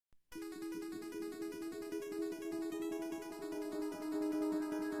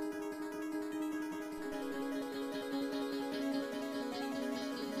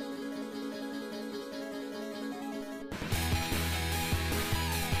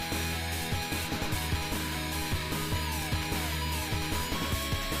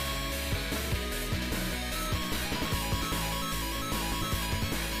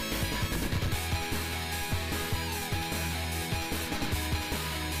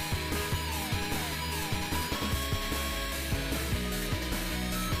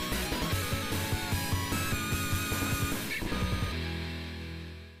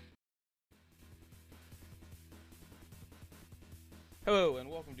Hello and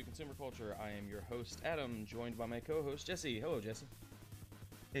welcome to Consumer Culture. I am your host Adam, joined by my co-host Jesse. Hello, Jesse.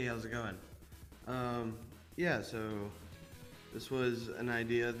 Hey, how's it going? So this was an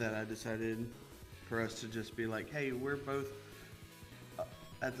idea that I decided for us to just be like, hey, we're both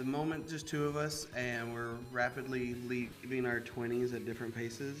at the moment just two of us, and we're rapidly leaving our 20s at different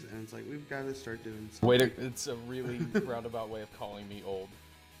paces, and it's like we've got to start doing something. It's a really roundabout way of calling me old.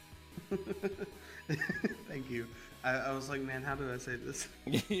 Thank you. I was like, man, how do I say this?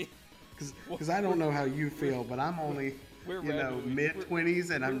 Because Because I don't know how you feel, but I'm only mid-20s,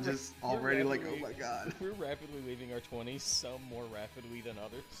 and I'm just already like, oh my god. We're rapidly leaving our 20s, some more rapidly than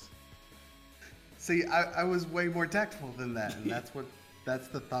others. See, I was way more tactful than that, and that's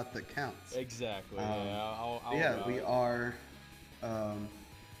the thought that counts. Exactly. We are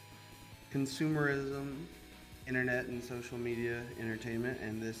consumerism, internet and social media entertainment,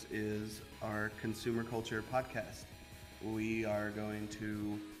 and this is our consumer culture podcast. We are going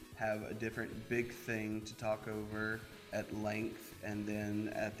to have a different big thing to talk over at length, and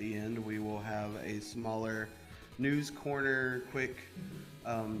then at the end we will have a smaller news corner, quick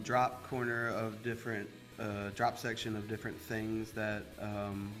drop corner of different drop section of different things that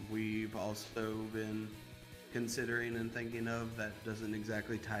we've also been considering and thinking of that doesn't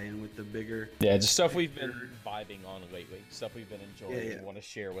exactly tie in with the bigger. Yeah, just stuff we've been vibing on lately, stuff we've been enjoying and want to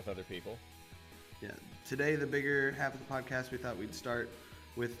share with other people. Yeah. Today, the bigger half of the podcast we thought we'd start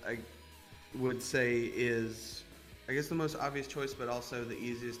with, I would say, is, I guess, the most obvious choice, but also the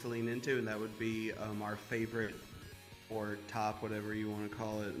easiest to lean into, and that would be our favorite or top, whatever you want to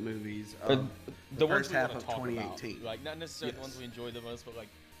call it, movies of the first half of 2018. About. Like, not necessarily the ones we enjoy the most, but like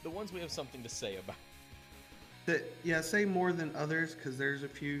the ones we have something to say about. Say more than others, because there's a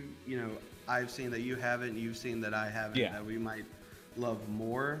few, I've seen that you haven't, you've seen that I haven't, that we might love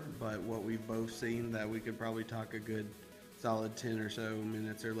more, but what we've both seen that we could probably talk a good solid 10 or so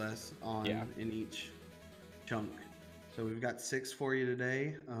minutes or less on in each chunk. So we've got 6 for you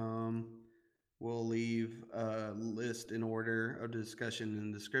today. We'll leave a list in order of discussion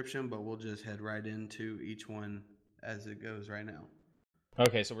and description, but we'll just head right into each one as it goes right now.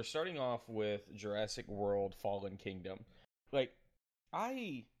 Okay, so we're starting off with Jurassic World Fallen Kingdom. Like,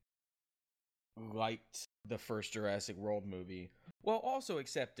 I liked the first Jurassic World movie, while also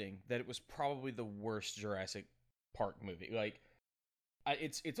accepting that it was probably the worst Jurassic Park movie. Like,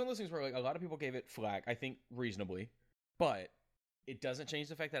 it's one of those things where like a lot of people gave it flack, I think reasonably, but it doesn't change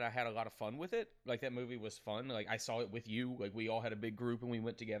the fact that I had a lot of fun with it. Like, that movie was fun. Like, I saw it with you. Like, we all had a big group and we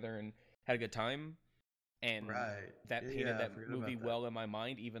went together and had a good time. And that painted that movie well in my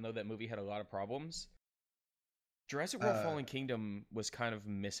mind, even though that movie had a lot of problems. Jurassic World Fallen Kingdom was kind of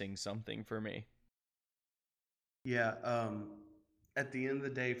missing something for me. Yeah, at the end of the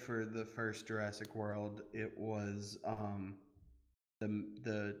day, for the first Jurassic World, it was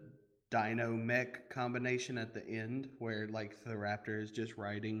the Dino Mech combination at the end, where like the raptor is just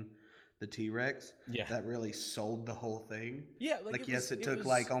riding the T-Rex. Yeah, that really sold the whole thing. Yeah, it took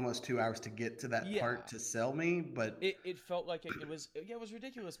like almost 2 hours to get to that part to sell me, but it felt like it was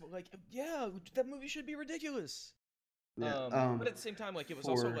ridiculous. But like, that movie should be ridiculous. But at the same time, like, it was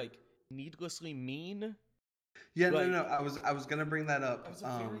also like needlessly mean. Yeah, like, no. I was gonna bring that up. It was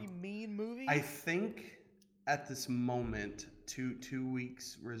a very mean movie. I think at this moment, two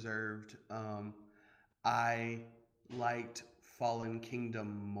weeks reserved, I liked Fallen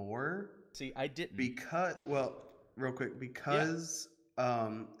Kingdom more. See, I didn't. Real quick, because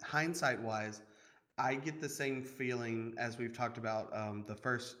hindsight wise, I get the same feeling as we've talked about the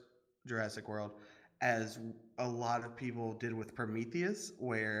first Jurassic World, as a lot of people did with Prometheus,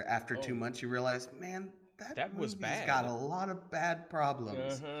 where after 2 months you realize, man, that was bad. Got a lot of bad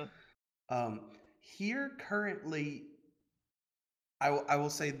problems. Here currently, I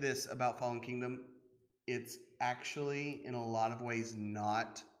will say this about Fallen Kingdom: it's actually in a lot of ways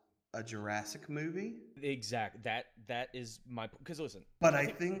not a Jurassic movie. Exact. That is my, because listen. But I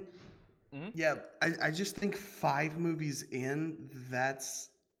think I just think 5 movies in, that's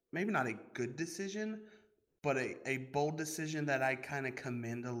maybe not a good decision, but a bold decision that I kind of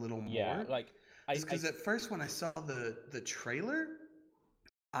commend a little more. Yeah, like, because at first when I saw the trailer,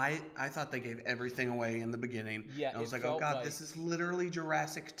 I thought they gave everything away in the beginning. Yeah, I was like, oh god, this is literally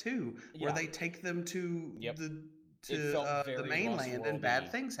Jurassic 2, where they take them to the mainland and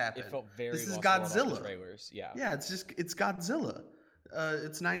bad things happen. It felt very. This is Godzilla. Trailers, yeah. Yeah, it's Godzilla.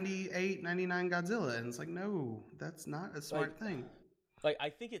 It's 98, 99 Godzilla, and it's like, no, that's not a smart thing. Like,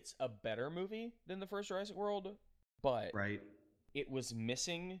 I think it's a better movie than the first Jurassic World, but it was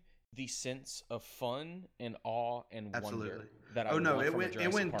missing the sense of fun and awe and wonder that I want from a Jurassic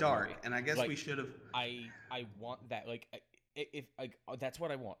it went Park dark, movie. and I guess we should have. I want that. Like, if like that's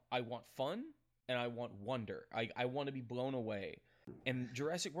what I want. I want fun and I want wonder. I want to be blown away. And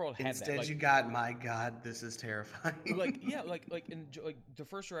Jurassic World had Instead, that. Like, you got, my God, this is terrifying. like in like the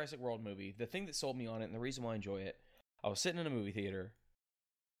first Jurassic World movie, the thing that sold me on it and the reason why I enjoy it, I was sitting in a movie theater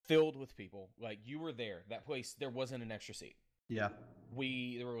filled with people. Like, you were there. That place, there wasn't an extra seat. Yeah.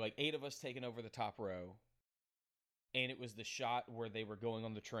 There were like 8 of us taking over the top row. And it was the shot where they were going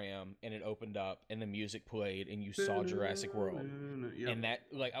on the tram and it opened up and the music played and you saw Jurassic World. Yep. And that,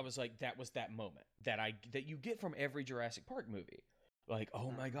 like, I was like, that was that moment that you get from every Jurassic Park movie. Like,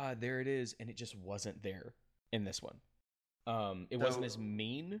 oh my God, there it is. And it just wasn't there in this one. It wasn't as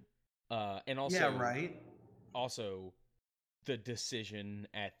mean. And also, yeah, right. Also, the decision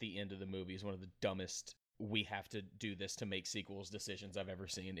at the end of the movie is one of the dumbest we have to do this to make sequels decisions I've ever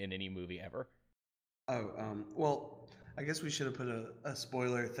seen in any movie ever. Oh, well, I guess we should have put a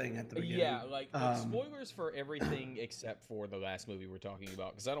spoiler thing at the beginning. Yeah, like spoilers for everything except for the last movie we're talking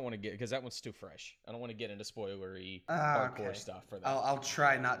about, because I don't want to because that one's too fresh. I don't want to get into spoilery hardcore stuff for that. I'll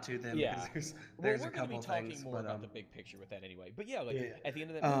try not to then. Yeah, there's we're a couple gonna be talking things, more but, about the big picture with that anyway. But yeah, like at the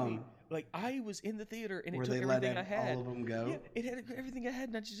end of that movie, like I was in the theater and it took everything I had. All of them go. Yeah, it had everything I had,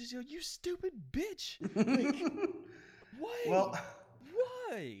 and I just go, "You stupid bitch!" Like, why? Well,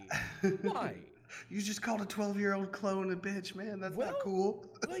 why? Why? You just called a 12-year-old clone a bitch, man. That's not cool.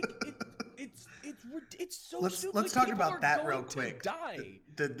 Like it's so stupid. Let's talk about that real quick. Die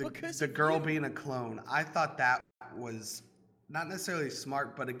the girl being a clone. I thought that was not necessarily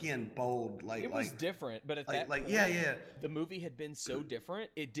smart, but again, bold. Like it was different, but at that point, the movie had been so different,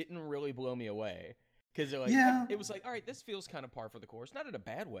 it didn't really blow me away. Because it was like, all right, this feels kind of par for the course, not in a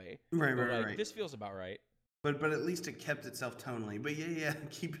bad way. Right. This feels about right. But at least it kept itself tonally. But yeah,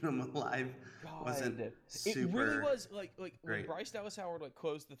 keeping them alive wasn't super. It really was like great. When Bryce Dallas Howard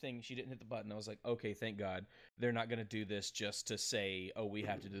closed the thing, she didn't hit the button. I was like, okay, thank God they're not gonna do this just to say, oh, we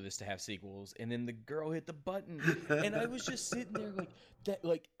have to do this to have sequels. And then the girl hit the button, and I was just sitting there like that,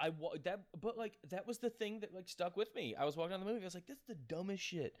 that was the thing that like stuck with me. I was walking down the movie, I was like, that's the dumbest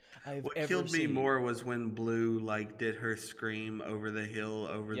shit I've ever seen. What killed me more was when Blue like did her scream over the hill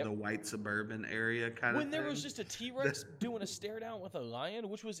over the white suburban area kind of thing. There was just a T-Rex doing a stare down with a lion,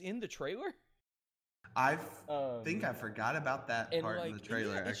 which was in the trailer. I think I forgot about that part in the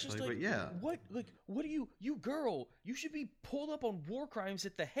trailer, actually. But yeah, what do you girl? You should be pulled up on war crimes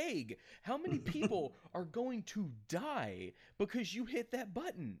at The Hague. How many people are going to die because you hit that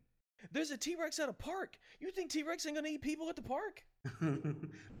button? There's a T-Rex at a park. You think T-Rex ain't gonna eat people at the park?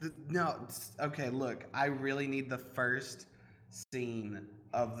 No. Okay, look, I really need the first scene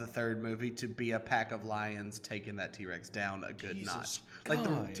of the third movie to be a pack of lions taking that T-Rex down a good notch. Like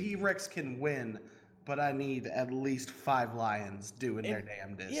the T-Rex can win, but I need at least 5 lions doing their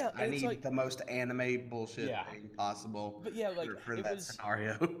damnedest. Yeah, I need the most anime bullshit thing possible. But yeah, like for that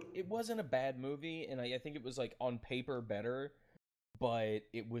scenario. It wasn't a bad movie, and I think it was like on paper better, but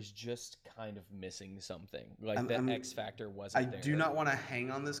it was just kind of missing something. Like the X factor wasn't there. I do not want to hang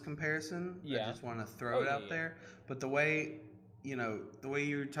on this comparison. Yeah. I just want to throw it out there. But the way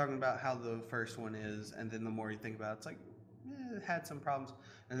you're talking about how the first one is, and then the more you think about it, it's like, it had some problems.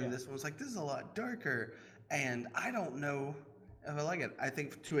 And then this one was like, this is a lot darker. And I don't know if I like it. I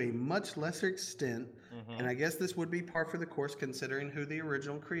think to a much lesser extent, and I guess this would be par for the course considering who the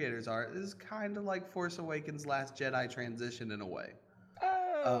original creators are, is kind of like Force Awakens Last Jedi transition in a way.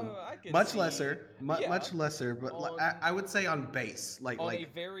 Much lesser, much lesser, but I would say on base, on a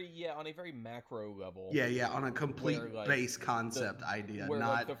very macro level. Yeah, on a complete base concept idea. Where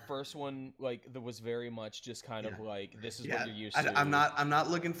not the first one, that was very much just kind of like, this is what you're used to. I'm not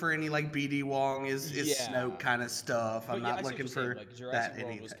looking for any BD Wong is Snoke kind of stuff. I'm not looking for Jurassic that.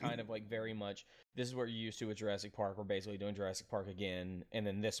 World was kind of like very much, this is what you're used to with Jurassic Park. We're basically doing Jurassic Park again, and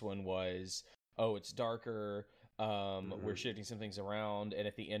then this one was, it's darker. We're shifting some things around, and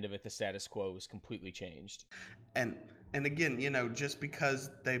at the end of it, the status quo was completely changed. And again, just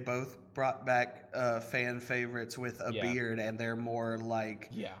because they both brought back fan favorites with a beard, and they're more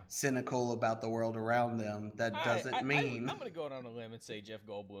cynical about the world around them, that doesn't mean. I'm going to go out on a limb and say Jeff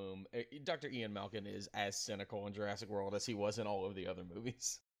Goldblum, Dr. Ian Malkin, is as cynical in Jurassic World as he was in all of the other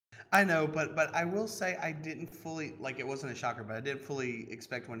movies. I know, but I will say I didn't fully, it wasn't a shocker, but I didn't fully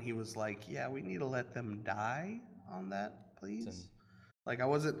expect when he was like, yeah, we need to let them die on that, please. I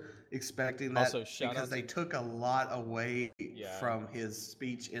wasn't expecting that, also, because they took a lot away from his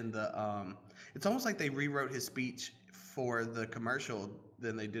speech in the, it's almost like they rewrote his speech for the commercial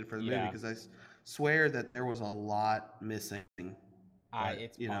than they did for the movie, because I swear that there was a lot missing.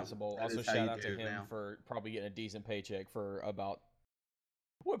 It's possible. Also, shout out to him for probably getting a decent paycheck for about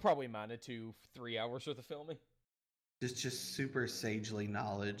what probably amounted to 3 hours worth of filming. just super sagely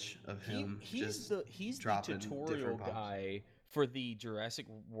knowledge of him. He's just the dropping tutorial different bombs. guy for the Jurassic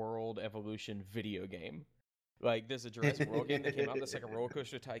World Evolution video game. Like, there's a Jurassic World game that came out that's like a roller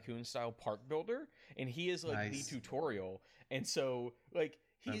coaster tycoon style park builder, and he is like the Nice. tutorial. And so, like,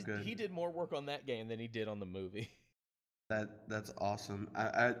 So good. he did more work on that game than he did on the movie. That's awesome.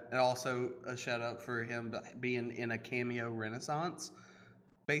 And also a shout out for him being in a cameo renaissance,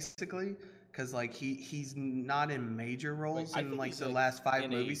 basically, because like he's not in major roles I in think like he's the like last 5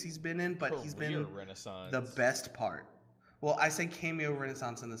 in a movies he's been in, but he's career been renaissance. the best part. Well, I say cameo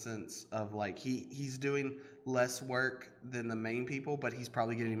renaissance in the sense of like he's doing less work than the main people, but he's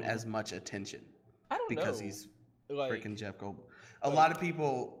probably getting as much attention I don't because know. he's Like, freaking Jeff Goldblum. A like- lot of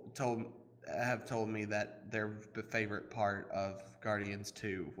people have told me that their favorite part of Guardians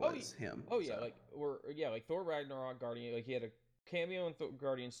 2 was him. Oh yeah, so. like Thor Ragnarok, Guardian. Like, he had a cameo in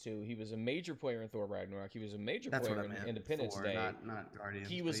Guardians 2. He was a major player in Thor Ragnarok. He was a major That's what player I meant. in Independence Thor, Day. not Guardians.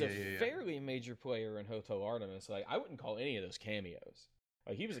 He but was yeah, a yeah. fairly major player in Hotel Artemis. Like, I wouldn't call any of those cameos.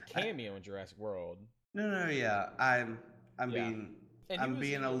 Like, he was a cameo in Jurassic World. No, yeah. I'm Yeah. being And he I'm was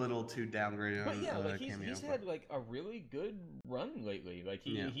being in a the- little too downgraded But on yeah, like cameo. he's had like a really good run lately. Like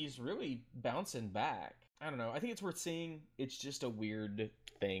he's really bouncing back. I don't know. I think it's worth seeing. It's just a weird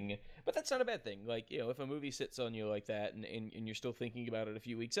thing, but that's not a bad thing. Like, if a movie sits on you like that, and you're still thinking about it a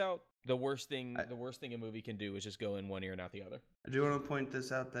few weeks out, the worst thing a movie can do is just go in one ear and out the other. I do want to point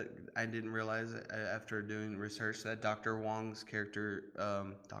this out that I didn't realize after doing research that Dr. Wong's character,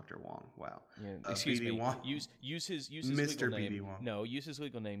 Dr. Wong, wow, Yeah, excuse BD me. Wong. Use his Mr. legal name. BD Wong. No, use his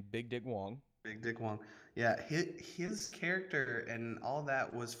legal name, Big Dick Wong. Big Dick Wong. Yeah, his character and all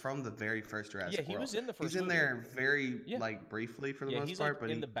that was from the very first Jurassic World. Yeah, he was in the first He's in movie. there very like briefly for the most he's part, like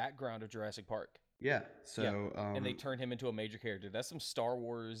but in the background of Jurassic Park. yeah. So And they turned him into a major character. That's some Star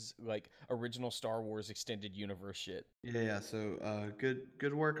Wars, like original Star Wars extended universe shit. yeah. So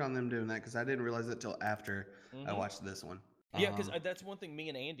good work on them doing that because I didn't realize it till after I watched this one. Yeah, because that's one thing. Me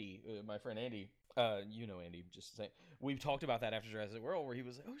and Andy, my friend Andy, you know Andy, just saying, we've talked about that after Jurassic World, where he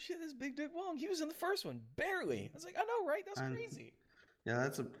was like, "Oh shit, this Big Dick Wong, he was in the first one, barely." I was like, "I know, right? That's crazy." Yeah,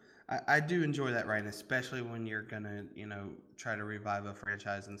 I do enjoy that, right? Especially when you're gonna try to revive a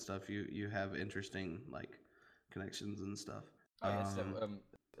franchise and stuff. You have interesting like connections and stuff. That's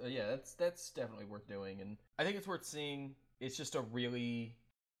definitely worth doing, and I think it's worth seeing. It's just a really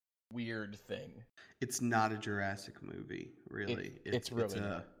weird thing. It's not a Jurassic movie, really. It's really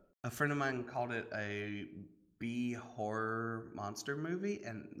not. A friend of mine called it a B horror monster movie,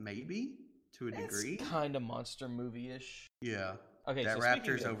 and maybe to a degree, kind of monster movie-ish. Yeah. Okay, that so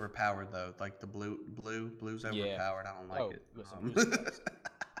raptor's overpowered though. Like the blue's overpowered. I don't like it. Listen,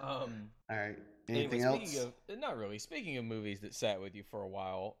 all right. Anything else? Not really. Speaking of movies that sat with you for a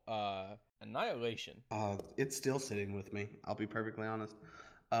while, Annihilation. It's still sitting with me. I'll be perfectly honest.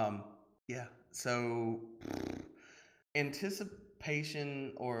 Yeah. So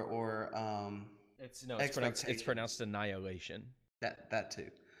anticipation or it's pronounced Annihilation. That too.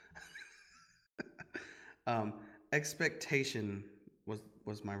 Expectation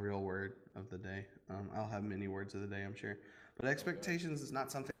was my real word of the day. I'll have many words of the day, I'm sure. But expectations is not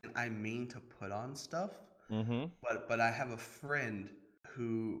something I mean to put on stuff. Mm-hmm. But I have a friend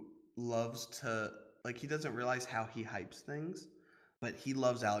who loves to, like, he doesn't realize how he hypes things, but he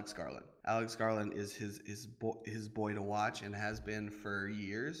loves Alex Garland. Alex Garland is his boy to watch and has been for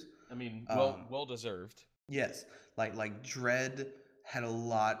years. I mean, well deserved. Yes, like Dredd had a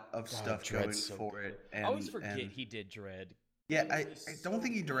lot of stuff going for it. And, I always forget he did Dredd. Yeah, I don't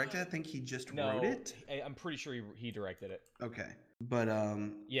think he directed. I think he just wrote it. I'm pretty sure he directed it. Okay, but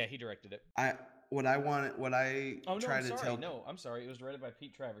yeah, he directed it. I'm sorry. It was directed by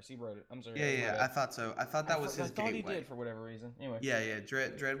Pete Travers. He wrote it. I'm sorry. Yeah, I thought so. I thought that was his gateway. I thought he did for whatever reason. Anyway. Yeah.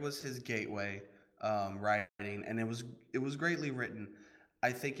 Dredd was his gateway writing, and it was greatly written.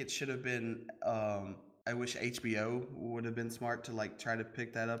 I think it should have been. I wish HBO would have been smart to like try to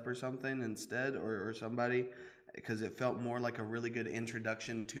pick that up or something instead, or somebody, because it felt more like a really good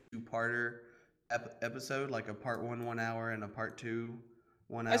introduction two-parter episode, like a part 1 hour and a part 2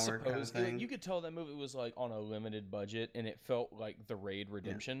 1 hour. I suppose kind of thing. You could tell that movie was like on a limited budget, and it felt like the Raid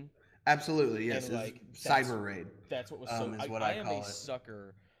Redemption. Yeah. Absolutely, yes. And like Cyber Raid. That's what was so. I am a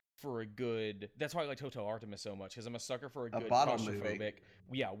sucker for a good. That's why I like Hotel Artemis so much, because I'm a sucker for a good claustrophobic movie.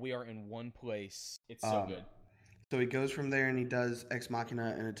 Yeah, we are in one place. It's so good. So he goes from there and he does Ex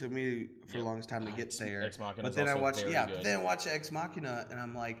Machina, and it took me for the longest time to get there. Ex Machina. But then I watched Ex Machina, and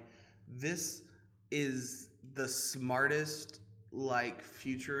I'm like, this is the smartest, like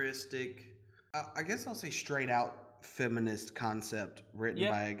futuristic. I guess I'll say straight out feminist concept written Yeah,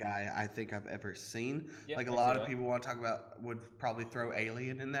 by a guy I think I've ever seen. yeah, Like a I can see lot of that. people want to talk about would probably throw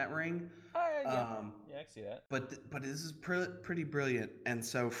Alien in that ring. Yeah, Um, yeah, I can see that. but this is pretty brilliant. And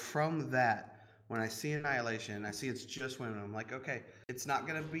so from that, when I see Annihilation, I see it's just women. I'm like, okay, it's not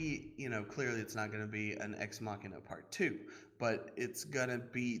gonna be, clearly it's not gonna be an Ex Machina Part Two, but it's gonna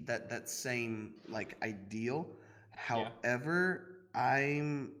be that same like ideal. Yeah. However,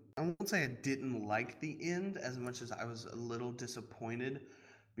 I won't say I didn't like the end as much as I was a little disappointed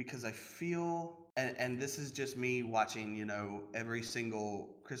because I feel, and this is just me watching, every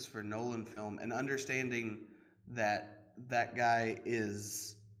single Christopher Nolan film and understanding that that guy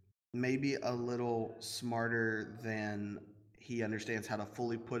is maybe a little smarter than he understands how to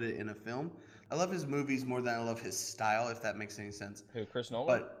fully put it in a film. I love his movies more than I love his style, if that makes any sense. Who, Chris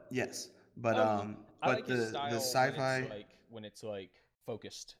Nolan? But yes, but Oh, I like his the style when sci-fi, when it's like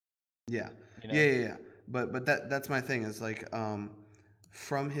focused. yeah, You yeah, know? yeah, yeah. But that's my thing is like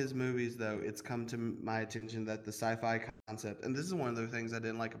from his movies though, it's come to my attention that the sci-fi concept, and this is one of the things I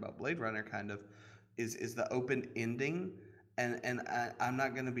didn't like about Blade Runner, kind of, is the open ending, I'm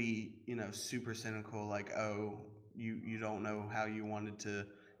not gonna be super cynical like, oh, you don't know how you wanted to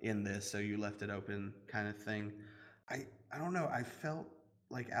end this, so you left it open kind of thing. I don't know. I felt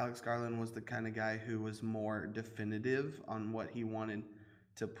like Alex Garland was the kind of guy who was more definitive on what he wanted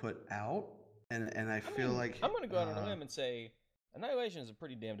to put out, and I I feel mean, like I'm gonna go out on a limb and say Annihilation is a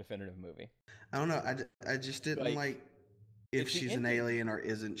pretty damn definitive movie. I don't know. I just didn't Like, like if it's the she's an ending. alien or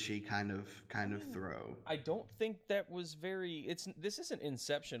isn't she I kind of mean, throw. I don't think that was very. This isn't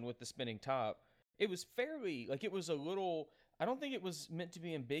Inception with the spinning top. It was fairly like it was a little. I don't think it was meant to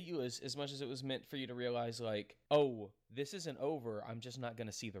be ambiguous as much as it was meant for you to realize like, oh, this isn't over. I'm just not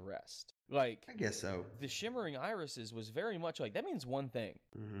gonna see the rest. Like I guess so. the shimmering irises was very much like that means one thing.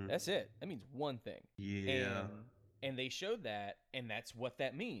 Hmm. That's it. That means one thing. Yeah. And they showed that, and that's what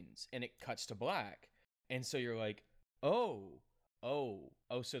that means. And it cuts to black. And so you're like, oh,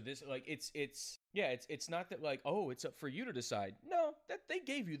 so this like it's not that like, oh, it's up for you to decide. No, that they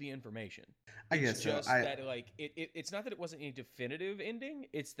gave you the information. I It's guess so. just that like it's not that it wasn't a definitive ending,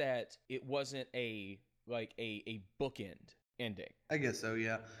 it's that it wasn't a bookend ending. I guess so.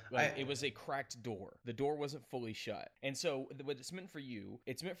 Yeah. Like it was a cracked door. The door wasn't fully shut. And so what it's meant for you,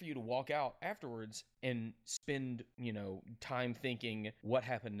 it's meant for you to walk out afterwards and spend, time thinking what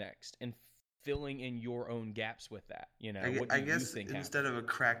happened next and filling in your own gaps with that. What do I you guess think instead happened? of a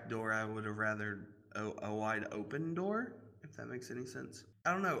cracked door, I would have rather a wide open door, if that makes any sense.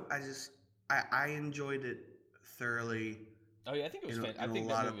 I don't know. I enjoyed it thoroughly Oh yeah, I think it was in I a think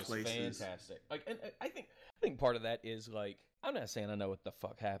that lot movie of was places. fantastic. Like and I think part of that is like I'm not saying I know what the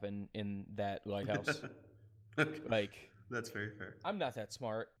fuck happened in that lighthouse. Okay. Like That's very fair. I'm not that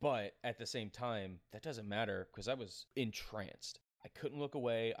smart, but at the same time, that doesn't matter because I was entranced. I couldn't look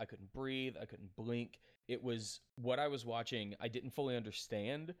away. I couldn't breathe. I couldn't blink. It was what I was watching. I didn't fully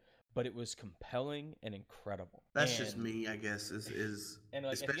understand, but it was compelling and incredible. That's just me, I guess. Is And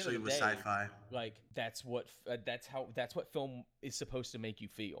like at the end of especially the with day, sci-fi. like that's what film is supposed to make you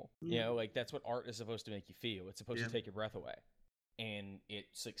feel. Yeah. Like that's what art is supposed to make you feel. It's supposed Yeah. to take your breath away. And it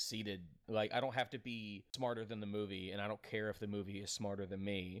succeeded. Like I don't have to be smarter than the movie, and I don't care if the movie is smarter than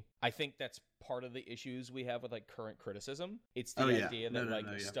me. I think that's part of the issues we have with like current criticism. It's the Oh yeah. idea No, that no, like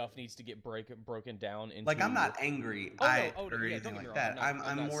no, yeah. stuff needs to get broken down into. Like I'm not angry Oh no! or Yeah, anything don't get me like wrong. that.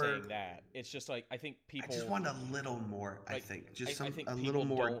 I'm not more. saying that. It's just like I think I people. just want a little more. I Like, think just I think a people little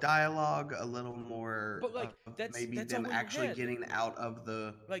more don't. dialogue, a little more But like of that's maybe that's all them in your actually head. getting out of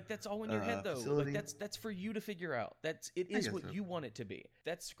the Like that's all in your head though. facility. Like that's for you to figure out. It I is guess what so. you want it to be.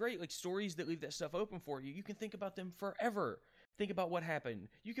 That's great. Like stories that leave that stuff open for you. You can think about them forever. Think about what happened.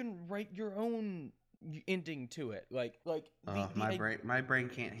 You can write your own ending to it. Like my brain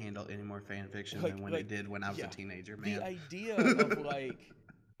can't handle any more fan fiction than when it did when I was a teenager, man. The idea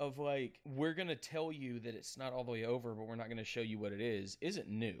of like we're gonna tell you that it's not all the way over, but we're not gonna show you what it is, isn't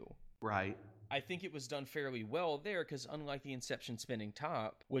new. Right. I think it was done fairly well there because unlike the Inception spinning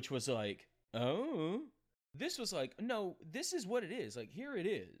top, which was like, oh, this was like, no, this is what it is. Like, here it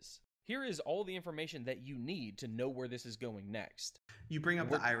is. Here is all the information that you need to know where this is going next. You bring up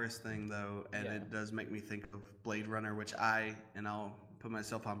the iris thing though, and Yeah. it does make me think of Blade Runner, which I'll put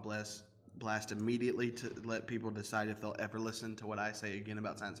myself on blast immediately to let people decide if they'll ever listen to what I say again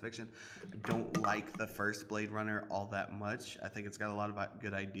about science fiction. I don't like the first Blade Runner all that much. I think it's got a lot of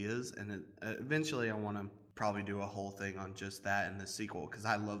good ideas, and eventually I want to probably do a whole thing on just that and the sequel because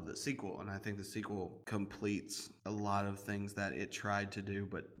I love the sequel, and I think the sequel completes a lot of things that it tried to do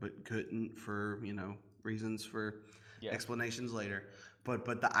but couldn't for reasons for explanations later. But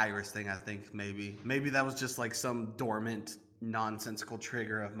the iris thing, I think maybe that was just like some dormant nonsensical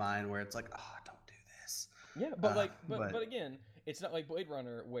trigger of mine where it's like, oh, don't do this. Yeah, but But again, it's not like Blade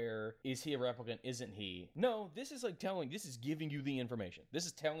Runner where is he a replicant? Isn't he? No, this is like this is giving you the information. This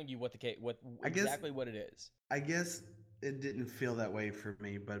is telling you what exactly what it is. I guess it didn't feel that way for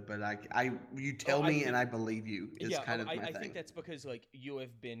me, but you tell me and I believe you is kind of my thing. I think that's because like you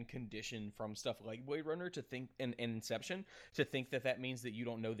have been conditioned from stuff like Blade Runner to think and Inception to think that means that you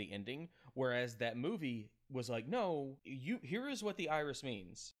don't know the ending, whereas that movie was like, no, here is what the iris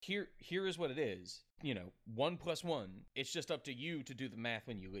means. Here is what it is. 1 + 1. It's just up to you to do the math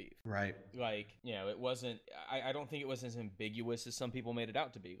when you leave. Right. Like, it wasn't. I don't think it was as ambiguous as some people made it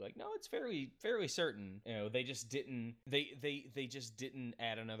out to be. Like, no, it's fairly certain. They just didn't. They just didn't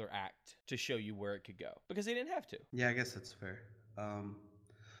add another act to show you where it could go because they didn't have to. Yeah, I guess that's fair.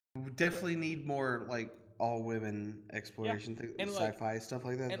 We definitely need more like all women exploration things, sci-fi stuff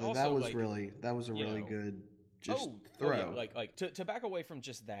like that. That was a really good. Throw. Like to back away from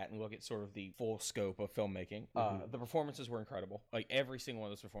just that and look at sort of the full scope of filmmaking. The performances were incredible. Like every single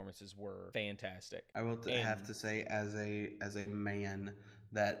one of those performances were fantastic. I will have to say, as a man,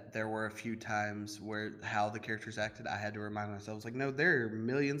 that there were a few times where how the characters acted, I had to remind myself, like, no, there are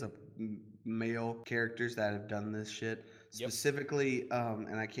millions of male characters that have done this shit. Specifically,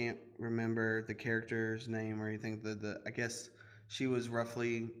 and I can't remember the character's name or anything. I guess she was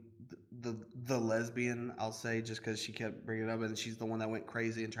roughly the lesbian, I'll say, just because she kept bringing it up, and she's the one that went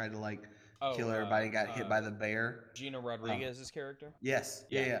crazy and tried to like kill everybody and got hit by the bear. Gina Rodriguez's character. Yes.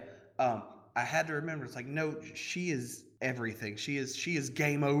 Yeah. I had to remember. It's like, no, she is everything. She is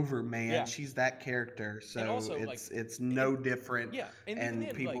game over, man. Yeah. She's that character. So also, it's no different. Yeah.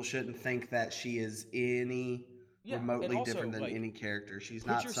 And people shouldn't think that she is any remotely different than any character. She's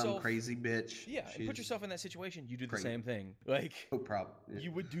not some crazy bitch. Yeah, and put yourself in that situation. You do the same thing. Like, no problem. Yeah.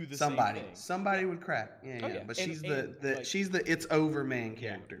 You would do the same thing. Somebody would crack. Yeah. But she's she's the it's over man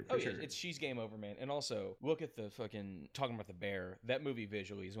character for sure. She's game over man. And also, look at the fucking talking about the bear. That movie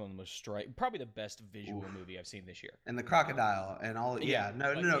visually is one of the most probably the best visual movie I've seen this year. And the crocodile and all. Yeah. No.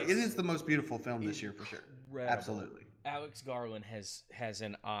 It is the most beautiful film this year for sure. Absolutely. Alex Garland has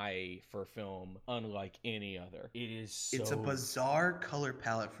an eye for film unlike any other. It's a bizarre color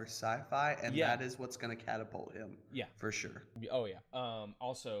palette for sci-fi, and that is what's going to catapult him. Yeah, for sure. Oh yeah.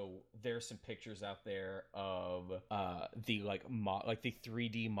 Also, there's some pictures out there of the the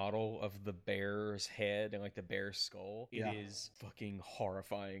 3D model of the bear's head and like the bear's skull. It is fucking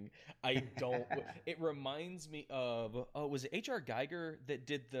horrifying. It reminds me of was it H.R. Geiger that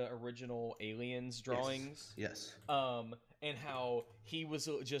did the original Aliens drawings? Yes. And how he was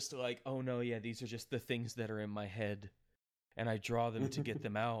just like, oh no, yeah, these are just the things that are in my head, and I draw them to get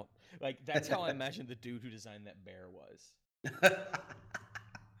them out. Like that's how I imagine the dude who designed that bear was.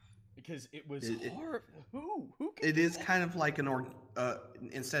 Because it was horrible. Who? It is kind of like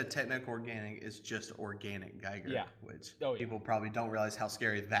instead of technic organic, it's just organic Geiger. Yeah. Which people probably don't realize how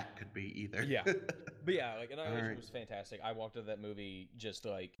scary that could be either. Yeah. But yeah, like Annihilation was fantastic. I walked out of that movie just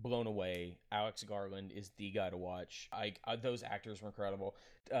like blown away. Alex Garland is the guy to watch. Those actors were incredible.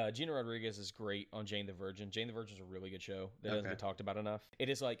 Gina Rodriguez is great on Jane the Virgin. Jane the Virgin is a really good show that doesn't get talked about enough. It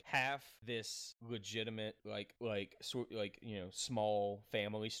is like half this legitimate small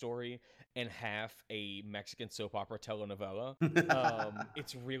family story and half a Mexican soap opera telenovela.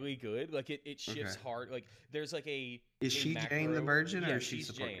 It's really good. Like it shifts hard. Like there's like Is she macro, Jane the Virgin or is she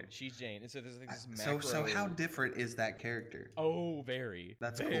Jane? She's Jane. And so there's like this macro. So how different is that character? Oh, very.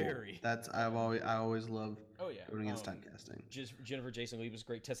 That's very. Cool. That's I always love going against typecasting. Jennifer Jason Leigh was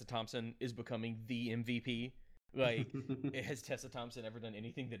great. Tessa Thompson is becoming the MVP. Like, has Tessa Thompson ever done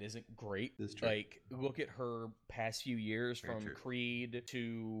anything that isn't great? That's true. Like, look at her past few years from Creed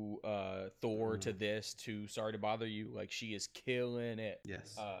to Thor to this to Sorry to Bother You. Like, she is killing it.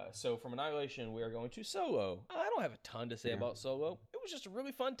 Yes. So from Annihilation, we are going to Solo. I don't have a ton to say about Solo. It was just a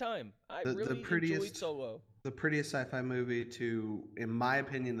really fun time. I really enjoyed Solo. The prettiest sci-fi movie to, in my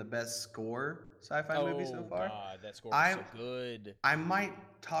opinion, the best score sci-fi movie so far. God, that score was so good. I might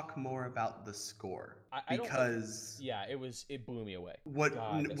talk more about the score because it blew me away. What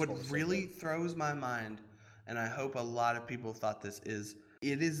really throws my mind, and I hope a lot of people thought this is,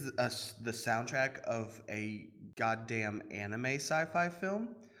 it is the soundtrack of a goddamn anime sci-fi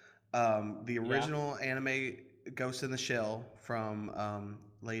film. The original anime Ghost in the Shell from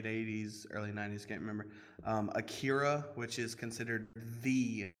late 80s, early 90s, can't remember. Akira, which is considered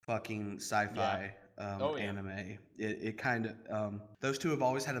the fucking sci-fi anime. It kind of those two have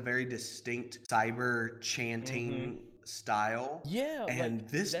always had a very distinct cyber chanting style. Yeah, and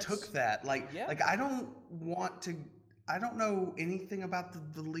this took that. Like I don't want to. I don't know anything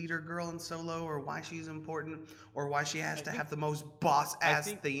about the leader girl in Solo, or why she's important, or why she has to have the most boss ass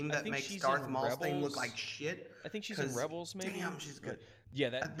theme that makes she's Darth in Maul's theme look Rebels. like shit. I think she's in Rebels, maybe. Damn, she's good.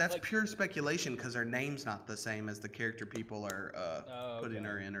 Yeah, That's pure speculation because her name's not the same as the character people are putting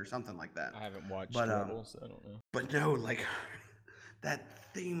her in, or something like that. I haven't watched Rebels, so I don't know. But no, like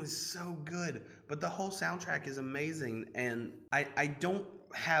that theme is so good. But the whole soundtrack is amazing, and I don't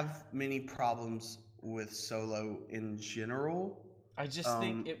have many problems with Solo in general. I just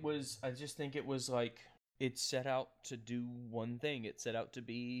think it was like it set out to do one thing. It set out to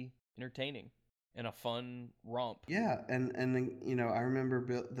be entertaining and a fun romp. Yeah, and you know, I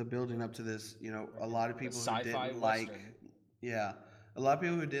remember the building up to this. You know, a lot of people who didn't like, a lot of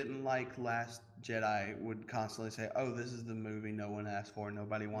people who didn't like Last Jedi would constantly say, "Oh, this is the movie no one asked for.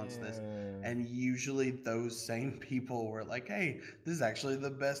 Nobody wants this." And usually those same people were like, "Hey, this is actually the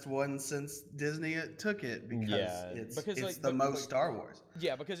best one since Disney took it because it's the most Star Wars."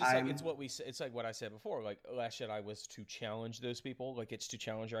 Yeah, because it's like what I said before. Like Last Jedi was to challenge those people. Like it's to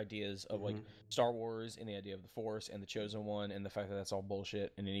challenge your ideas of like Star Wars and the idea of the Force and the Chosen One and the fact that that's all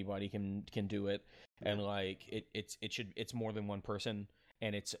bullshit and anybody can do it. And like it's more than one person.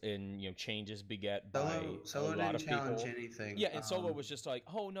 And changes beget by Solo a lot of people. Anything. Yeah, and Solo was just like,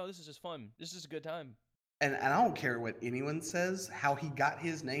 oh no, this is just fun. This is a good time. And I don't care what anyone says. How he got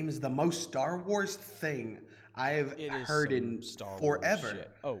his name is the most Star Wars thing I have heard in Star forever. Wars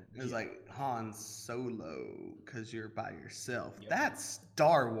shit. Oh, it was like Han Solo because you're by yourself. Yep. That's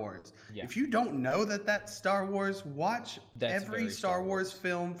Star Wars. Yeah. If you don't know that that's Star Wars, watch every Star Wars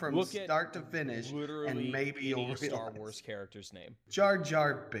film from start to finish, and maybe you'll realize. Star Wars character's name: Jar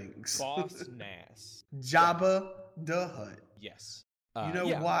Jar Binks, Boss Nass, Jabba the Hutt. Yes. You know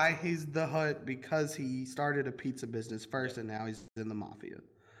why he's the Hutt? Because he started a pizza business first, and now he's in the mafia.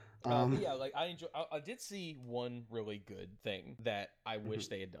 Like I did see one really good thing that I wish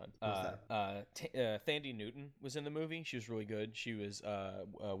they had done. Thandie Newton was in the movie. She was really good. She was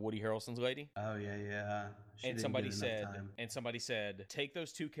Woody Harrelson's lady. Oh yeah. And somebody said, take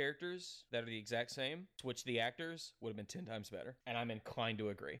those two characters that are the exact same, switch the actors, would have been 10 times better. And I'm inclined to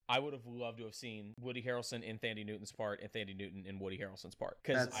agree. I would have loved to have seen Woody Harrelson in Thandie Newton's part and Thandie Newton in Woody Harrelson's part.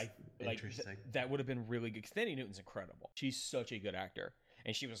 Because that would have been really good. Thandie Newton's incredible. She's such a good actor.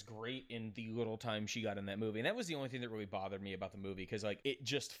 And she was great in the little time she got in that movie. And that was the only thing that really bothered me about the movie, because like it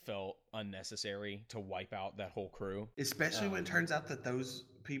just felt unnecessary to wipe out that whole crew. Especially when it turns out that those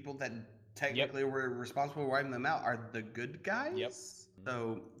people that technically were responsible for wiping them out are the good guys. Yep.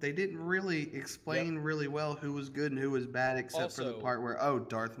 So they didn't really explain really well who was good and who was bad, except for the part where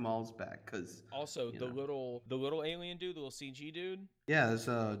Darth Maul's back. Because the little alien dude, the little CG dude. Yeah, it's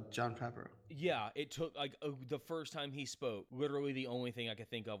Jon Favreau. Yeah, it took like the first time he spoke, literally the only thing I could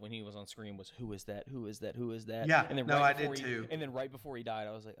think of when he was on screen was who is that? Who is that? Who is that? Yeah, and then I did too. And then right before he died,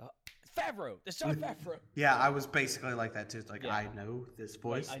 I was like, Favreau, that's Jon Favreau. Yeah, I was basically like that too. It's like I know this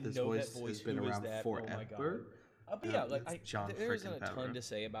voice. This voice has been around forever. But there isn't a ton to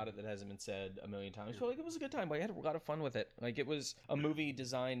say about it that hasn't been said a million times. But like, it was a good time. Like, I had a lot of fun with it. Like, it was a movie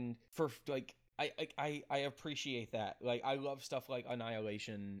designed for like. I appreciate that. Like, I love stuff like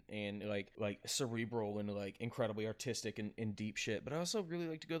Annihilation and like cerebral and like incredibly artistic and deep shit. But I also really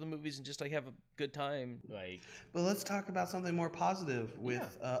like to go to the movies and just like have a good time. Like, but let's talk about something more positive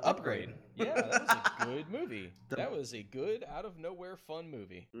with Upgrade. Yeah, that was a good movie. That was a good out of nowhere fun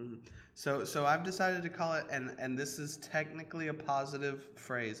movie. Mm-hmm. So I've decided to call it, and this is technically a positive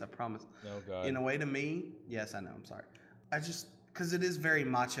phrase. I promise. Oh God. In a way, to me, yes, I know. I'm sorry. Because it is very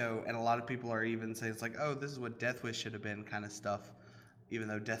macho, and a lot of people are even saying it's like, oh, this is what Death Wish should have been, kind of stuff. Even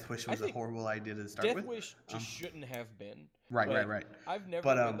though Death Wish was a horrible idea to start with. Death Wish just shouldn't have been. Right. I've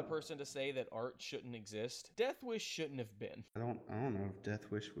never been the person to say that art shouldn't exist. Death Wish shouldn't have been. I don't know if Death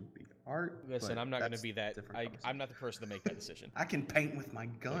Wish would be art. Listen, I'm not going to be that. I'm not the person to make that decision. I can paint with my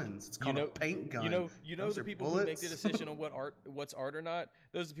guns. It's called a paint gun. You know the people who make the decision on what's art or not.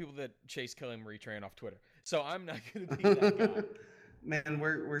 Those are the people that chase Kelly Marie Tran off Twitter. So I'm not going to be that guy. Man,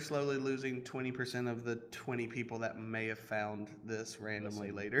 we're slowly losing 20% of the 20 people that may have found this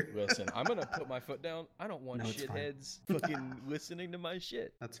randomly later. Listen, I'm going to put my foot down. I don't want shitheads fucking listening to my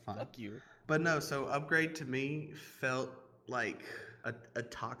shit. That's fine. Fuck you. But no, so Upgrade to me felt like a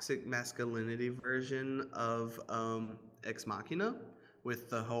toxic masculinity version of Ex Machina with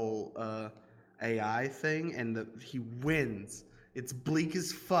the whole AI thing, and he wins. It's bleak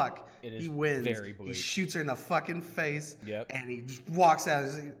as fuck. It is. He wins. Very bleak. He shoots her in the fucking face. Yep. And he just walks out.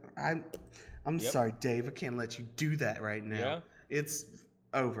 I'm sorry, Dave. I can't let you do that right now. Yeah. It's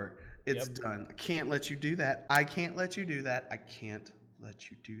over. It's done. I can't let you do that. I can't let you do that. I can't let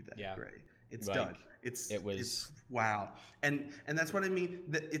you do that, Gray. It's Like, done. it was It's wow. And that's what I mean.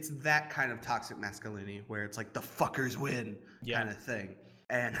 That it's that kind of toxic masculinity where it's like the fuckers win kind of thing.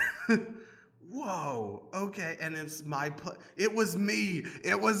 And whoa, okay. And it's it was me.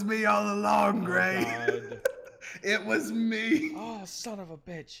 It was me all along, Gray. God. It was me. Oh, son of a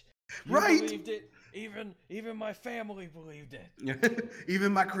bitch. You Right. believed it. Even my family believed it.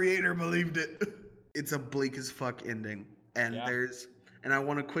 Even my creator believed it. It's a bleak as fuck ending. And Yeah. and I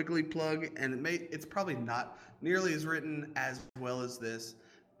want to quickly plug, and it's probably not nearly as written as well as this,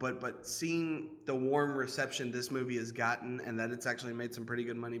 but seeing the warm reception this movie has gotten, and that it's actually made some pretty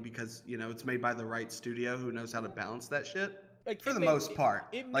good money because it's made by the right studio who knows how to balance that shit. Like, For the most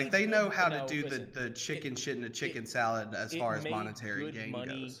part, like they know how to do listen, the chicken shit in a chicken salad as far as monetary good gain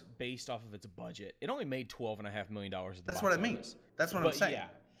money goes. based off of its budget. It only made $12.5 million at the That's box what I mean. office. That's what But I'm saying. yeah,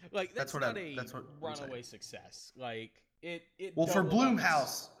 like that's what not I'm runaway saying. success. Like it. Well, for doubled up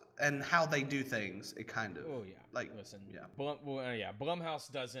Blumhouse and how they do things, it kind of. Oh yeah. Like, listen. yeah.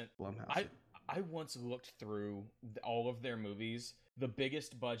 Blumhouse doesn't. Blumhouse. I once looked through all of their movies. The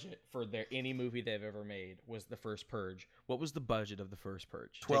biggest budget for any movie they've ever made was the first Purge. What was the budget of the first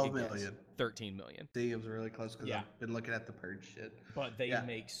Purge? 12 million. 13 million. See, it was really close because I've been looking at the Purge shit. But they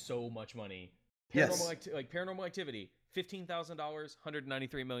make so much money. Yes. Paranormal Activity, $15,000,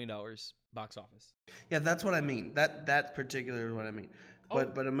 $193 million box office. Yeah, that's what I mean. That particular is what I mean.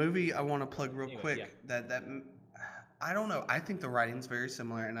 But a movie I want to plug real quick that I don't know. I think the writing's very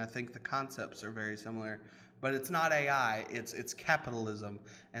similar, and I think the concepts are very similar. But it's not AI. It's capitalism,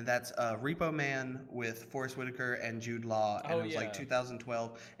 and that's Repo Man with Forrest Whitaker and Jude Law, and it was like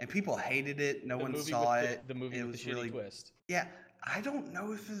 2012, and people hated it. No one saw it. The movie with the shitty twist. Yeah, I don't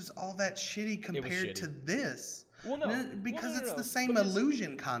know if it was all that shitty compared to this. Well, no, because it's the same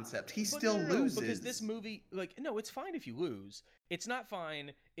illusion concept. He still loses. Because this movie, it's fine if you lose. It's not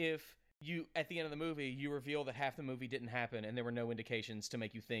fine if you, at the end of the movie, you reveal that half the movie didn't happen and there were no indications to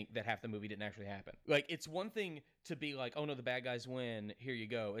make you think that half the movie didn't actually happen. Like, it's one thing to be like, oh no, the bad guys win, here you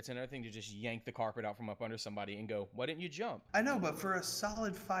go. It's another thing to just yank the carpet out from up under somebody and go, why didn't you jump? I know, but for a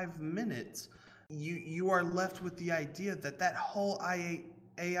solid 5 minutes, you are left with the idea that whole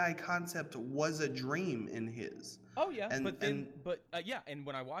AI concept was a dream in his. Oh yeah, and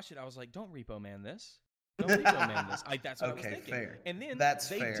when I watched it, I was like, don't Repo Man this. Don't Repo Man this. That's what I was thinking. Fair. And then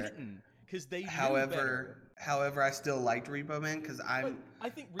they didn't. Because they however, I still liked Repo Man because I'm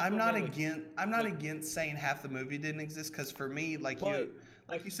not against saying half the movie didn't exist because for me, like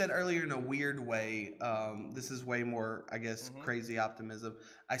you said earlier, in a weird way, this is way more, I guess, crazy optimism.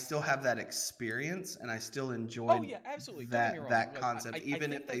 I still have that experience and I still enjoy that concept,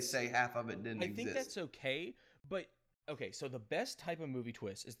 even if they say half of it didn't exist. I think that's okay, but okay, so the best type of movie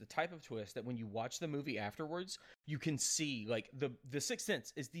twist is the type of twist that when you watch the movie afterwards, you can see, like, the Sixth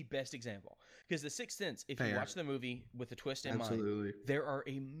Sense is the best example. Because the Sixth Sense, if you watch the movie with the twist in mind, there are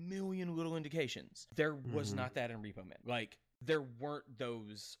a million little indications. There was not that in Repo Man. Like, there weren't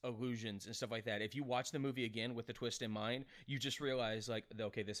those illusions and stuff like that. If you watch the movie again with the twist in mind, you just realize, like,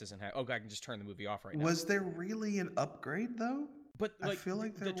 okay, this isn't I can just turn the movie off right now. Was there really an upgrade, though? But I feel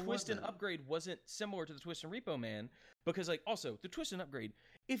like the twist and upgrade wasn't similar to the twist in Repo Man because, like, also the twist and upgrade.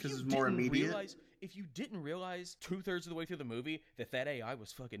 If you didn't realize 2/3 of the way through the movie that AI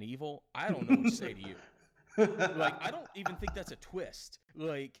was fucking evil, I don't know what to say to you. Like, I don't even think that's a twist.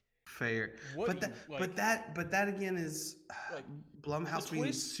 Like, fair, but that again is like, Blumhouse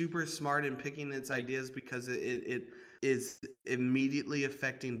being super smart in picking its ideas because it is immediately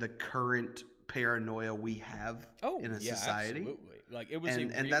affecting the current paranoia we have in a society. Absolutely. Like, it was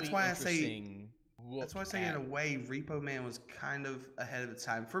and that's why I say in a way Repo Man was kind of ahead of its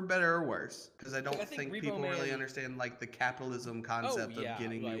time, for better or worse, because I don't think people really understand, like, the capitalism concept of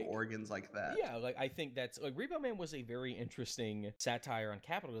getting new organs like that. Yeah, like, I think that's, like, Repo Man was a very interesting satire on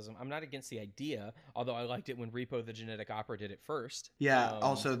capitalism. I'm not against the idea, although I liked it when Repo the Genetic Opera did it first. Yeah,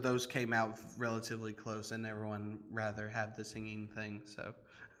 also those came out relatively close and everyone rather have the singing thing, so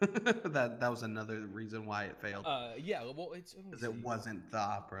that was another reason why it failed. Because it wasn't the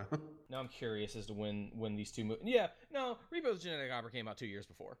opera. Now I'm curious as to when these two movies. Repo the Genetic Opera came out 2 years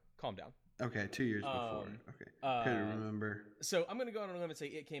before. Calm down. Okay, 2 years before. Okay, couldn't remember. So I'm gonna go on a limb and say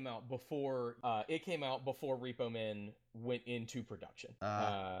it came out before Repo Man went into production,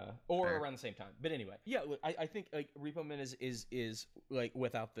 or fair. Around the same time. But anyway, I think, like, Repo Man is like,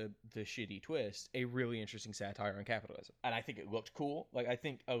 without the shitty twist, a really interesting satire on capitalism, and I think it looked cool. Like, I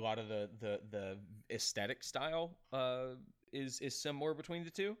think a lot of the aesthetic style is similar between the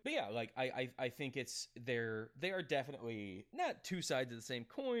two. But yeah, like I think they are definitely not two sides of the same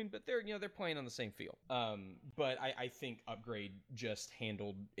coin, but they're playing on the same field. But I think Upgrade just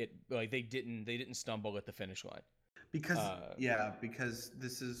handled it like they didn't stumble at the finish line. Because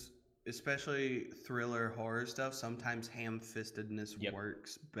this is, especially thriller horror stuff, sometimes ham-fistedness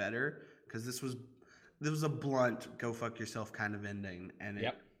works better, because this was a blunt go fuck yourself kind of ending, and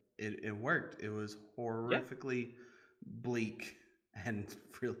it worked. It was horrifically bleak and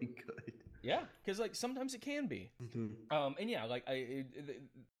really good. Yeah, because like sometimes it can be. And yeah, like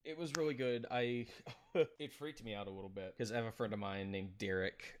it was really good. It freaked me out a little bit because I have a friend of mine named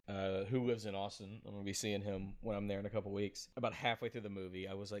Derek, who lives in Austin. I'm gonna be seeing him when I'm there in a couple weeks. About halfway through the movie,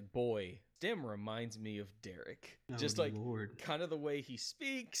 I was like, "Boy, Stem reminds me of Derek. Just like kind of the way he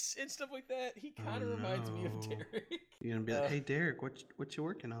speaks and stuff like that. He kind of reminds me of Derek." You're gonna be like, "Hey, Derek, what you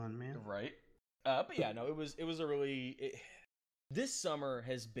working on, man?" Right. But yeah, no, it was a really. This summer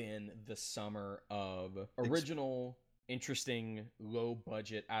has been the summer of original, interesting,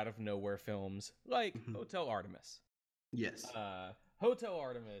 low-budget, out-of-nowhere films like Hotel Artemis. Yes. Hotel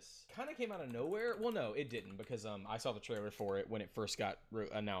Artemis kind of came out of nowhere. Well, no, it didn't, because I saw the trailer for it when it first got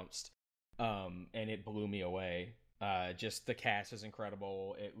announced, and it blew me away. Just the cast is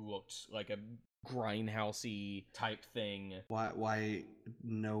incredible. It looked like a grindhousey type thing. Why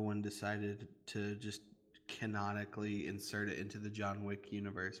no one decided to just canonically insert it into the John Wick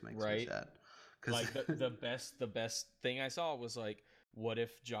universe makes me sad. Like the best thing I saw was like, what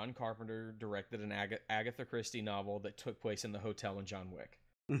if John Carpenter directed an Agatha Christie novel that took place in the hotel in John Wick?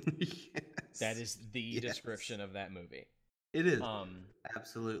 Yes. That is the description of that movie. It is.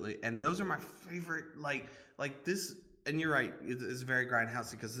 Absolutely. And those are my favorite, like this. And you're right, it's very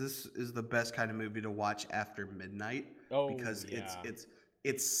grindhousey, because this is the best kind of movie to watch after midnight. Because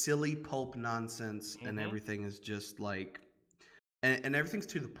it's silly pulp nonsense, and everything is just like, and everything's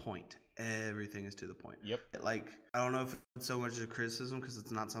to the point. Everything is to the point. Yep. Like, I don't know if it's so much a criticism, because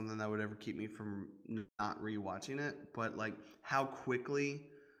it's not something that would ever keep me from not rewatching it, but like how quickly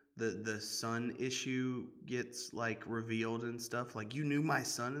the son issue gets like revealed and stuff. Like, you knew my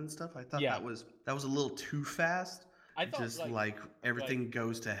son and stuff. I thought that was a little too fast. I thought just like everything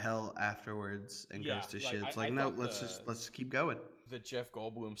goes to hell afterwards and goes to shit. It's like, no, let's just keep going. The Jeff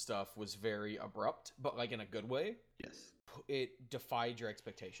Goldblum stuff was very abrupt, but like in a good way. Yes. It defied your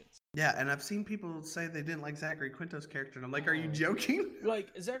expectations. Yeah, and I've seen people say they didn't like Zachary Quinto's character, and I'm like, are you joking? Like,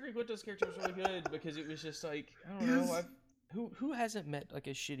 Zachary Quinto's character was really good because it was just like, I don't know, who hasn't met like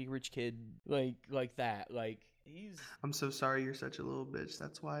a shitty rich kid like that? Like, he's. I'm so sorry, you're such a little bitch.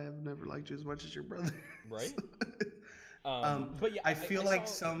 That's why I've never liked you as much as your brother. Right. But yeah, I feel like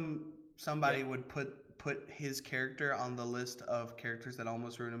somebody would put his character on the list of characters that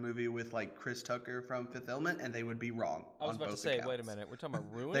almost ruin a movie with like Chris Tucker from Fifth Element, and they would be wrong. I was about to say, wait a minute, we're talking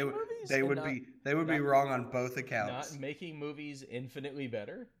about ruining movies? They would be wrong on both accounts. Not making movies infinitely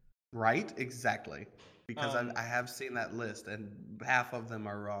better. Right? Exactly. Because I have seen that list, and half of them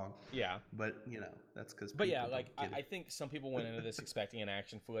are wrong. Yeah. But, that's because. But yeah, like, I think some people went into this expecting an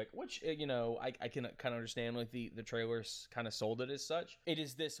action flick, which, I can kind of understand. Like, the trailers kind of sold it as such. It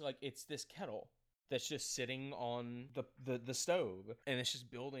is this, like, it's this kettle that's just sitting on the stove, and it's just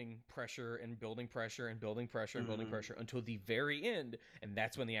building pressure and building pressure and building pressure and building pressure until the very end, and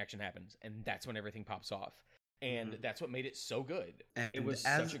that's when the action happens, and that's when everything pops off. And that's what made it so good. And it was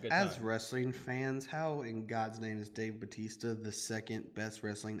such a good time. As wrestling fans, how in God's name is Dave Bautista the second best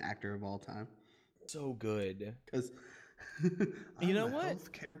wrestling actor of all time? So good. Because you know what?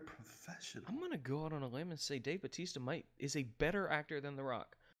 Healthcare professional. I'm gonna go out on a limb and say Dave Bautista is a better actor than The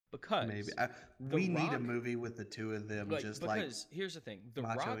Rock. Because maybe we need a movie with the two of them. Because here's the thing: The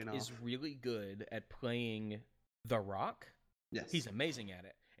Rock is really good at playing The Rock. Yes, he's amazing at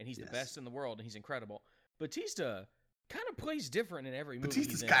it, and he's the best in the world, and he's incredible. Batista kind of plays different in every movie.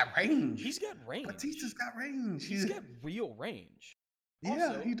 Batista's got range. He's got range. Batista's got range. He's got real range. Yeah,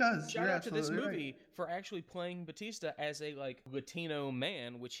 also, he does. Shout out to this movie for actually playing Batista as a like Latino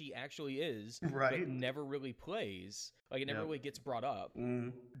man, which he actually is, but never really plays. Like, it never really gets brought up.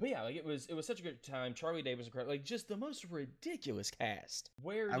 But yeah, like it was such a good time. Charlie Day was incredible. Like, just the most ridiculous cast.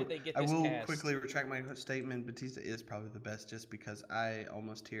 Where did they get this cast? I will quickly retract my statement. Batista is probably the best, just because I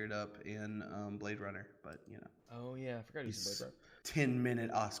almost teared up in Blade Runner. But oh yeah, I forgot he's in Blade Runner.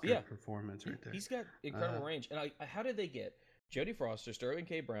 10-minute Oscar performance right there. He's got incredible range. And how did they get Jodie Foster, Sterling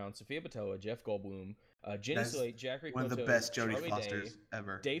K. Brown, Sophia Boutella, Jeff Goldblum, Jenny Slate, Zachary Quinto, one of the best Jodie Charlie Fosters Day,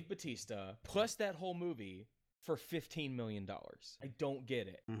 ever, Dave Bautista, plus that whole movie for $15 million. I don't get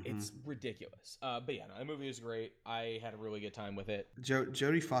it. It's ridiculous. But yeah, no, the movie is great. I had a really good time with it.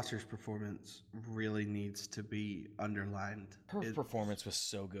 Jodie Foster's performance really needs to be underlined. Her performance was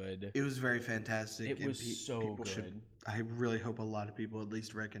so good. It was very fantastic. It was so good. I really hope a lot of people at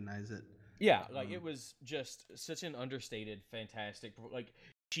least recognize it. Yeah, like it was just such an understated, fantastic. Like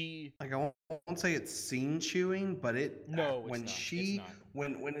she, like I won't say it's scene chewing, but when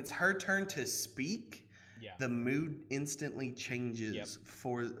it's her turn to speak. Yeah. The mood instantly changes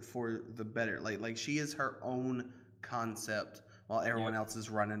for the better. Like she is her own concept while everyone else is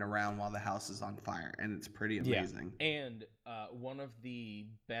running around while the house is on fire, and it's pretty amazing. Yeah. And one of the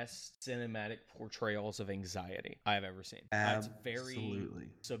best cinematic portrayals of anxiety I've ever seen. It's very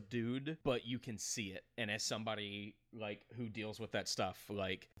subdued, but you can see it. And as somebody like who deals with that stuff,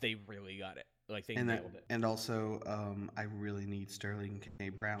 like they really got it. Like they nailed it. And also, I really need Sterling K.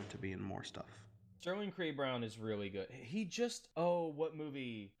 Brown to be in more stuff. Sterling K. Brown is really good. He just what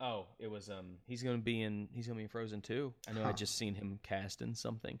movie? Oh, it was he's gonna be in Frozen 2. I know I just seen him cast in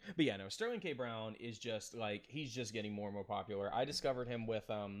something. But yeah, no, Sterling K. Brown is just like he's just getting more and more popular. I discovered him with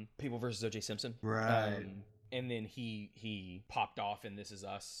People vs. O.J. Simpson. Right. And then he popped off in This Is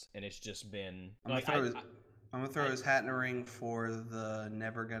Us, and it's just been I'm gonna throw his hat in the ring for the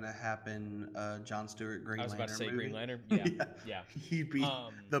never gonna happen John Stewart Green Lantern. I was about to say movie. Green Lantern. Yeah. He'd be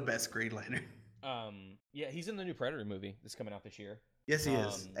the best Green Lantern. Yeah, he's in the new Predator movie that's coming out this year. Yes, he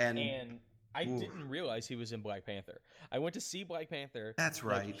is. And I didn't realize he was in Black Panther. I went to see Black Panther. That's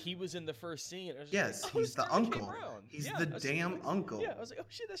right. Like, he was in the first scene. Yes, like, he's the uncle. He's the damn uncle. Yeah, I was like, oh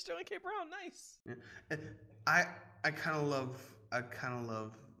shit, that's Sterling K. Brown. Nice. Yeah. I kind of love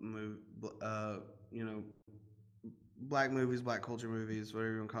black movies, black culture movies,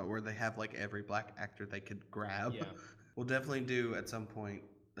 whatever you want to call it, where they have like every black actor they could grab. Yeah. We'll definitely do at some point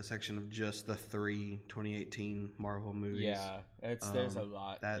a section of just the 2018 Marvel movies. Yeah, there's a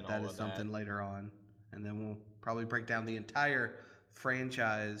lot. That is something later on, and then we'll probably break down the entire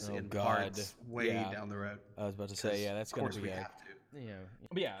franchise in parts down the road. I was about to say, that's going to be. Of course, we have to. Yeah,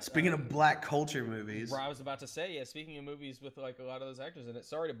 but yeah. Speaking of black culture movies, where I was about to say, speaking of movies with like a lot of those actors in it,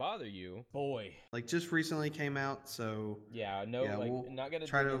 sorry to bother you, boy. Like just recently came out, so we'll not gonna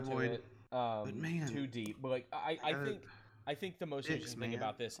try to avoid it. But man, too deep. But like I think the most interesting thing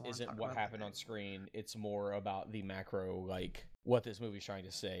about this isn't what happened on screen. It's more about the macro, like what this movie's trying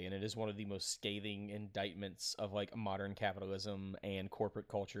to say, and it is one of the most scathing indictments of like modern capitalism and corporate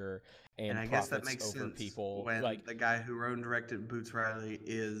culture and I guess that makes over sense people. When like the guy who wrote and directed Boots Riley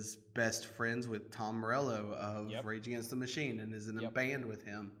is best friends with Tom Morello of Rage Against the Machine and is in a band with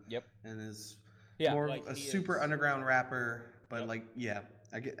him. Yep, and is more like a super underground rapper. But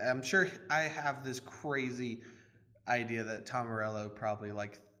I'm sure I have this crazy idea that Tom Morello probably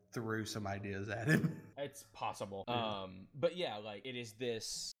like threw some ideas at him. It's possible. But yeah, like it is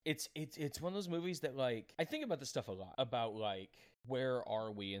this. It's one of those movies that like I think about this stuff a lot about like where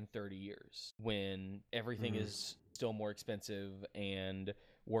are we in 30 years when everything is still more expensive and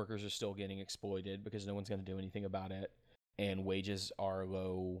workers are still getting exploited because no one's going to do anything about it, and wages are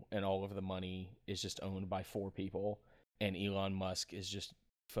low and all of the money is just owned by 4 people, and Elon Musk is just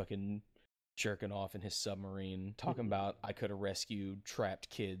fucking jerking off in his submarine talking about I could have rescued trapped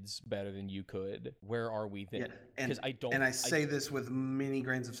kids better than you could. Where are we then? Because I say this with many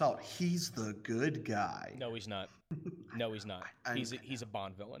grains of salt. He's the good guy. No, he's not. No, he's not. He's a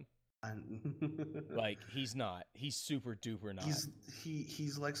Bond villain. Like he's not. He's super duper not.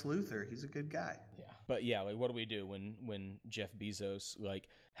 He's Lex Luthor. He's a good guy. Yeah. But yeah, like what do we do when Jeff Bezos, like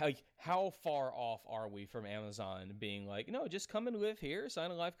how far off are we from Amazon being like, no, just come and live here,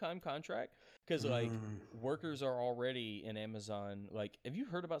 sign a lifetime contract? Because like workers are already in Amazon. Like, have you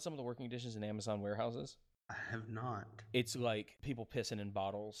heard about some of the working conditions in Amazon warehouses? I have not. It's like people pissing in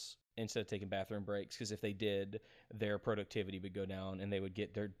bottles instead of taking bathroom breaks, because if they did, their productivity would go down and they would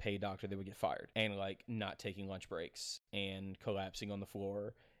get their pay doctor, they would get fired. And like not taking lunch breaks and collapsing on the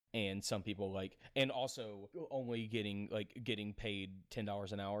floor. And some people like, and also only getting paid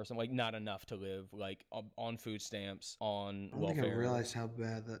 $10 an hour, so like not enough to live, like on food stamps, on welfare. I think I realized how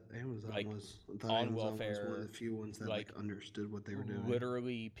bad that Amazon was. On welfare, was one of the few ones that like understood what they were doing.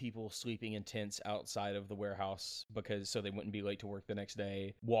 Literally, people sleeping in tents outside of the warehouse so they wouldn't be late to work the next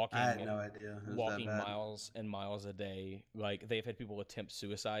day. Walking, I had no idea. Walking miles and miles a day. Like they've had people attempt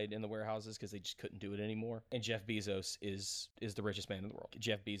suicide in the warehouses because they just couldn't do it anymore. And Jeff Bezos is the richest man in the world.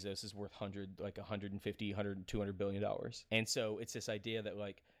 Jeff Bezos is worth 150, 100, 200 billion dollars. And so it's this idea that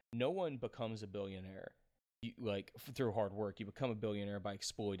like no one becomes a billionaire through hard work. You become a billionaire by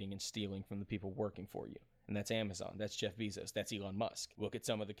exploiting and stealing from the people working for you. And that's Amazon. That's Jeff Bezos. That's Elon Musk. Look at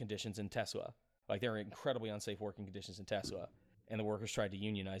some of the conditions in Tesla. Like there are incredibly unsafe working conditions in Tesla, and the workers tried to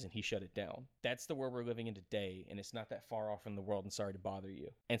unionize and he shut it down. That's the world we're living in today, and it's not that far off from the world, and sorry to bother you.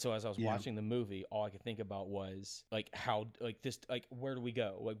 And so as I was watching the movie, all I could think about was like how like this like where do we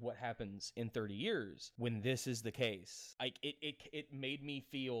go? Like what happens in 30 years when this is the case? Like it made me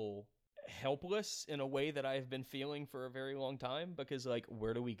feel helpless in a way that I've been feeling for a very long time, because like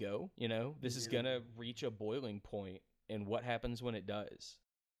where do we go? You know, this is gonna reach a boiling point, and what happens when it does?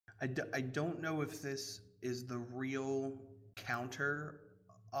 I don't know if this is the real counter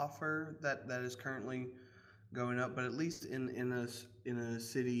offer that is currently going up, but at least in a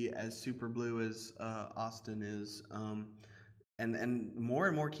city as super blue as Austin is, and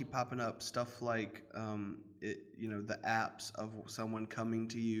more keep popping up stuff like the apps of someone coming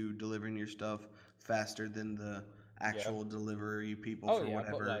to you delivering your stuff faster than the actual delivery people for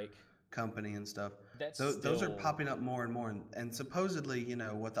whatever like, company and stuff. That's those are still popping up more and more, and supposedly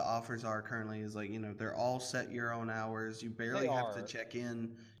what the offers are currently is like they're all set your own hours. You barely have to check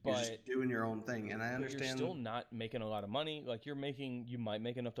in. You're just doing your own thing, and I understand. You're still not making a lot of money. Like you might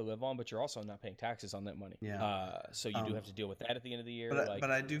make enough to live on, but you're also not paying taxes on that money. Yeah. So you do have to deal with that at the end of the year. But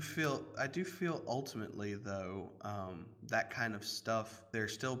I do feel ultimately though, that kind of stuff, they're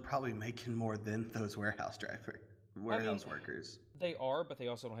still probably making more than those warehouse workers. They are, but they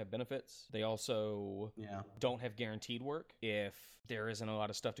also don't have benefits. They also don't have guaranteed work. If there isn't a lot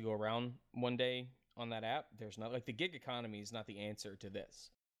of stuff to go around one day on that app, there's not, like, the gig economy is not the answer to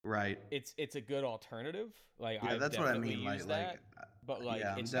this. Right. It's a good alternative. Like, yeah, that's what I mean. Like, but like,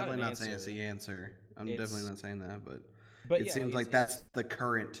 yeah, it's I'm definitely not saying it's the answer. I'm definitely not saying that, but But it yeah, seems like that's the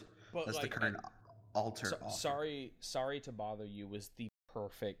current. That's the current alter. Sorry to bother you was the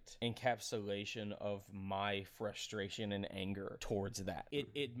perfect encapsulation of my frustration and anger towards that.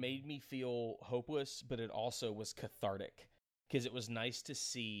 It made me feel hopeless, but it also was cathartic, because it was nice to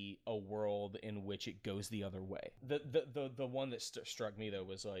see a world in which it goes the other way. The one that struck me though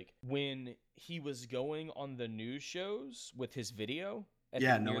was like when he was going on the news shows with his video.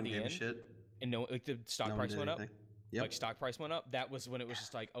 No one gave a shit. And like the stock price went up. Yep. Like stock price went up. That was when it was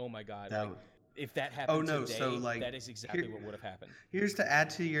just like, oh my god. If that happened today, so like, that is exactly what would have happened. Here's to add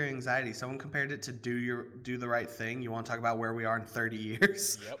to your anxiety. Someone compared it to do the right thing. You want to talk about where we are in 30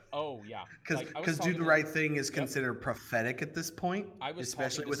 years? Yep. Oh yeah. Because do the right thing is considered prophetic at this point,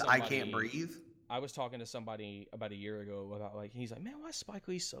 especially with I Can't Breathe. I was talking to somebody about a year ago about like, he's like, man, why is Spike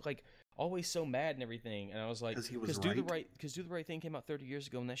Lee so like always so mad and everything? And I was like, because Do the Right Thing came out 30 years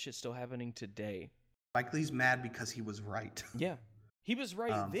ago, and that shit's still happening today. Spike Lee's mad because he was right. Yeah. He was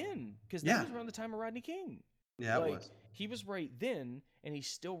right then, because that was around the time of Rodney King. Yeah, it was. He was right then, and he's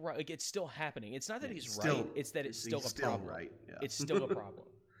still right. Like, it's still happening. It's not that he's right; it's that it's still a problem. Right. Yeah. It's still a problem.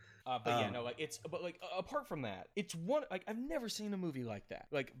 But apart from that, it's one, like, I've never seen a movie like that.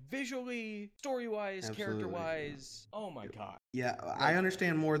 Like, visually, story-wise, character-wise. Oh my god. Yeah, I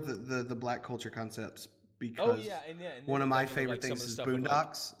understand more the black culture concepts, because one of my favorite things is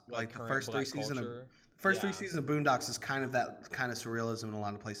Boondocks. Like the first three seasons of Boondocks is kind of that kind of surrealism in a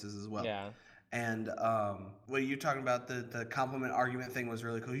lot of places as well. Yeah. And what you're talking about, the compliment argument thing was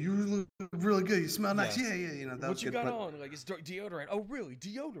really cool. You look really good. You smell nice. Yeah. That what you got on? Like, it's deodorant. Oh, really?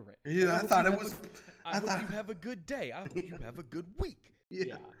 Deodorant? Yeah, I thought it was. I hope you have a good day. I hope you have a good week.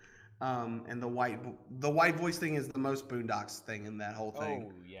 Yeah. And the white voice thing is the most Boondocks thing in that whole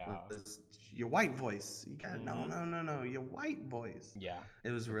thing. Oh yeah. Your white voice. You got no. Your white voice. Yeah.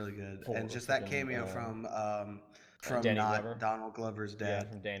 It was really good, and just that cameo from Donald Glover's dad. Yeah,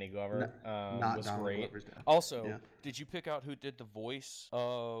 from Danny Glover. Was Donald great. Glover's dad. Also, did you pick out who did the voice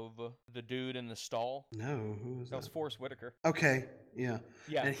of the dude in the stall? No, who was that? That was Forrest Whitaker. Okay, yeah.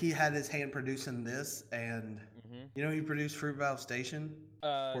 And he had his hand producing this, and he produced Fruitvale Station.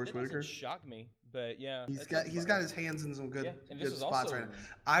 Forrest Whitaker. Doesn't shock me. But yeah, he's got his hands in some good spots right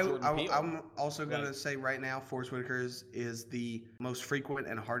now. I'm also gonna say right now, Forrest Whitaker is the most frequent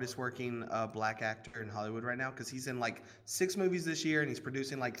and hardest working black actor in Hollywood right now, because he's in like 6 movies this year and he's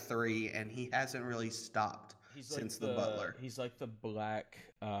producing like 3, and he hasn't really stopped since The Butler. He's like the black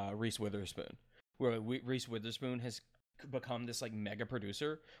Reese Witherspoon, where Reese Witherspoon has become this like mega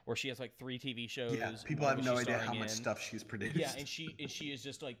producer, where she has like 3 TV shows. Yeah, people have no idea how much stuff she's produced. Yeah, and she is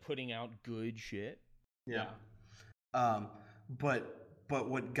just like putting out good shit. Yeah. But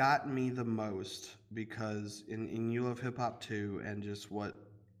what got me the most, because in You Love Hip Hop too, and just what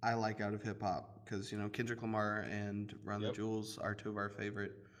I like out of hip hop, because Kendrick Lamar and Run the Jewels are 2 of our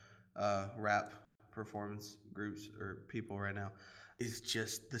favorite rap performance groups or people right now, is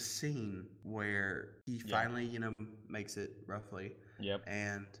just the scene where he finally, makes it roughly. Yep.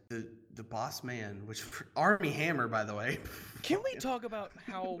 And the boss man, which Army Hammer, by the way. Can we talk about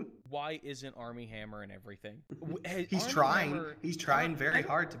why isn't Army Hammer and everything? He's Armie trying. Hammer- He's trying very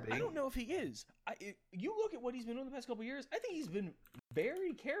hard to be. I don't know if he is. You look at what he's been doing the past couple of years. I think he's been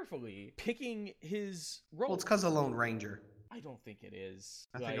very carefully picking his role. Well, it's because of Lone Ranger. I don't think it is.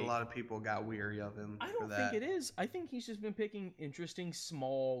 I think a lot of people got weary of him. I don't think it is. I think he's just been picking interesting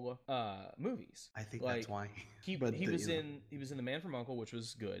small movies. I think that's why. He was in The Man from U.N.C.L.E., which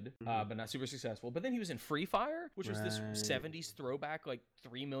was good, but not super successful. But then he was in Free Fire, which was this 70s throwback, like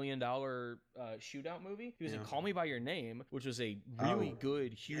 $3 million shootout movie. He was in Call Me by Your Name, which was a really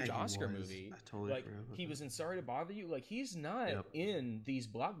good, huge Oscar movie. I totally forgot about he that. was in Sorry to Bother You. Like, he's not in these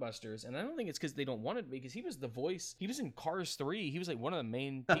blockbusters, and I don't think it's because they don't want it to be, because he was the voice. He was in Cars 3. He was like one of the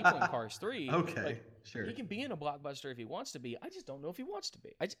main people in Cars 3. Okay, like, sure. He can be in a blockbuster if he wants to be. I just don't know if he wants to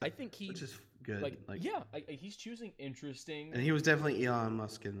be. I think he... Which is good. He's choosing interesting... And he was definitely Elon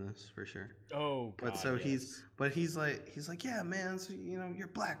Musk in this, for sure. Oh, God, But so yes. he's like, yeah, man, so, you're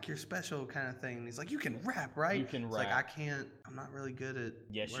black, you're special kind of thing. And he's like, you can rap, right? You can it's rap. Like, I can't, I'm not really good at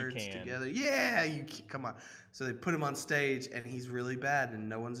Yes, words you can. together. Yeah, come on. So they put him on stage and he's really bad and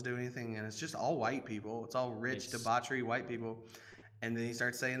no one's doing anything. And it's just all white people. It's all rich, debauchery white people. And then he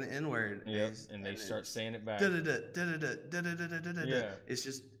starts saying the N-word. Yep, and they start saying it back. Yeah. It's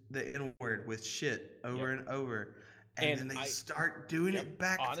just the N-word with shit over and over. And then they start doing it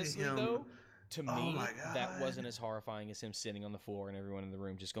back honestly, to him. Though, to me, my God. that wasn't as horrifying as him sitting on the floor and everyone in the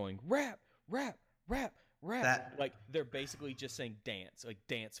room just going, rap, rap, rap, rap. Like, they're basically just saying dance, like,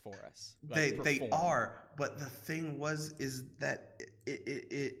 dance for us. Like, they are, but the thing is that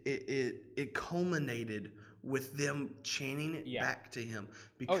it culminated with them chanting it back to him,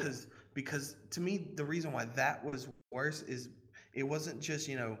 because to me the reason why that was worse is it wasn't just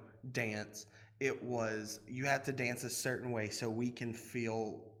dance. It was you have to dance a certain way so we can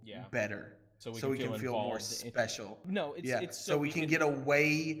feel better. So we can feel more special. It's so we can get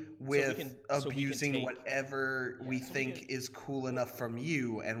away with abusing whatever we think is cool enough from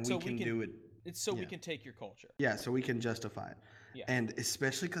you, and we can do it. It's so we can take your culture. Yeah, so we can justify it. Yeah. And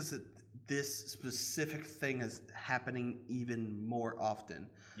especially because this specific thing is happening even more often.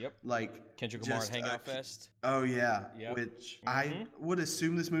 Yep. Like Kendrick Lamar's Hangout Fest. Oh yeah. Yep. Which I would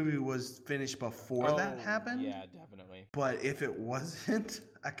assume this movie was finished before that happened. Yeah, definitely. But if it wasn't,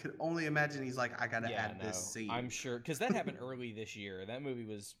 I could only imagine he's like, I gotta add this scene. I'm sure because that happened early this year. That movie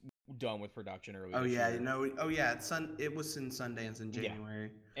was done with production early. Oh this yeah, year. It was in Sundance in January.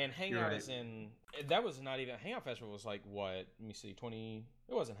 Yeah. And Hangout is in. That was not even Hangout Festival was like what? Let me see, 20.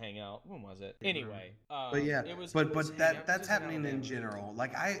 It wasn't Hangout. When was it? Anyway. But yeah, it was, but that's happening in general.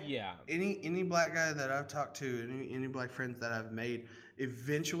 Like yeah. Any black guy that I've talked to, any black friends that I've made,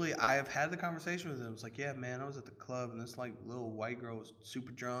 eventually I have had the conversation with them. It's like, yeah, man, I was at the club and this like little white girl was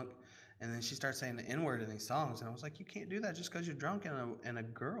super drunk. And then she starts saying the N-word in these songs, and I was like, "You can't do that just because you're drunk and a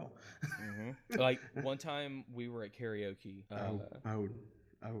girl." Like one time we were at karaoke.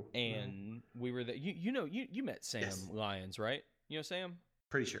 And we were there. You met Sam Lyons, right? You know Sam?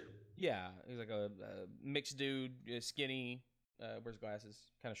 Pretty sure. Yeah, he's like a mixed dude, skinny. Wears glasses,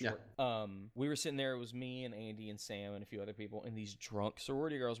 kind of short. Yeah. We were sitting there. It was me and Andy and Sam and a few other people, and these drunk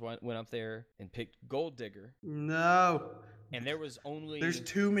sorority girls went up there and picked Gold Digger. No. And there's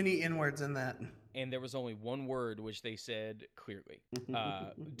too many N-words in that. And there was only one word which they said clearly.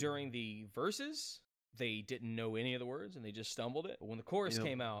 During the verses, they didn't know any of the words and they just stumbled it. But when the chorus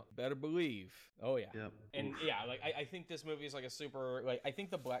came out, better believe. Oh yeah. Yep. And yeah, like I think this movie is like a super I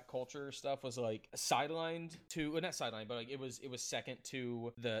think the black culture stuff was like sidelined to not sidelined, but like it was second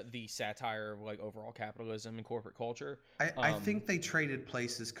to the satire of like overall capitalism and corporate culture. I think they traded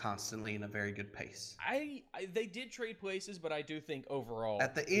places constantly in a very good pace. They did trade places, but I do think overall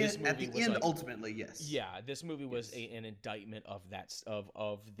at the end, ultimately, yes. Yeah, this movie was an indictment of that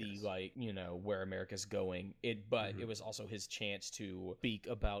of the like where America's going. It was also his chance to speak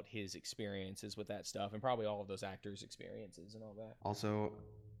about his experiences with that stuff and probably all of those actors' experiences and all that.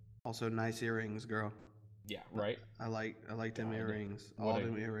 Also nice earrings, girl. Yeah, right. I like them earrings. All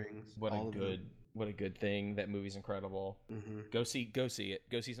them earrings. What a good thing. That movie's incredible. Go see it.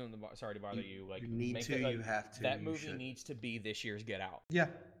 Go see something. Sorry to bother you. Like you need to. You have to. That movie needs to be this year's Get Out. Yeah,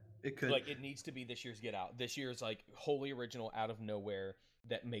 it could. Like it needs to be this year's Get Out. This year's like wholly original, out of nowhere.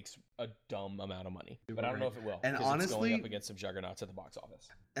 That makes a dumb amount of money, but I don't know if it will. And honestly, it's going up against some juggernauts at the box office.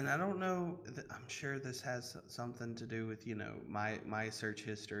 And I don't know. I'm sure this has something to do with my search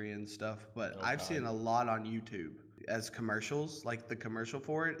history and stuff. But I've seen a lot on YouTube as commercials. Like the commercial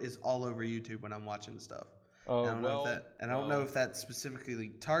for it is all over YouTube when I'm watching stuff. Oh well. I don't know if that's specifically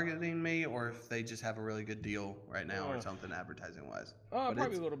targeting me or if they just have a really good deal right now or something advertising wise. But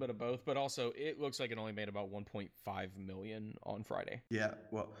Probably a little bit of both, but also it looks like it only made about 1.5 million on Friday. Yeah,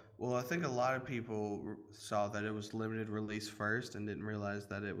 well, I think a lot of people saw that it was limited release first and didn't realize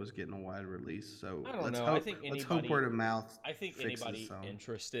that it was getting a wide release. So I don't know. let's hope word of mouth. I think fixes anybody some.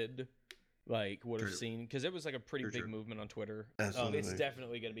 interested would have seen, because it was like a pretty big movement on Twitter. Absolutely. It's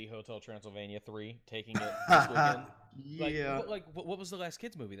definitely going to be Hotel Transylvania 3 taking it this weekend. Yeah. What was the last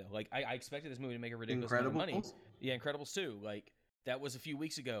kids movie though? Like I expected this movie to make a ridiculous amount of money. Yeah, Incredibles 2. Like that was a few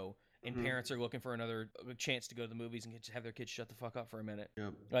weeks ago, and parents are looking for another chance to go to the movies and have their kids shut the fuck up for a minute.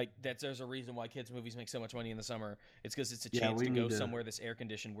 Yep. Like there's a reason why kids movies make so much money in the summer. It's because it's a chance to go somewhere that's air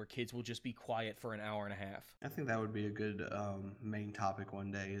conditioned where kids will just be quiet for an hour and a half. I think that would be a good main topic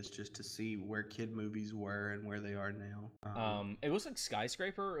one day, is just to see where kid movies were and where they are now. It looks like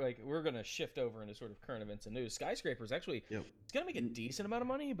Skyscraper. Like we're gonna shift over into sort of current events and news. Skyscraper is actually it's gonna make a decent amount of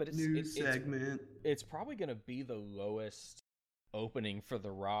money, but it's probably gonna be the lowest opening for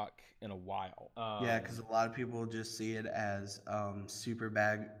The Rock in a while. Yeah, because a lot of people just see it as super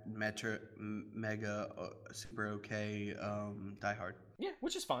bad, mega, super okay, Die Hard. Yeah,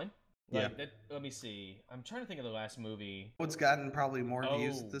 which is fine. Let me see. I'm trying to think of the last movie. What's gotten probably more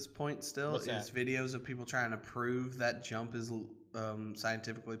views at this point still is videos of people trying to prove that jump is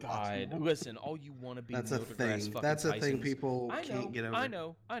scientifically possible. Listen, all you want to be That's Neil a deGrasse thing. That's a thing people can't get over.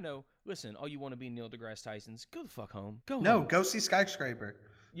 I know. Listen, all you want to be Neil deGrasse Tyson's, go the fuck home. Go see Skyscraper.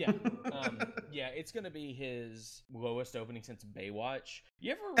 Yeah. It's going to be his lowest opening since Baywatch.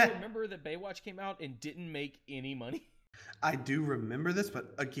 You ever remember that Baywatch came out and didn't make any money? I do remember this,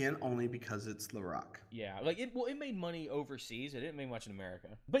 but again, only because it's The Rock. Yeah, like it made money overseas. It didn't make much in America.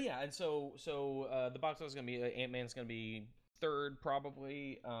 But yeah, and so the box office is going to be Ant-Man's going to be third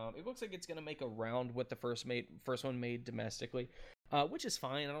probably. It looks like it's going to make around what the first one made domestically. Which is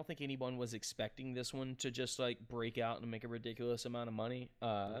fine. I don't think anyone was expecting this one to just like break out and make a ridiculous amount of money.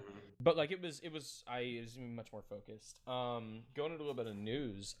 But like it was much more focused. Going into a little bit of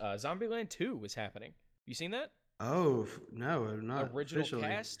news, Zombieland 2 was happening. You seen that? Oh no, not original officially.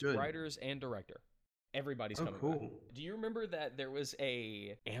 cast, writers, and director. Everybody's coming back. Do you remember that there was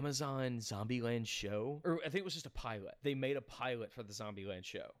a Amazon Zombieland show? Or I think it was just a pilot. They made a pilot for the Zombieland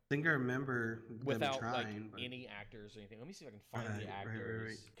show. I think I remember without them trying, any actors or anything. Let me see if I can find the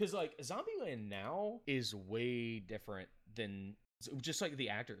actors. Because like Zombieland now is way different than just like the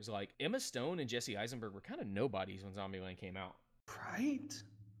actors. Like Emma Stone and Jesse Eisenberg were kind of nobodies when Zombieland came out. Right?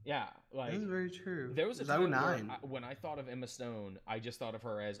 Yeah, like that's very true. There was a time when I thought of Emma Stone, I just thought of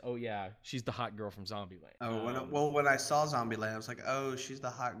her as, oh yeah, she's the hot girl from Zombieland. When I saw Zombieland, I was like, oh, she's the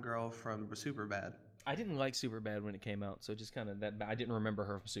hot girl from Superbad. I didn't like Superbad when it came out, so just kind of that. I didn't remember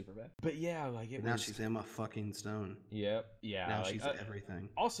her from Superbad. But yeah, like now she's Emma fucking Stone. Yep. Yeah. Now she's everything.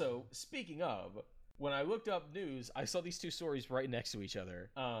 Also, speaking of. When I looked up news, I saw these two stories right next to each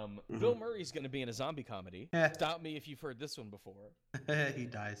other. Bill Murray's going to be in a zombie comedy. Stop me if you've heard this one before. He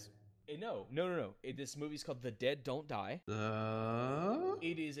dies. No. This movie's called The Dead Don't Die.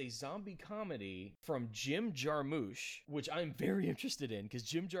 It is a zombie comedy from Jim Jarmusch, which I'm very interested in because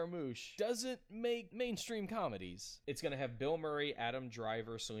Jim Jarmusch doesn't make mainstream comedies. It's going to have Bill Murray, Adam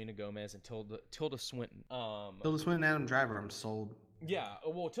Driver, Selena Gomez, and Tilda Swinton. Tilda Swinton and Adam Driver, I'm sold. Yeah,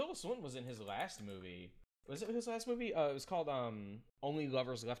 well, Tilda Swinton was in his last movie. Was it his last movie? It was called Only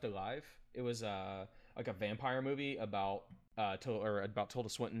Lovers Left Alive. It was like a vampire movie about Tilda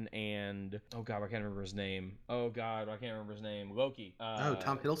Swinton and I can't remember his name. Loki.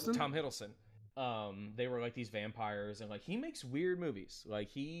 Tom Hiddleston. Tom Hiddleston. They were like these vampires, and like he makes weird movies. Like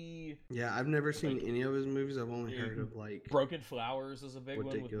yeah, I've never seen any of his movies. I've only heard of like Broken Flowers is a big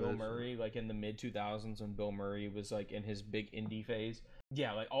one with Bill Murray, like in the mid 2000s when Bill Murray was like in his big indie phase.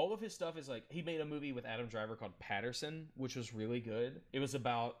 Yeah, like all of his stuff is like he made a movie with Adam Driver called Patterson, which was really good. It was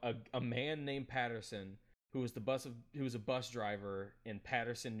about a man named Patterson who was a bus driver in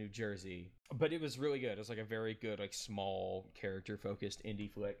Patterson, New Jersey. But it was really good. It was like a very good, like small character focused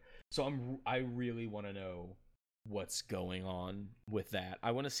indie flick. So I really want to know what's going on with that.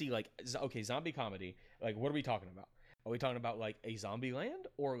 I want to see like, okay, zombie comedy. Like, what are we talking about? Are we talking about like a Zombieland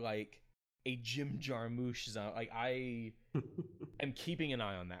or like a Jim Jarmusch zombie? Like I am keeping an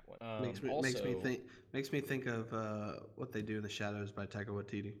eye on that one. Makes me think of What They Do in the Shadows by Taika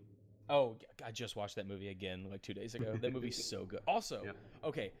Waititi. Oh, I just watched that movie again like 2 days ago. That movie's so good. Also,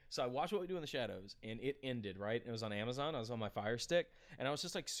 okay, so I watched What We Do in the Shadows, and it ended, right? It was on Amazon. I was on my Fire Stick, and I was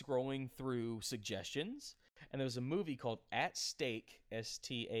just like scrolling through suggestions, and there was a movie called At Stake,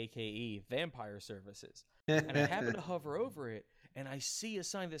 Stake, Vampire Services. And I happened to hover over it, and I see a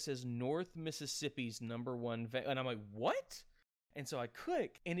sign that says North Mississippi's #1 and I'm like, what? And so I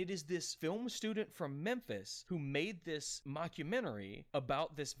click, and it is this film student from Memphis who made this mockumentary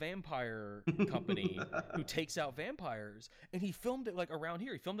about this vampire company who takes out vampires. And he filmed it like around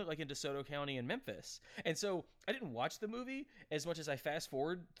here. He filmed it like in DeSoto County in Memphis. And so I didn't watch the movie as much as I fast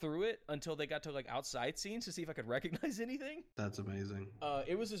forward through it until they got to like outside scenes to see if I could recognize anything. That's amazing.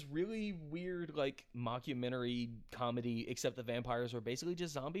 It was this really weird like mockumentary comedy, except the vampires were basically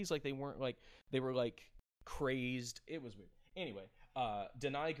just zombies. Like they weren't like, they were like crazed. It was weird. Anyway,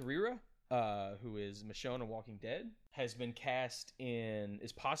 Denai Guerrera, who is Michonne in Walking Dead,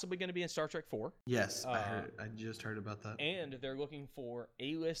 is possibly going to be in Star Trek 4. Yes, I just heard about that. And they're looking for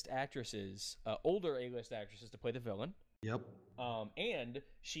A-list actresses, older A-list actresses to play the villain. Yep. And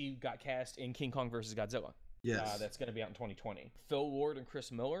she got cast in King Kong vs. Godzilla. Yes. That's going to be out in 2020. Phil Lord and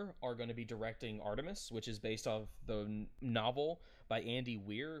Chris Miller are going to be directing Artemis, which is based off the novel by Andy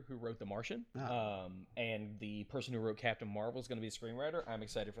Weir, who wrote The Martian. Oh. And the person who wrote Captain Marvel is going to be a screenwriter. I'm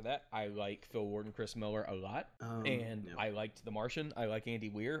excited for that. I like Phil Lord and Chris Miller a lot. Yep. I liked The Martian. I like Andy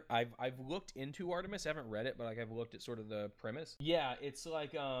Weir. I've looked into Artemis. I haven't read it, but like I've looked at sort of the premise. Yeah, it's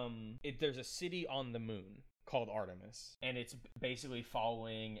like there's a city on the moon called Artemis, and it's basically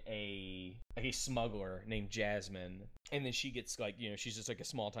following a smuggler named Jasmine, and then she gets like, she's just like a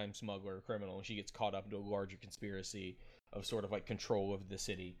small-time smuggler criminal, and she gets caught up into a larger conspiracy of sort of like control of the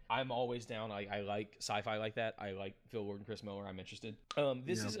city. I'm always down. I like sci-fi like that. I like Phil Lord and Chris Miller. I'm interested.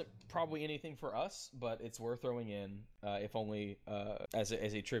 This isn't probably anything for us, but it's worth throwing in, if only as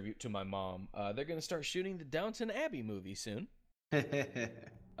a tribute to my mom. They're going to start shooting the Downton Abbey movie soon.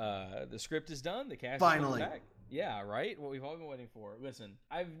 The script is done. The cast finally is back. Yeah, right? What we've all been waiting for. Listen,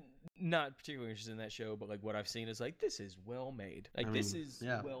 I'm not particularly interested in that show, but like what I've seen is like, this is well made. Like, this is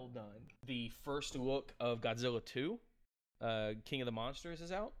well done. The first look of Godzilla 2, King of the Monsters,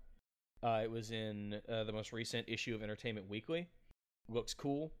 is out. It was in the most recent issue of Entertainment Weekly. Looks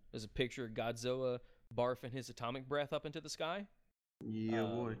cool. There's a picture of Godzilla barfing his atomic breath up into the sky. Yeah,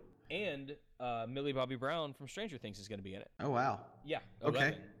 boy. And Millie Bobby Brown from Stranger Things is going to be in it. Oh, wow. Yeah. 11.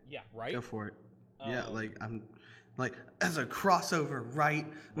 Okay. Yeah, right? Go for it. Yeah, like, I'm like, as a crossover, right?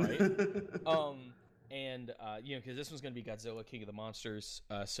 Right. And because this one's going to be Godzilla, King of the Monsters.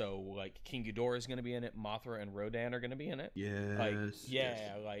 So, like, King Ghidorah is going to be in it. Mothra and Rodan are going to be in it. Yes.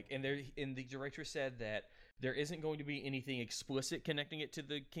 And the director said that there isn't going to be anything explicit connecting it to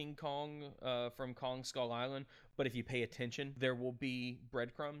the King Kong from Kong Skull Island, but if you pay attention, there will be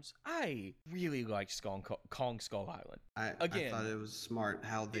breadcrumbs. I really liked Kong Skull Island. I thought it was smart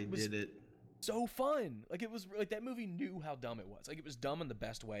how they did it. So fun. Like, it was like that movie knew how dumb it was. Like, it was dumb in the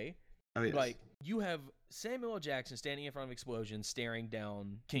best way. Oh, yes. Like, you have Samuel L. Jackson standing in front of explosions staring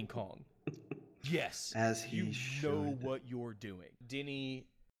down King Kong. Yes. As he should. Know what you're doing. Denis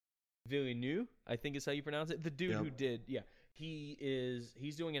Villeneuve, I think is how you pronounce it. The dude who did,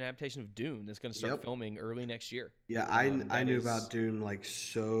 he's doing an adaptation of Dune that's going to start filming early next year. Yeah, I knew about Dune like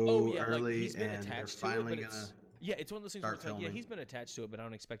early, like, he's been and attached they're finally to it, gonna. Yeah, it's one of those things where it's like, filming. he's been attached to it, but I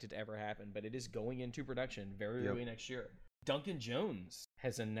don't expect it to ever happen. But it is going into production very early next year. Duncan Jones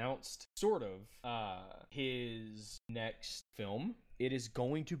has announced sort of his next film. It is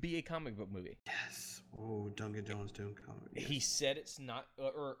going to be a comic book movie. Yes. Oh, Duncan Jones doing comic. Yes. He said it's not,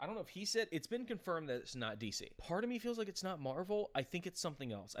 or I don't know if he said, it's been confirmed that it's not DC. Part of me feels like it's not Marvel. I think it's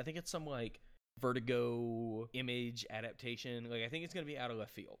something else. I think it's some like Vertigo Image adaptation. Like, I think it's going to be out of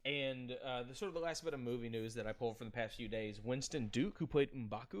left field. And the sort of the last bit of movie news that I pulled from the past few days, Winston Duke, who played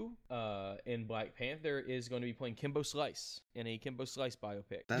M'Baku in Black Panther, is going to be playing Kimbo Slice in a Kimbo Slice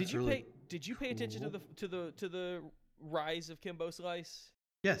biopic. Did you pay attention to the rise of Kimbo Slice?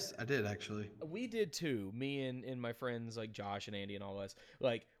 Yes, I did actually. We did too. Me and my friends like Josh and Andy and all us.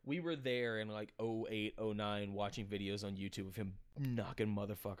 Like, we were there in like 08, 09 watching videos on YouTube of him knocking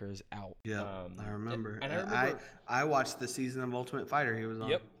motherfuckers out. Yeah, I remember. And I remember I watched the season of Ultimate Fighter he was on.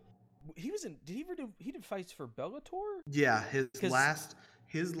 Yep. He was in. Did he ever do? He did fights for Bellator. Yeah, his last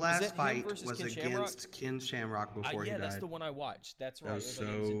fight was Ken against Ken Shamrock before he died. Yeah, that's the one I watched. That's right. That was it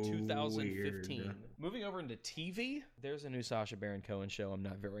was in so 2015. weird. Moving over into TV, there's a new Sacha Baron Cohen show. I'm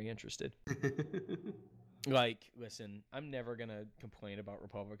not very interested. Like, listen, I'm never gonna complain about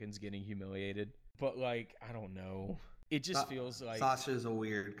Republicans getting humiliated, but like, I don't know. It just feels like Sacha's a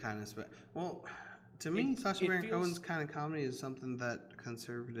weird kind of. Well, to me, Sacha Baron Cohen's kind of comedy is something that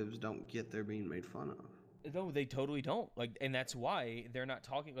conservatives don't get. They're being made fun of. No, they totally don't. Like, and that's why they're not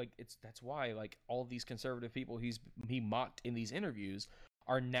talking. Like, that's why like all these conservative people he mocked in these interviews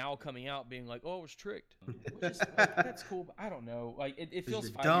are now coming out being like, "Oh, I was tricked." Which is, like, that's cool, but I don't know. Like, it feels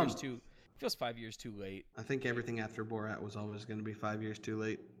Feels 5 years too late. I think everything after Borat was always going to be 5 years too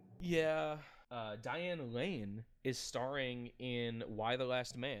late. Yeah. Diane Lane is starring in Y the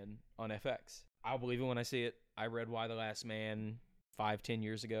Last Man on FX. I'll believe it when I see it. I read Y the Last Man 5-10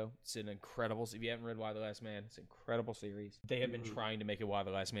 years ago. It's an incredible. If you haven't read Y the Last Man, it's an incredible series. They have been trying to make a Y the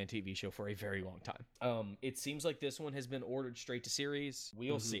Last Man TV show for a very long time. It seems like this one has been ordered straight to series.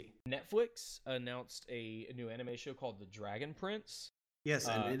 We'll see. Netflix announced a new anime show called The Dragon Prince. Yes,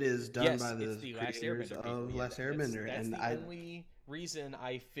 and it is done by the Last creators Airbender of Last Airbender. That's and the only reason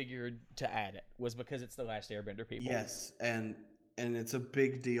I figured to add it was because it's the Last Airbender people. Yes, and it's a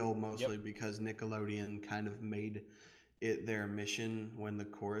big deal mostly because Nickelodeon kind of made it their mission when the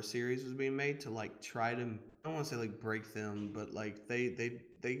Korra series was being made to like try to, I don't want to say like break them, but like they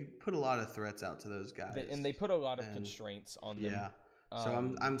put a lot of threats out to those guys. And they put a lot of constraints on them. Yeah.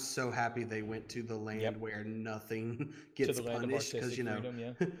 So I'm so happy they went to the land where nothing gets punished, because you know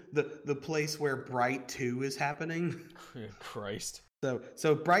freedom, the place where Bright 2 is happening. Christ.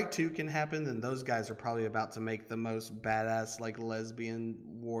 So Bright 2 can happen, then those guys are probably about to make the most badass like lesbian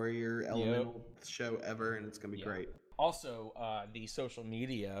warrior elemental show ever, and it's gonna be great. Also, the social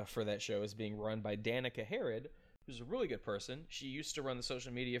media for that show is being run by Danica Herod, who's a really good person. She used to run the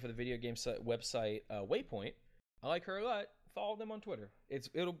social media for the video game website Waypoint. I like her a lot. Follow them on Twitter.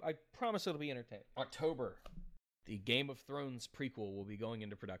 I promise it'll be entertaining. October, the Game of Thrones prequel will be going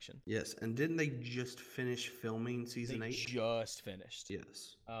into production. Yes, and didn't they just finish filming season 8? Just finished.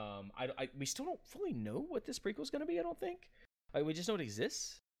 Yes. We still don't fully know what this prequel is going to be. I don't think. We just know it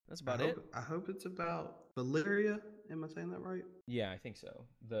exists. That's about it. I hope it's about Valyria. Am I saying that right? Yeah, I think so.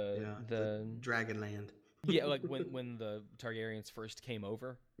 The Dragonland. Yeah, like when the Targaryens first came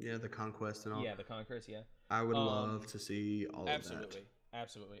over. Yeah, the conquest and all. Yeah, the conquest. Yeah. I would love to see all of that.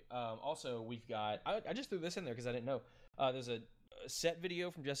 Absolutely. Also, we've got. I just threw this in there because I didn't know. There's a set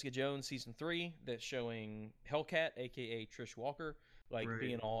video from Jessica Jones season 3 that's showing Hellcat, aka Trish Walker,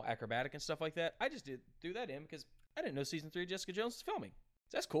 being all acrobatic and stuff like that. I just threw that in because I didn't know season 3 of Jessica Jones is filming.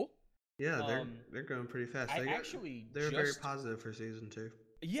 So that's cool. Yeah, they're going pretty fast. They're very positive for season 2.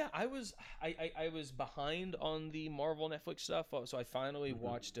 Yeah, I was behind on the Marvel Netflix stuff, so I finally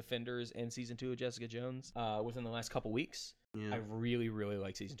watched Defenders and season 2 of Jessica Jones within the last couple weeks. Yeah. I really, really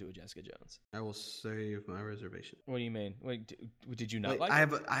like season 2 of Jessica Jones. I will save my reservation. What do you mean? Did you not like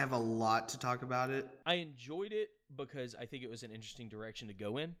it? I have a lot to talk about it. I enjoyed it because I think it was an interesting direction to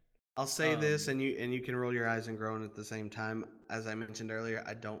go in. I'll say this, and you can roll your eyes and groan at the same time. As I mentioned earlier,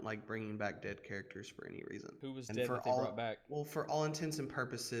 I don't like bringing back dead characters for any reason. Who was dead that they brought back? Well, for all intents and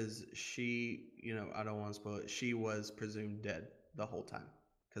purposes, she, I don't want to spoil it, she was presumed dead the whole time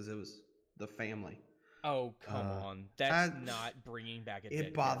because it was the family. Oh, come on. That's not bringing back a dead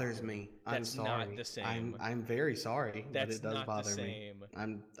It bothers character. Me. That's I'm sorry. Not the same. I'm very sorry, but it does not bother the me.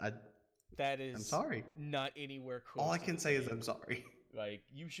 Same. I'm sorry. Not anywhere close. All I can say is I'm sorry. Like,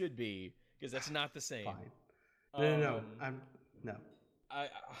 you should be, because that's not the same. Fine. No. No.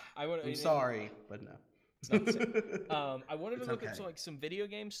 I'm sorry, but no. It's not the same. I wanted to look at some video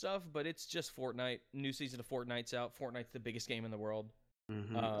game stuff, but it's just Fortnite. New season of Fortnite's out. Fortnite's the biggest game in the world.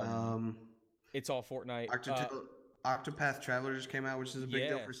 Mm-hmm. It's all Fortnite. Octopath Traveler just came out, which is a big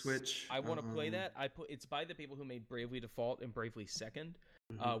deal for Switch. I want to play that. It's by the people who made Bravely Default and Bravely Second,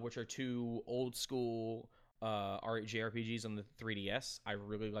 which are two old school JRPGs on the 3DS. I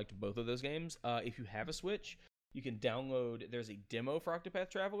really liked both of those games. If you have a Switch, you can download. There's a demo for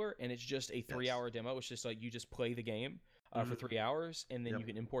Octopath Traveler, and it's just a 3-hour demo. It's just like you just play the game for 3 hours, and then you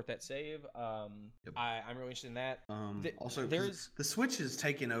can import that save. I'm really interested in that. Also, the Switch is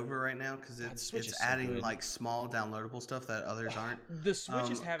taking over right now because it's adding like small downloadable stuff that others aren't. The Switch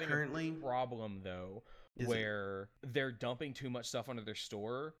is having a problem though. Where they're dumping too much stuff onto their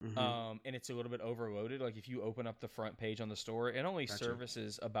store, and it's a little bit overloaded. Like if you open up the front page on the store, it only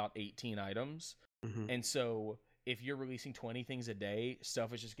services about 18 items, and so if you're releasing 20 things a day,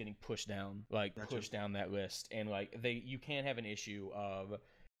 stuff is just getting pushed down, pushed down that list, and you can't have an issue of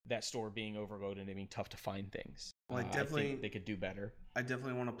that store being overloaded and being tough to find things. Well, I think they could do better. I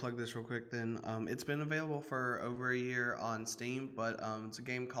definitely want to plug this real quick. Then it's been available for over a year on Steam, but it's a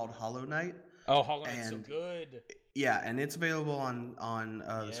game called Hollow Knight. Oh, Hollow Knight's so good. Yeah, and it's available on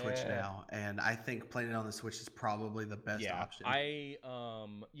the Switch now, and I think playing it on the Switch is probably the best option.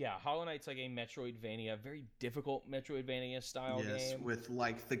 Hollow Knight's like a Metroidvania, very difficult Metroidvania style game with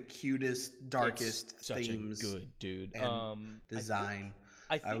like the cutest, darkest themes. Such a good dude. And design.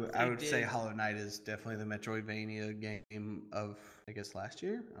 I think I would say Hollow Knight is definitely the Metroidvania game of, I guess, last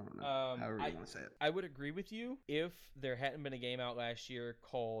year. I don't know. However you want to say it. I would agree with you if there hadn't been a game out last year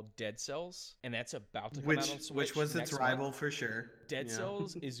called Dead Cells, and that's about to come out on Switch. Which was its rival month. For sure. Dead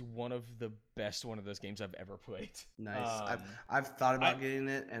Cells is one of the best one of those games I've ever played. Nice. I've thought about getting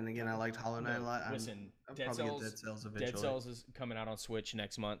it, and again, I liked Hollow Knight a lot. Listen, I'll probably get Dead Cells eventually. Dead Cells is coming out on Switch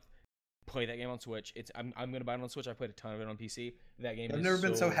next month. Play that game on Switch. I'm gonna buy it on Switch. I played a ton of it on PC. That game. I've never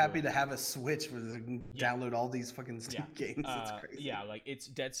been so happy to have a Switch where you can download all these fucking Steam games. It's crazy. Yeah, like it's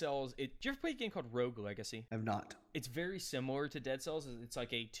Dead Cells. Did you ever play a game called Rogue Legacy? I've not. It's very similar to Dead Cells. It's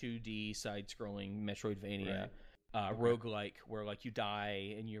like a 2D side-scrolling Metroidvania, roguelike, where like you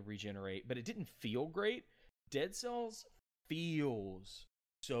die and you regenerate, but it didn't feel great. Dead Cells feels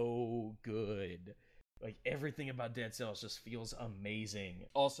so good. Like, everything about Dead Cells just feels amazing.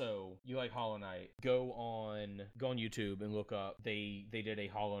 Also, you like Hollow Knight, go on YouTube and look up. They did a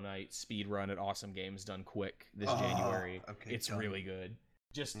Hollow Knight speed run at Awesome Games Done Quick this January. Okay, it's really good.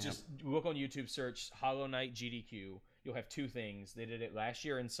 Just look on YouTube, search Hollow Knight GDQ. You'll have two things. They did it last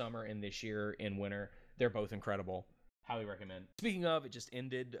year in summer and this year in winter. They're both incredible. Highly recommend. Speaking of, it just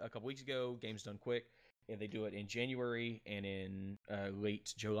ended a couple weeks ago. Games Done Quick. And they do it in January and in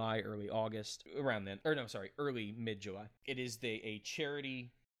late July, early August, around then. Or no, sorry, early mid-July. It is a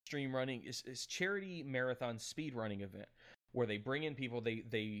charity stream running, it's charity marathon speed running event where they bring in people.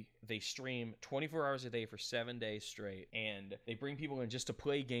 They stream 24 hours a day for 7 days straight, and they bring people in just to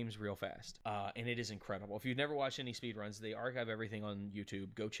play games real fast. And it is incredible. If you've never watched any speed runs, they archive everything on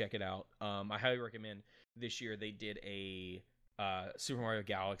YouTube. Go check it out. I highly recommend. This year they did a Super Mario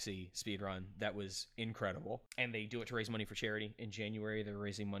Galaxy speedrun that was incredible, and they do it to raise money for charity. In January, they're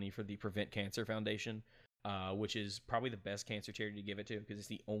raising money for the Prevent Cancer Foundation, which is probably the best cancer charity to give it to, because it's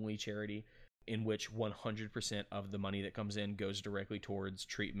the only charity in which 100% of the money that comes in goes directly towards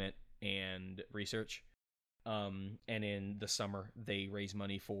treatment and research. And in the summer, they raise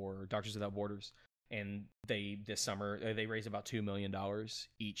money for Doctors Without Borders. And this summer they raise about $2 million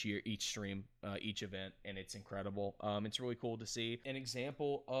each year, each stream, each event, and it's incredible. It's really cool to see an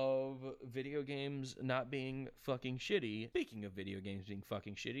example of video games not being fucking shitty. Speaking of video games being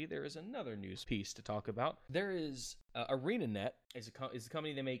fucking shitty, there is another news piece to talk about. There is ArenaNet is the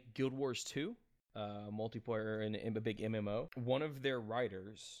company that make Guild Wars 2, multiplayer and a big MMO. One of their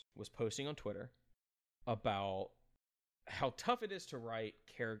writers was posting on Twitter about how tough it is to write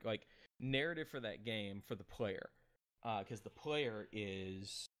narrative for that game for the player, because the player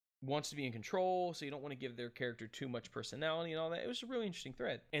wants to be in control, so you don't want to give their character too much personality and all that. It was a really interesting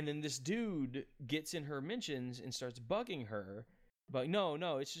thread. And then this dude gets in her mentions and starts bugging her, but no,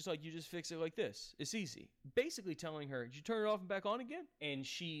 it's just like, you just fix it like this, it's easy, basically telling her, did you turn it off and back on again? And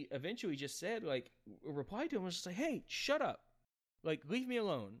she eventually just said, like, replied to him, was just like, hey, shut up, like, leave me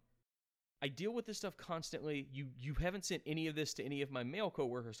alone. I deal with this stuff constantly. You haven't sent any of this to any of my male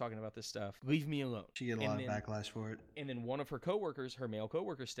coworkers talking about this stuff. Leave me alone. She get a lot of backlash for it. And then one of her male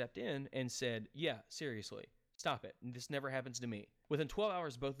coworkers, stepped in and said, yeah, seriously, stop it. This never happens to me. Within 12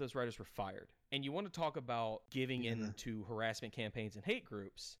 hours, both of those writers were fired. And you want to talk about giving in to harassment campaigns and hate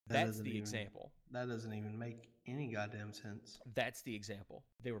groups. That's the example. That doesn't even make any goddamn sense. That's the example.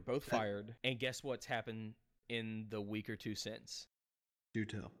 They were both fired. And guess what's happened in the week or two since? Do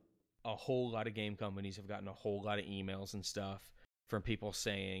tell. A whole lot of game companies have gotten a whole lot of emails and stuff from people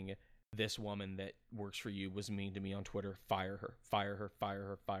saying, this woman that works for you was mean to me on Twitter. Fire her, fire her, fire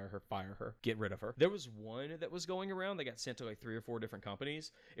her, fire her, fire her. Get rid of her. There was one that was going around that got sent to like 3 or 4 different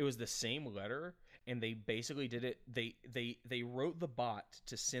companies. It was the same letter, and they basically did it. They wrote the bot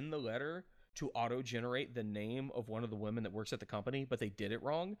to send the letter to auto-generate the name of one of the women that works at the company, but they did it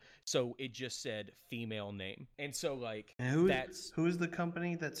wrong. So it just said female name. And so, like, who is the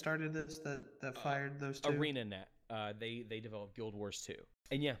company that started this, that fired those two? ArenaNet. They developed Guild Wars 2.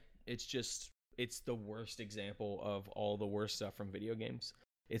 And yeah, it's the worst example of all the worst stuff from video games.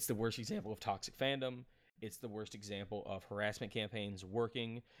 It's the worst example of toxic fandom. It's the worst example of harassment campaigns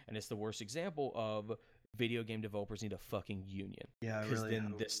working. And it's the worst example of video game developers need a fucking union. Yeah, because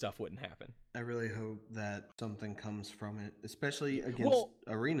then this stuff wouldn't happen. I really hope that something comes from it, especially against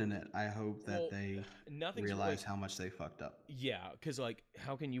ArenaNet. I hope that they realize how much they fucked up. Yeah, because like,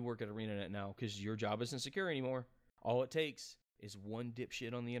 how can you work at ArenaNet now? Because your job isn't secure anymore. All it takes is one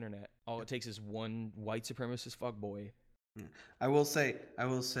dipshit on the internet. All it takes is one white supremacist fuckboy. I will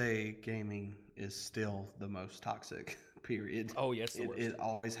say gaming is still the most toxic. Period. Oh yes, it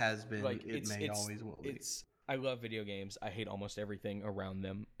always has been. Like, always will be. I love video games. I hate almost everything around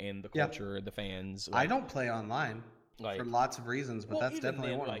them and the culture, the fans. Like, I don't play online for lots of reasons, but that's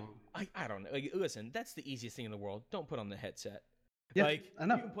definitely one of them. I don't know. Like, listen, that's the easiest thing in the world. Don't put on the headset. Yeah, Like I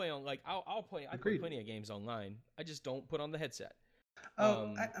know. you can play on like I'll play. I play Agreed. plenty of games online. I just don't put on the headset.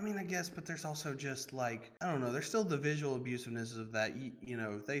 Oh, I mean, I guess, but there's also just like, I don't know, there's still the visual abusiveness of that. You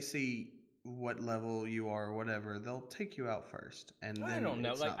know, if they see what level you are or whatever, they'll take you out first, and I then don't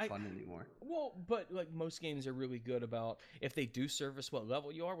know. it's Like not fun anymore. well, but like most games are really good about if they do service what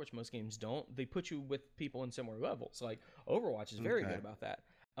level you are, which most games don't. They put you with people in similar levels. Like Overwatch is very Okay. good about that.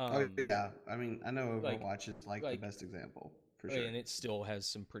 Oh, yeah. I mean, I know Like Overwatch is like the like best example for sure. and it still has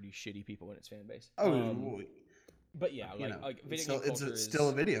some pretty shitty people in its fan base. Oh, well, But yeah, you know, like it's video game culture still a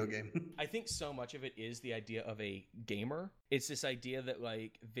is. video game. I think so much of it is the idea of a gamer. It's this idea that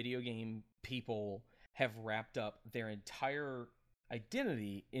like video game people have wrapped up their entire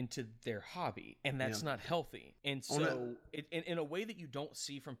identity into their hobby, and that's Yeah. not healthy. And so in a way that you don't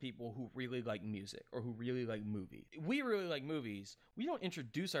see from people who really like music or who really like movies. We really like movies. We don't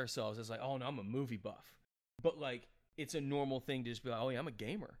introduce ourselves as like, oh no, I'm a movie buff. But like it's a normal thing to just be like, oh yeah, I'm a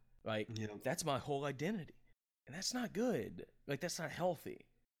gamer. Like Yeah. that's my whole identity. And that's not good. Like that's not healthy.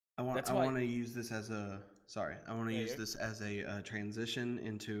 I want That's why- to use this as a this as a transition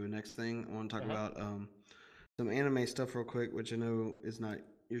into next thing. I want to talk about some anime stuff real quick, which I know is not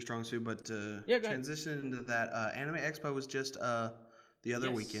your strong suit, but Yeah, go ahead. transition into that. Anime Expo was just the other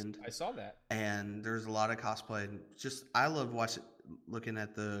Yes, weekend, I saw that. and there's a lot of cosplay. Just I love looking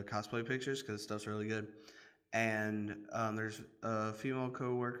at the cosplay pictures because stuff's really good. And there's a female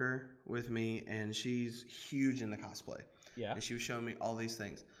coworker with me, and she's huge into cosplay. Yeah. And she was showing me all these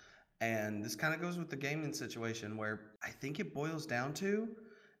things. And this kind of goes with the gaming situation where I think it boils down to,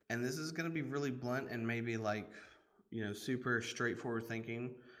 and this is going to be really blunt and maybe like, you know, super straightforward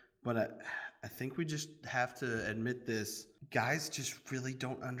thinking, but I think we just have to admit this. Guys just really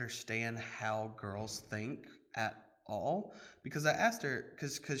don't understand how girls think at all. Because I asked her,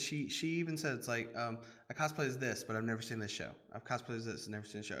 because she even said, it's like, I cosplay as this, but I've never seen this show. I've cosplayed as this and never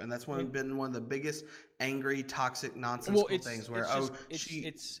seen the show. And that's been one of the biggest angry, toxic, nonsensical things where,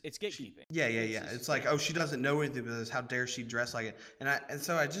 it's gatekeeping. Yeah. It's like, oh, she doesn't know anything about this. How dare she dress like it? And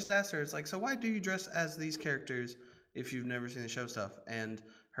so I just asked her, it's like, so why do you dress as these characters if you've never seen the show stuff? And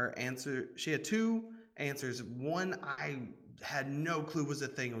her answer, she had two answers. One, I had no clue was a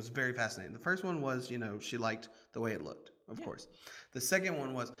thing. It was very fascinating. The first one was, you know, she liked the way it looked, of course. The second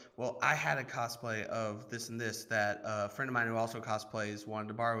one was, well, I had a cosplay of this and this that a friend of mine who also cosplays wanted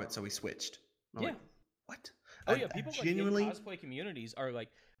to borrow it, so we switched. I'm like, what? Oh yeah, people genuinely like in cosplay communities are like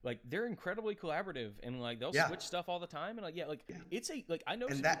they're incredibly collaborative and like they'll switch stuff all the time and like it's a like I know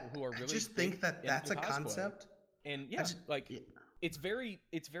some people who are really. I just think that's a concept. And it's very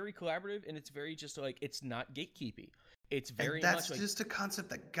collaborative and it's very just like it's not gatekeepy. It's very and that's much just a concept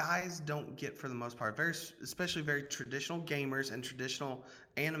that guys don't get for the most part. Especially very traditional gamers and traditional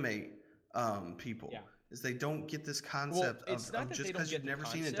anime people. Yeah. Is they don't get this concept of just because you've never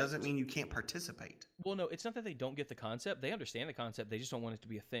seen it doesn't mean you can't participate. Well, no, it's not that they don't get the concept. They understand the concept. They just don't want it to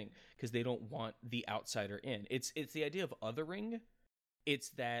be a thing because they don't want the outsider in. It's the idea of othering. It's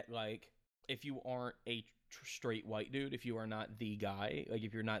that like if you aren't a straight white dude, if you are not the guy, like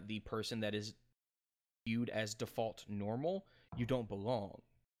if you're not the person that is viewed as default normal, you don't belong.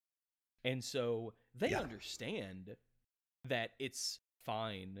 And so they understand that it's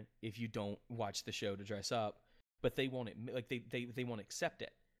fine if you don't watch the show to dress up, but they won't they won't accept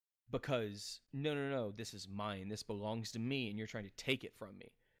it because no, this is mine, this belongs to me, and you're trying to take it from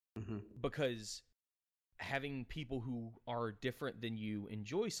me. Mm-hmm. Because having people who are different than you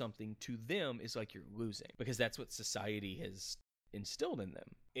enjoy something to them is like you're losing because that's what society has instilled in them.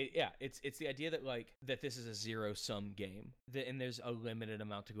 It's the idea that like that this is a zero-sum game and there's a limited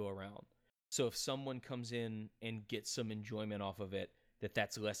amount to go around. So if someone comes in and gets some enjoyment off of it,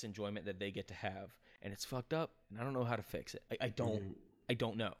 that's less enjoyment that they get to have, and it's fucked up. And I don't know how to fix it. I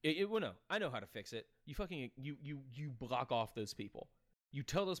don't know. Well, no, I know how to fix it. You fucking you block off those people. You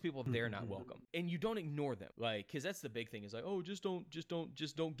tell those people they're not welcome, and you don't ignore them. Like, because that's the big thing is like, oh, just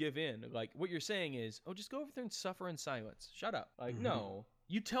don't give in. Like, what you're saying is, oh, just go over there and suffer in silence. Shut up. Like, no,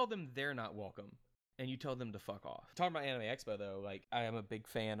 you tell them they're not welcome, and you tell them to fuck off. Talking about Anime Expo though, like, I am a big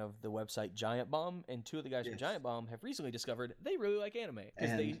fan of the website Giant Bomb, and two of the guys from Giant Bomb have recently discovered they really like anime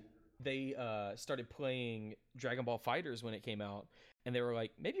because they started playing Dragon Ball FighterZ when it came out. And they were like,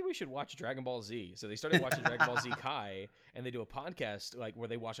 maybe we should watch Dragon Ball Z. So they started watching Dragon Ball Z Kai, and they do a podcast like where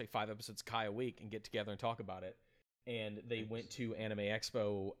they watch like 5 episodes of Kai a week and get together and talk about it. And they went to Anime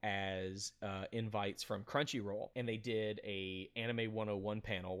Expo as invites from Crunchyroll, and they did a Anime 101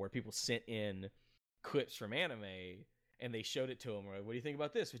 panel where people sent in clips from anime, and they showed it to them. Like, what do you think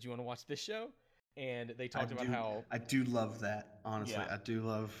about this? Would you want to watch this show? And they talked about how I do love that. Honestly, I do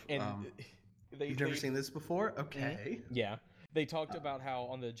love. And you've never seen this before? Okay. Yeah. They talked about how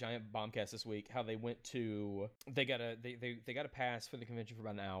on the Giant Bombcast this week, how they went to they got a pass for the convention for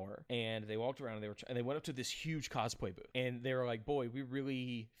about an hour, and they walked around and they went up to this huge cosplay booth, and they were like, "Boy, we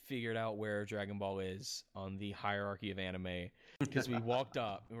really figured out where Dragon Ball is on the hierarchy of anime." Because we walked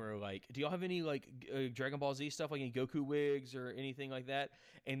up and we were like, "Do y'all have any like Dragon Ball Z stuff, like any Goku wigs or anything like that?"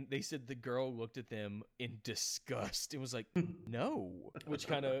 And they said the girl looked at them in disgust. It was like, "No," which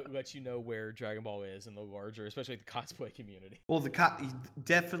kind of lets you know where Dragon Ball is in the larger, especially the cosplay community. Well,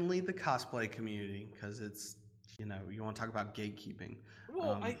 definitely the cosplay community, because it's, you want to talk about gatekeeping.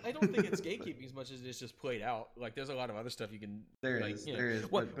 Well, I don't think it's gatekeeping as much as it's just played out. Like, there's a lot of other stuff you can. There is.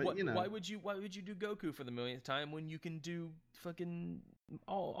 But why would you do Goku for the millionth time when you can do fucking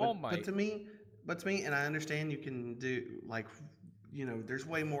All Might? But to me, and I understand you can do like, there's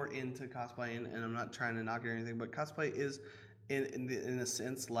way more into cosplay, and I'm not trying to knock it or anything, but cosplay is. In a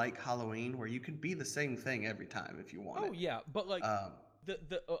sense, like Halloween, where you can be the same thing every time if you want. Oh yeah, but like a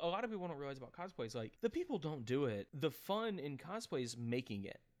lot of people don't realize about cosplay is like the people don't do it. The fun in cosplay is making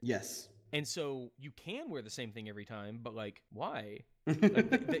it. Yes. And so you can wear the same thing every time, but like why?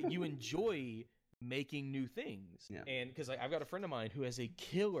 Like, that you enjoy making new things. Yeah. And because like I've got a friend of mine who has a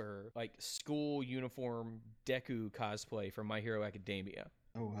killer like school uniform Deku cosplay from My Hero Academia.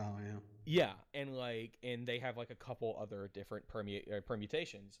 Oh wow, yeah. Yeah, and they have like a couple other different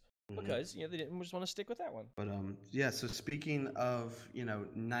permutations because they didn't just want to stick with that one. But yeah. So speaking of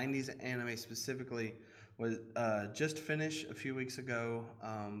 90s anime specifically, was just finished a few weeks ago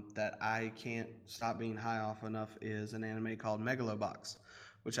that I can't stop being high off enough is an anime called Megalobox,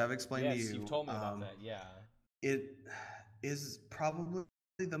 which I've explained to you. Yes, you've told me about that. Yeah. It is probably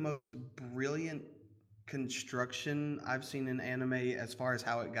the most brilliant construction I've seen in anime as far as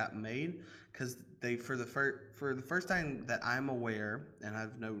how it got made, because they for the first time that I'm aware, and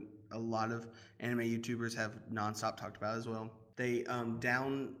I've known a lot of anime YouTubers have nonstop talked about it as well, they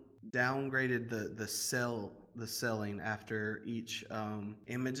downgraded the selling after each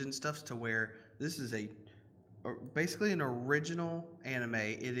image and stuff to where this is basically an original anime.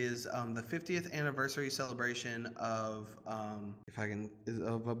 It is the 50th anniversary celebration of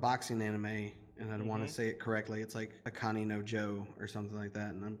of a boxing anime, and I want to say it correctly. It's like Akane no Joe or something like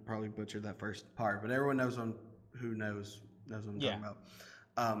that, and I'm probably butchered that first part, but everyone knows who knows what I'm talking about.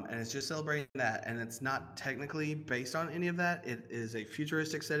 And it's just celebrating that, and it's not technically based on any of that. It is a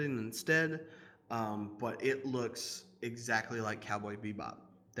futuristic setting instead, but it looks exactly like Cowboy Bebop.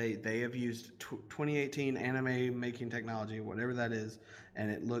 They have used 2018 anime making technology, whatever that is,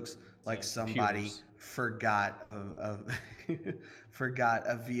 and it looks like somebody forgot forgot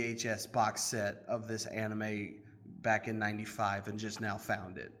a VHS box set of this anime back in '95 and just now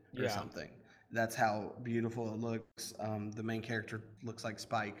found it or something. That's how beautiful it looks. The main character looks like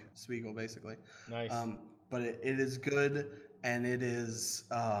Spike Spiegel, basically. Nice. But it is good, and it is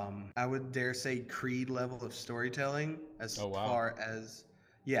I would dare say Creed level of storytelling as far as.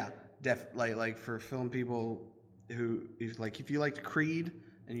 Yeah, like for film people who if you liked Creed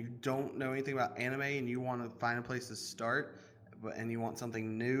and you don't know anything about anime and you want to find a place to start, and you want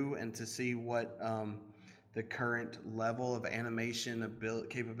something new and to see what the current level of animation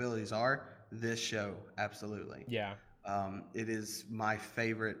capabilities are, this show absolutely. Yeah. It is my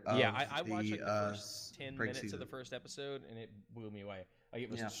favorite. I watched like the first 10 minutes of the first episode and it blew me away. Like it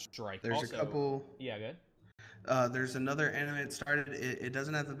was striking. There's a couple. Yeah, good. There's another anime that started. It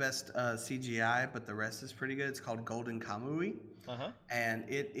doesn't have the best CGI, but the rest is pretty good. It's called Golden Kamuy, and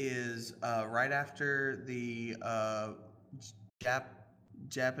it is right after the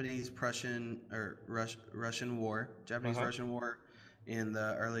Japanese-Prussian or Russian War, Japanese-Russian War in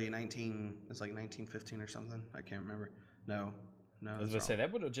the early 1915 or something. I can't remember. No. I was going to say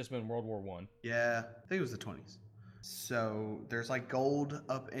that would have just been World War I. Yeah, I think it was the 20s. So there's like gold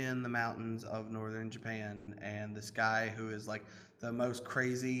up in the mountains of northern Japan, and this guy who is like the most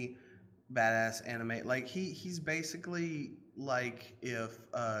crazy badass anime, like he's basically like if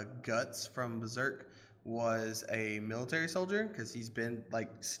Guts from Berserk was a military soldier, because he's been like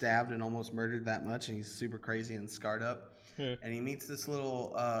stabbed and almost murdered that much, and he's super crazy and scarred up. And he meets this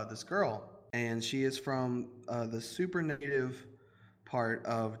this girl, and she is from the super native part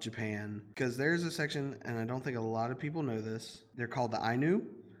of Japan, because there's a section, and I don't think a lot of people know this, they're called the Ainu,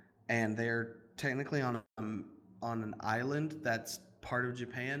 and they're technically on an island that's part of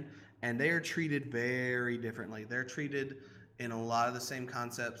Japan, and they are treated very differently. They're treated in a lot of the same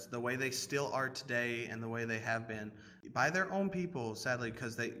concepts, the way they still are today and the way they have been, by their own people, sadly,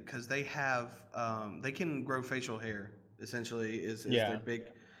 because they have they can grow facial hair, essentially is their big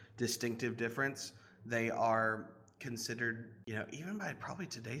distinctive difference. They are considered, even by probably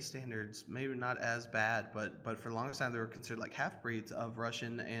today's standards, maybe not as bad, but for the longest time they were considered like half breeds of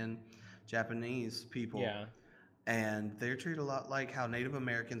Russian and Japanese people. Yeah. And they're treated a lot like how Native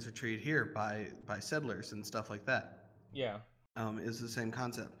Americans are treated here by settlers and stuff like that. Yeah. Is the same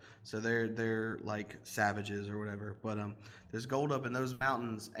concept. So they're like savages or whatever. But there's gold up in those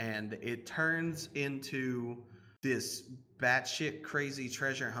mountains, and it turns into this batshit crazy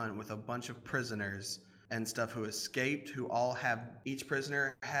treasure hunt with a bunch of prisoners and stuff who escaped, who all have, each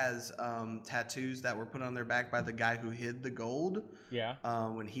prisoner has tattoos that were put on their back by the guy who hid the gold. Yeah.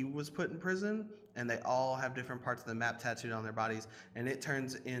 When he was put in prison, and they all have different parts of the map tattooed on their bodies, and it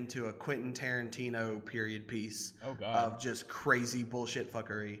turns into a Quentin Tarantino period piece. Oh, God. Of just crazy bullshit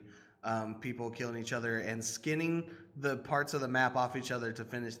fuckery. People killing each other and skinning the parts of the map off each other to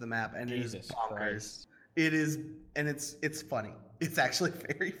finish the map, and Jesus it is bonkers. Christ. It is, and it's funny. It's actually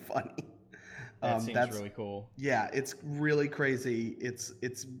very funny. That seems really cool. Yeah, it's really crazy. It's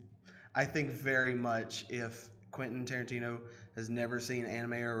I think very much if Quentin Tarantino has never seen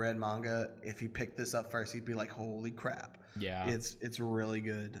anime or read manga, if he picked this up first, he'd be like, "Holy crap!" Yeah, it's really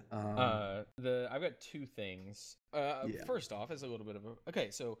good. I've got two things. Yeah. First off, is a little bit of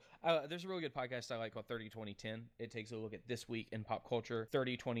a so there's a really good podcast I like called 30 20 10. It takes a look at this week in pop culture,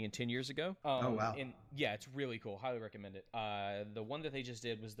 30, 20, and 10 years ago. Oh wow! And yeah, it's really cool. Highly recommend it. The one that they just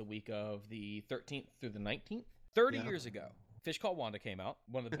did was the week of the 13th through the 19th. 30 years ago, Fish Called Wanda came out,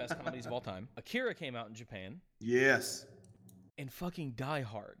 one of the best comedies of all time. Akira came out in Japan. Yes. And fucking Die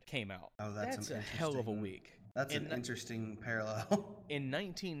Hard came out. Oh, that's a hell of a week. That's an interesting parallel. In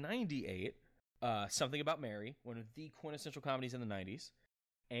 1998, Something About Mary, one of the quintessential comedies in the 90s,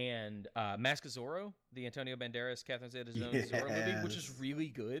 and Mask of Zorro, the Antonio Banderas, Catherine Zeta-Jones Zorro movie, which is really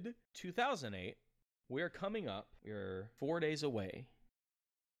good. 2008, we're 4 days away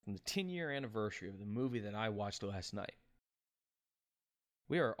from the 10-year anniversary of the movie that I watched last night.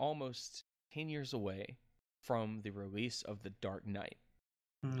 We are almost 10 years away from the release of The Dark Knight.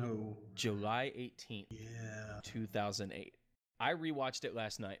 No. July 18th, 2008. I rewatched it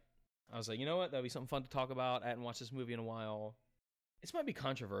last night. I was like, you know what? That'd be something fun to talk about. I hadn't watched this movie in a while. This might be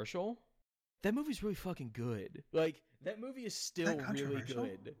controversial. That movie's really fucking good. Like, that movie is still really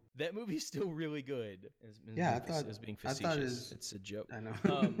good. That movie's still really good. I thought it was being facetious. It's a joke. I know.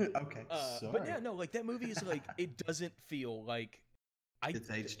 Okay. Sorry. But yeah, no, like that movie is like, it doesn't feel like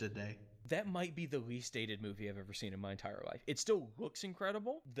it's aged today. That might be the least dated movie I've ever seen in my entire life. It still looks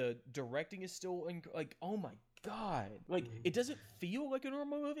incredible. The directing is still like, oh my God. Like, it doesn't feel like a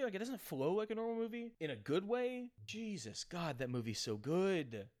normal movie. Like, it doesn't flow like a normal movie in a good way. Jesus, God, that movie's so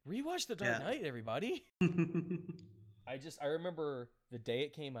good. Rewatch The Dark Knight, everybody. I remember the day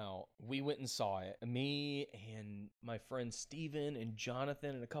it came out, we went and saw it. Me and my friend Steven and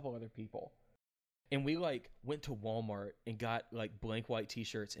Jonathan and a couple other people. And we went to Walmart and got blank white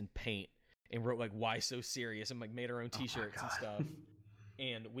t-shirts and paint and wrote why so serious and made our own t-shirts and stuff.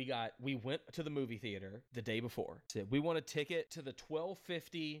 And we went to the movie theater the day before. Said we want a ticket to the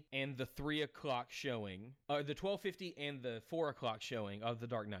 12:50 and the 3 o'clock showing, or the 12:50 and the 4 o'clock showing of The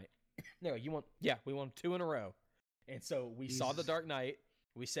Dark Knight. No, we want 2 in a row. And so we saw The Dark Knight.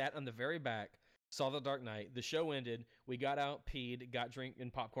 We sat on the very back. Saw The Dark Knight. The show ended. We got out, peed, got drink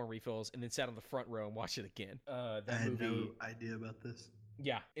and popcorn refills, and then sat on the front row and watched it again. I had no idea about this.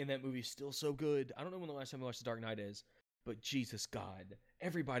 Yeah, and that movie's still so good. I don't know when the last time I watched The Dark Knight is, but Jesus God,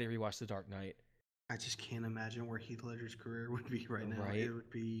 everybody rewatch The Dark Knight. I just can't imagine where Heath Ledger's career would be right now. Right? It would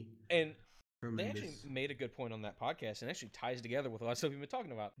be tremendous. They actually made a good point on that podcast, and actually ties together with a lot of stuff we've been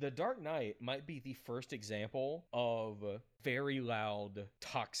talking about. The Dark Knight might be the first example of very loud,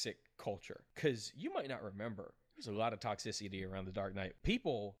 toxic culture. Because you might not remember, there's a lot of toxicity around The Dark Knight.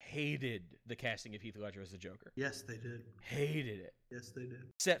 People hated the casting of Heath Ledger as the Joker. Yes, they did. Hated it. Yes, they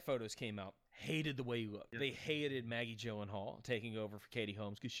did. Set photos came out. Hated the way he looked. Yep. They hated Maggie Gyllenhaal taking over for Katie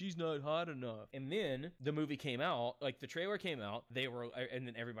Holmes because she's not hot enough. And then the movie came out, the trailer came out. And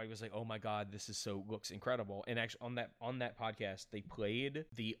then everybody was like, "Oh my God, this looks incredible." And actually, on that podcast, they played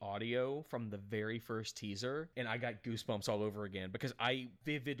the audio from the very first teaser, and I got goosebumps all over again because I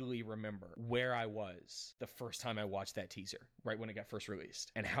vividly remember where I was the first time I watched that teaser, right when it got first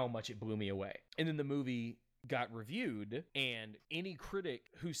released, and how much it blew me away. And then the movie got reviewed, and any critic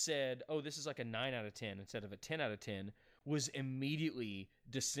who said, "Oh, this is a 9 out of 10 instead of a 10 out of 10 was immediately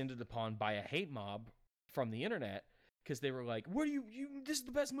descended upon by a hate mob from the internet because they were like, "What do you this is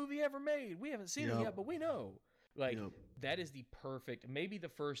the best movie ever made. We haven't seen it yet, but we know." That is the perfect, maybe the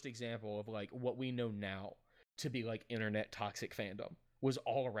first example of what we know now to be internet toxic fandom was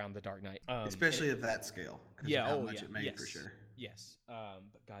all around The Dark Knight. Especially at that scale. Yeah, how much it made, for sure. Yes.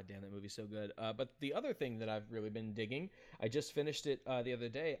 But goddamn, that movie's so good. But the other thing that I've really been digging, I just finished it the other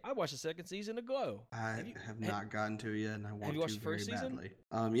day. I watched the second season of Glow. I have not gotten to it yet, and I want you watched to the very first season?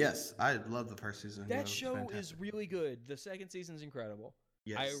 badly. Yes, I love the first season. That It's show is fantastic. really good. The second season's incredible.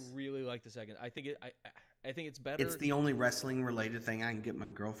 Yes. I really like the second. I think it's better. It's the only wrestling related thing I can get my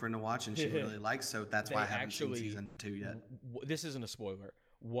girlfriend to watch, and she really likes. So that's why I haven't seen season 2 yet. This isn't a spoiler.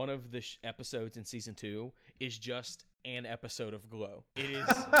 One of the episodes in season 2 is just an episode of Glow. It is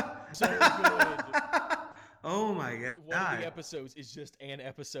so good. Oh my god! One of the episodes is just an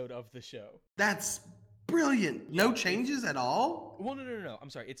episode of the show. That's brilliant. No changes at all. Well, no. I'm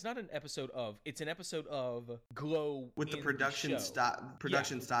sorry. It's not an episode of. It's an episode of Glow with the production style,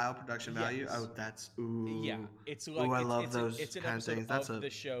 production value. Oh, that's yeah. It's like I love those it's an kind of episode things. That's of the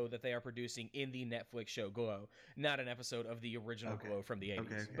show that they are producing in the Netflix show Glow, not an episode of the original Glow from the 80s.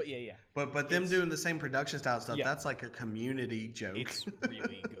 Okay. But yeah. But them doing the same production style stuff. That's like a community joke. It's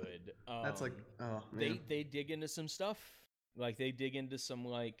really good. That's like man. They dig into some stuff. Like they dig into some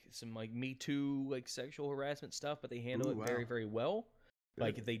Me Too like sexual harassment stuff, but they handle it very, very well. Good.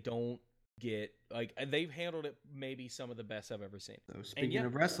 Like they don't get like they've handled it maybe some of the best I've ever seen. So speaking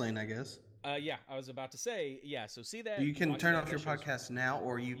of wrestling, I guess. Yeah, I was about to say So see that you can turn off your podcast now,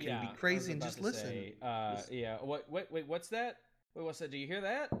 or you can be crazy and just listen. Yeah. Wait. What's that? Wait, what's that? Do you hear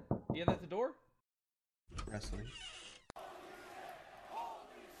that? You hear that at the door? Wrestling.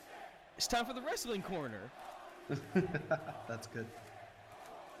 It's time for the wrestling corner. That's good.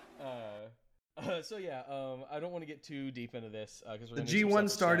 So yeah, I don't want to get too deep into this because the G1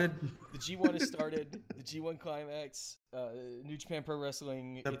 started. The G1 has started. The G1 climax. New Japan Pro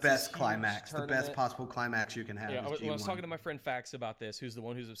Wrestling. The best climax. The best possible climax you can have. Yeah, I was talking to my friend Fax about this, who's the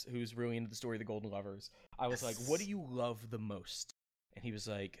one who's really into the story of the Golden Lovers. I was like, "What do you love the most?" And he was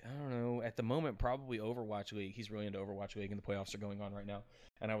like, "I don't know. At the moment, probably Overwatch League. He's really into Overwatch League, and the playoffs are going on right now."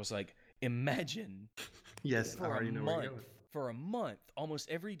 And I was like, "Imagine." Yes, I already know where you're going. For a month, almost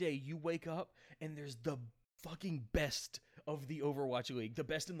every day you wake up and there's the fucking best of the Overwatch League, the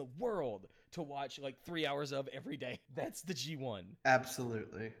best in the world to watch like 3 hours of every day. That's the G1.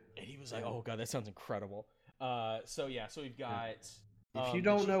 Absolutely. And he was like, "Oh god, that sounds incredible." So we've got. If you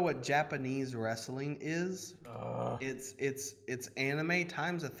don't know what Japanese wrestling is, it's anime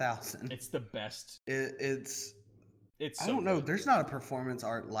times 1,000. It's the best. It's so I don't know. There's not a performance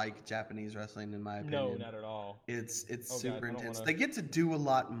art like Japanese wrestling, in my opinion. No, not at all. It's super intense. They get to do a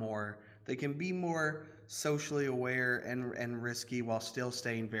lot more. They can be more socially aware and risky while still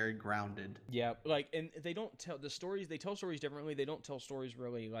staying very grounded. Yeah, like, and they don't tell the stories. They tell stories differently. They don't tell stories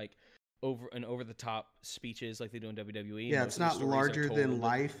really like over the top speeches like they do in WWE. Yeah, it's not larger than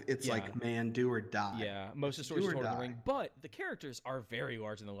life. It's like, man, do or die. Yeah, most of the stories are told in the ring, but the characters are very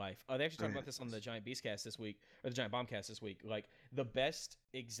larger than life. They actually talked about this on the Giant Beastcast this week, or the Giant Bombcast this week. Like, the best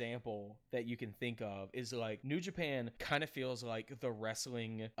example that you can think of is like New Japan kind of feels like the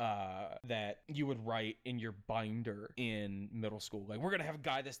wrestling that you would write in your binder in middle school. Like, we're gonna have a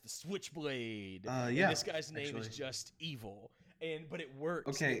guy that's the Switchblade. And this guy's name is just evil. But it works.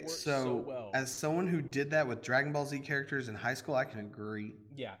 Okay, it works so well. As someone who did that with Dragon Ball Z characters in high school, I can agree.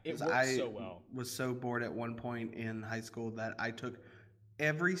 Yeah, it works so well. I was so bored at one point in high school that I took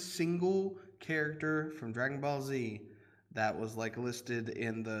every single character from Dragon Ball Z that was like listed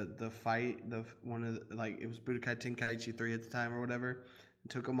in the fight, it was Budokai Tenkaichi 3 at the time or whatever, and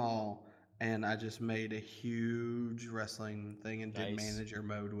took them all, and I just made a huge wrestling thing and did manager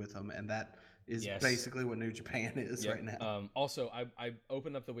mode with them, and that is basically what New Japan is right now. Also, I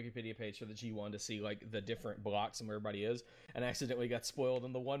opened up the Wikipedia page for the G1 to see like the different blocks and where everybody is, and accidentally got spoiled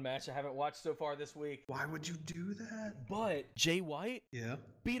in the one match I haven't watched so far this week. Why would you do that? But Jay White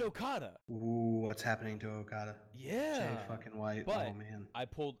beat Okada. Ooh, what's happening to Okada? Yeah. Jay fucking White. But oh, man. I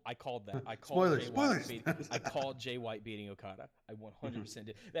called that. I called spoilers. I called Jay White beating Okada. I 100%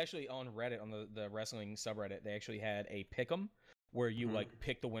 did. They actually, on Reddit, on the wrestling subreddit, they actually had a pick'em where you like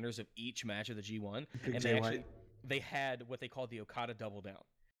pick the winners of each match of the G1, and they had what they called the Okada double down,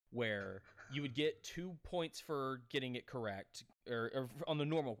 where you would get 2 points for getting it correct, or on a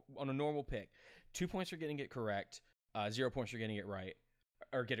normal pick, 2 points for getting it correct, 0 points for getting it right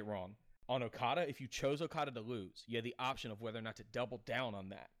or get it wrong. On Okada, if you chose Okada to lose, you had the option of whether or not to double down on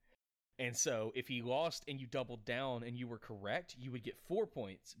that. And so if he lost and you doubled down and you were correct, you would get 4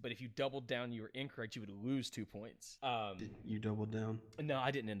 points. But if you doubled down and you were incorrect, you would lose 2 points. Did you doubled down? No,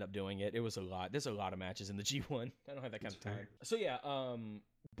 I didn't end up doing it. It was a lot. There's a lot of matches in the G1. I don't have that kind of time. So yeah,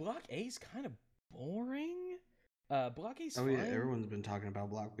 Block A's kind of boring. Block A's fine. Yeah, everyone's been talking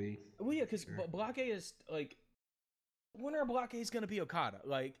about Block B. Well, yeah, because Block A is like, when are Block A's going to be Okada?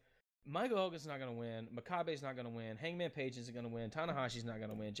 Like, Michael Elgin's not going to win. Makabe's not going to win. Hangman Page isn't going to win. Tanahashi's not going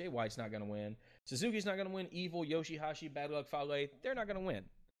to win. Jay White's not going to win. Suzuki's not going to win. Evil, Yoshihashi, Bad Luck Fale, they're not going to win.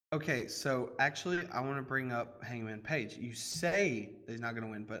 Okay, so actually, I want to bring up Hangman Page. You say that he's not going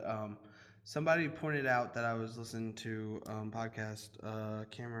to win, but somebody pointed out that I was listening to podcast.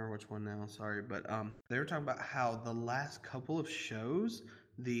 Can't remember which one now. Sorry, but they were talking about how the last couple of shows,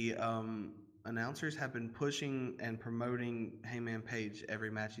 the announcers have been pushing and promoting Hangman Page every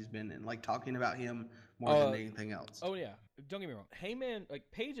match he's been in, like talking about him more than anything else. Oh yeah, don't get me wrong. Heyman, like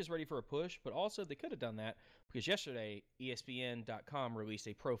Page is ready for a push, but also they could have done that because yesterday ESPN.com released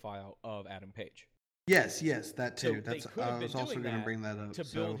a profile of Adam Page. Yes, that too. So I was also going to bring that up to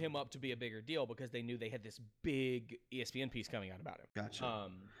build him up to be a bigger deal because they knew they had this big ESPN piece coming out about him. Gotcha.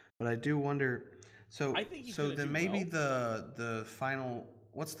 But I do wonder. So I think so then maybe the final.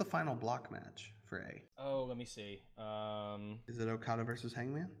 What's the final block match for A? Oh, let me see. Is it Okada versus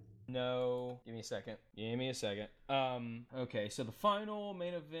Hangman? No. Give me a second. Okay, so the final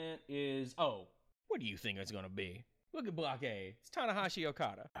main event is... Oh, what do you think it's going to be? Look at Block A. It's Tanahashi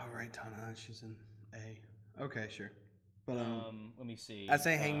Okada. All right, Tanahashi's in A. Okay, sure. But let me see. I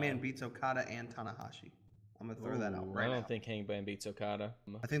say Hangman beats Okada and Tanahashi. I'm going to throw that out right now. I don't think Hangman beats Okada.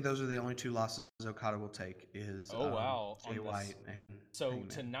 I think those are the only two losses Okada will take is Jay White and Hangman.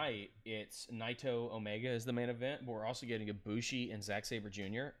 Tonight, it's Naito Omega is the main event, but we're also getting Ibushi and Zack Sabre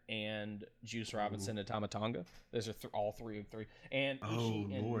Jr. and Juice Robinson and Tama Tonga. Those are all three of three. And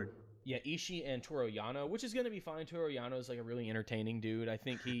Ishii and Toru Yano, which is going to be fine. Toru Yano is like a really entertaining dude. I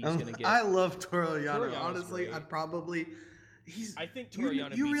think he's going to get... I love Toru Yano. Honestly, great. I'd probably... I think Toru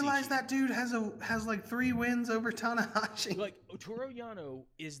Yano. You realize that dude has like 3 wins over Tanahashi. Like Toru Yano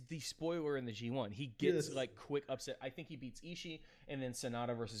is the spoiler in the G1. He gets like quick upset. I think he beats Ishii and then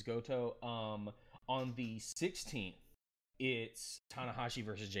Sonata versus Goto. On the 16th, it's Tanahashi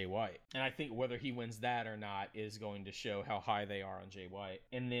versus Jay White, and I think whether he wins that or not is going to show how high they are on Jay White.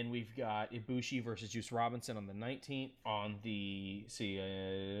 And then we've got Ibushi versus Juice Robinson on the 19th. On the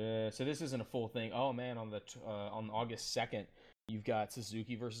so this isn't a full thing. Oh man, on August 2nd. You've got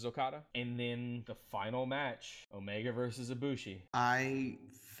Suzuki versus Okada. And then the final match, Omega versus Ibushi. I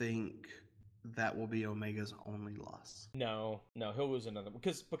think that will be Omega's only loss. No, he'll lose another.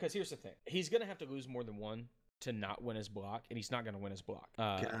 Because here's the thing. He's going to have to lose more than one to not win his block, and he's not going to win his block.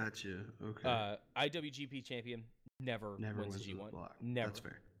 Gotcha. Okay. IWGP champion never wins the G1. Block. Never. That's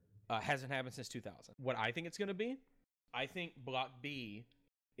fair. Hasn't happened since 2000. What I think it's going to be, I think Block B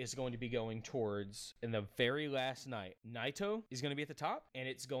is going to be going towards, in the very last night, Naito is going to be at the top, and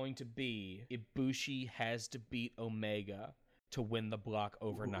it's going to be Ibushi has to beat Omega to win the block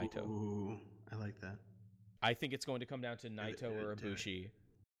over Naito. Ooh, I like that. I think it's going to come down to Naito or Ibushi.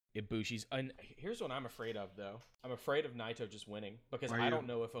 Ibushi's... And here's what I'm afraid of, though. I'm afraid of Naito just winning, because I don't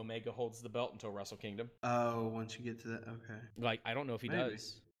know if Omega holds the belt until Wrestle Kingdom. Oh, once you get to that, okay. Like, I don't know if he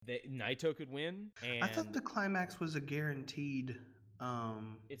does. Naito could win, and... I thought the climax was a guaranteed...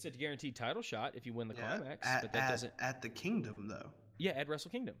 It's a guaranteed title shot if you win the climax, but that doesn't... At the Kingdom, though. Yeah, at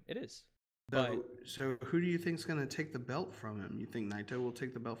Wrestle Kingdom, it is. So who do you think's going to take the belt from him? You think Naito will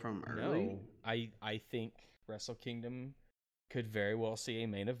take the belt from him early? No, I think Wrestle Kingdom could very well see a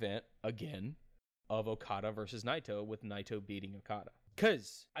main event again of Okada versus Naito, with Naito beating Okada.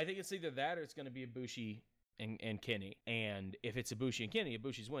 Because I think it's either that or it's going to be Ibushi and Kenny. And if it's Ibushi and Kenny,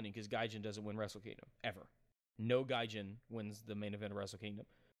 Ibushi's winning because Gaijin doesn't win Wrestle Kingdom ever. No Gaijin wins the main event of Wrestle Kingdom.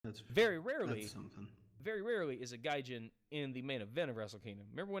 Very rarely is a Gaijin in the main event of Wrestle Kingdom.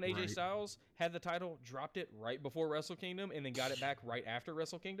 Remember when AJ Styles had the title, dropped it right before Wrestle Kingdom, and then got it back right after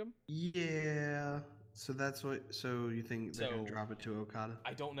Wrestle Kingdom? Yeah. So that's what. So you think they're gonna drop it to Okada?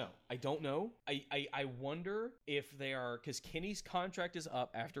 I don't know. I wonder if they are, because Kenny's contract is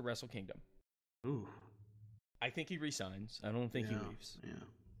up after Wrestle Kingdom. Ooh. I think he resigns. I don't think he leaves. Yeah.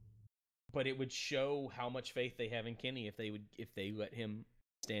 But it would show how much faith they have in Kenny if they let him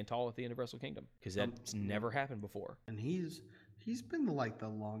stand tall at the end of Wrestle Kingdom, because that's never happened before. And he's been like the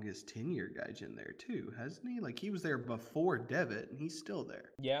longest tenure Gaijin there too, hasn't he? Like he was there before Devitt, and he's still there.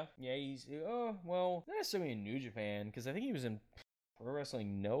 Yeah. He's not necessarily in New Japan, because I think he was in Pro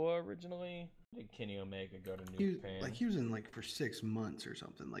Wrestling Noah originally. Did Kenny Omega go to New Japan? Like he was in like for 6 months or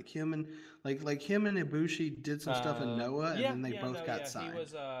something. Like him and Ibushi did some stuff in Noah, and then they both got signed.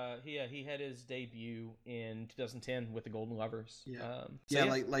 He had his debut in 2010 with the Golden Lovers.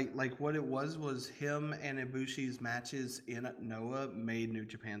 Like what it was him and Ibushi's matches in Noah made New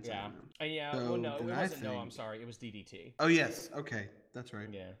Japan sign him. It wasn't Noah. I'm sorry, it was DDT. Oh yes, okay, that's right.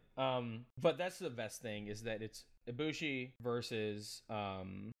 Yeah. But that's the best thing, is that it's Ibushi versus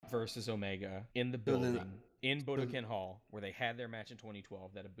Omega in the building. in Budokan Hall, where they had their match in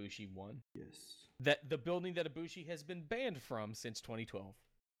 2012 that Ibushi won. Yes. That the building that Ibushi has been banned from since 2012.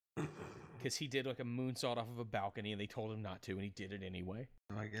 Because he did like a moonsault off of a balcony and they told him not to, and he did it anyway.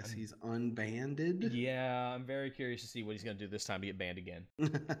 So I guess he's unbanded. Yeah, I'm very curious to see what he's going to do this time to get banned again.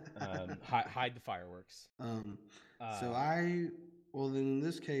 Hide the fireworks. Well, then in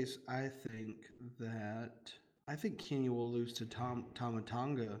this case, I think Kenny will lose to Tama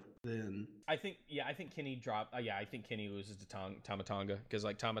Tonga then. I think Kenny dropped. I think Kenny loses to Tama Tonga because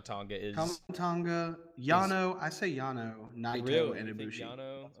like Tama Tonga is Tama Tonga, Yano. I say Yano, Naito, really? and You think Ibushi.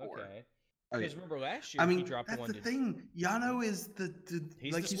 Yano, okay. Oh, yeah. Because remember last year he dropped that's one. the thing. Yano is the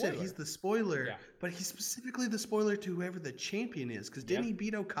like you said, he's the spoiler. Yeah. But he's specifically the spoiler to whoever the champion is. Because didn't he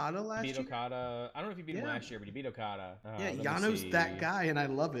beat Okada last year? Beat Okada. I don't know if he beat him last year, but he beat Okada. Yano's that guy, and I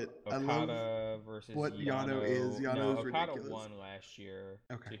love it. Okada versus what Yano is. Yano's Okada ridiculous. won last year.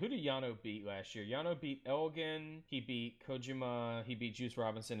 Okay. So who did Yano beat last year? Yano beat Elgin. He beat Kojima. He beat Juice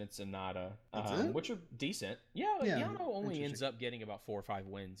Robinson and Sonata, which are decent. Yeah, Yano only ends up getting about 4 or 5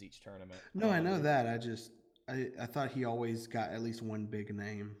 wins each tournament. No, I know that. I thought he always got at least one big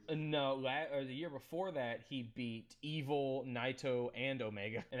name. No, the year before that, he beat Evil, Naito, and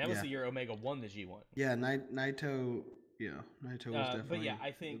Omega, and that was the year Omega won the G1. Yeah, Naito. Yeah, Naito was definitely. But yeah,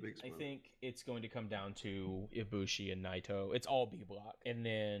 I think it's going to come down to Ibushi and Naito. It's all B block,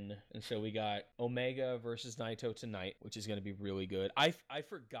 and so we got Omega versus Naito tonight, which is going to be really good. I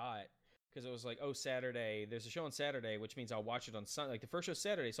forgot. Because it was like, oh, Saturday, there's a show on Saturday, which means I'll watch it on Sunday. Like, the first show's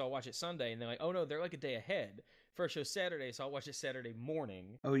Saturday, so I'll watch it Sunday. And they're like, oh, no, they're like a day ahead. First show's Saturday, so I'll watch it Saturday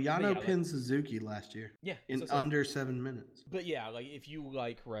morning. Oh, Yano pinned Suzuki last year. Yeah. In under 7 minutes. But yeah, like, if you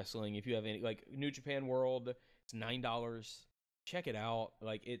like wrestling, if you have any, like, New Japan World, it's $9. Check it out.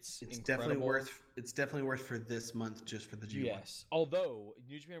 Like, it's incredible. It's definitely worth for this month just for the G1. Yes. Although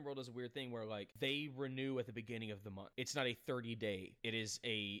New Japan World does a weird thing where like they renew at the beginning of the month. It's not a 30-day. It is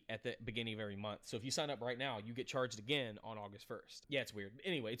at the beginning of every month. So if you sign up right now, you get charged again on August 1st. Yeah, it's weird.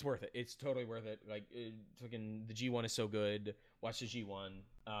 Anyway, it's worth it. It's totally worth it. Like fucking the G1 is so good. Watch the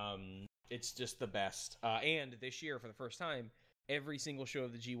G1. It's just the best. And this year for the first time, every single show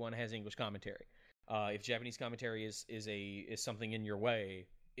of the G1 has English commentary. If Japanese commentary is something in your way,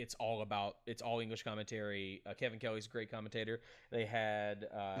 it's all English commentary. Kevin Kelly's a great commentator. They had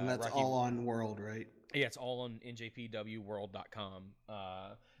and that's all on World, right? Yeah, it's all on njpwworld.com.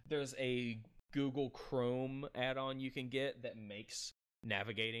 There's a Google Chrome add-on you can get that makes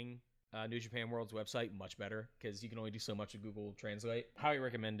navigating New Japan World's website much better because you can only do so much with Google Translate. Highly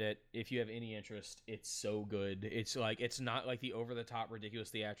recommend it if you have any interest. It's so good. It's not like the over-the-top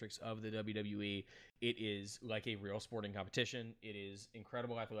ridiculous theatrics of the WWE. It is like a real sporting competition. It is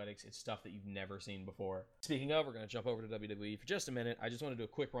incredible athletics. It's stuff that you've never seen before. Speaking of, we're going to jump over to WWE for just a minute. I just want to do a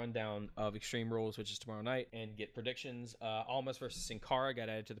quick rundown of Extreme Rules, which is tomorrow night, and get predictions. Almas versus Sin Cara got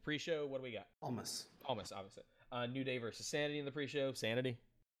added to the pre-show. What do we got? Almas, obviously. New Day versus Sanity in the pre-show. Sanity.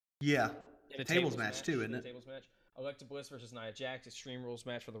 Yeah. In a tables match too, isn't it? Tables match. Alexa Bliss versus Nia Jax, Extreme Rules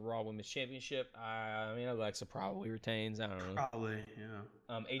match for the Raw Women's Championship. I mean, Alexa probably retains. I don't know. Probably, yeah.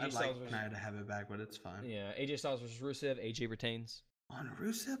 AJ Styles versus Nia to have it back, but it's fine. Yeah, AJ Styles versus Rusev. AJ retains. On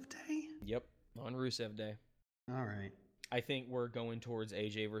Rusev Day? Yep, on Rusev Day. All right. I think we're going towards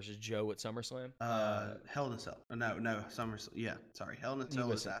AJ versus Joe at SummerSlam. Hell in a Cell. No, SummerSlam. Yeah, sorry. Hell in a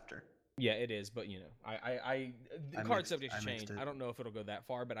Cell is after. Yeah, it is, but the card subject has changed. I don't know if it'll go that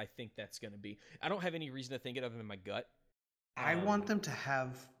far, but I think that's going to be. I don't have any reason to think it other than my gut. I want them to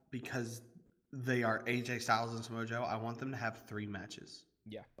have, because they are AJ Styles and Samoa Joe, I want them to have 3 matches.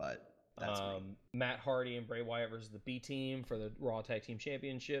 Yeah, but that's me. Matt Hardy and Bray Wyatt versus the B Team for the Raw Tag Team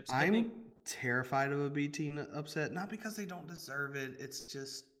Championships. I'm terrified of a B Team upset, not because they don't deserve it. It's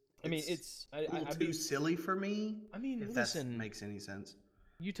just. It's a little too silly for me. I mean, if listen, that makes any sense.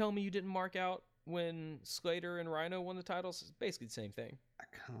 You tell me you didn't mark out when Slater and Rhino won the titles? It's basically the same thing. I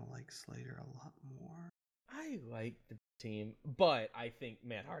kind of like Slater a lot more. I like the team, but I think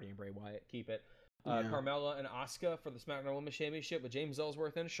Matt Hardy and Bray Wyatt keep it. Carmella and Asuka for the SmackDown Women's Championship with James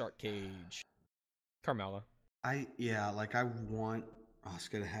Ellsworth and a Shark Cage. Carmella. I want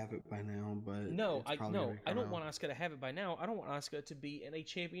Asuka to have it by now, but I don't want Asuka to have it by now. I don't want Asuka to be in a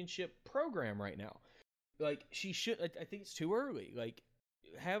championship program right now. Like, she should. I think it's too early. Like,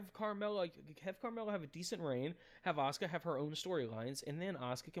 have Carmella have a decent reign, have Asuka have her own storylines, and then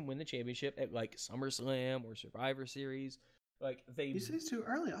Asuka can win the championship at like SummerSlam or Survivor Series. Like, You say it's too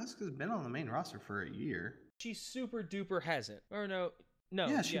early. Asuka's been on the main roster for a year. She super duper hasn't. Or no.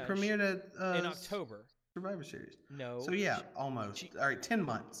 Yeah, she premiered in October. Survivor Series. No. So yeah, almost. All right, 10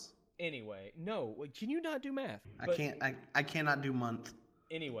 months. Anyway, no. Can you not do math? I cannot do month.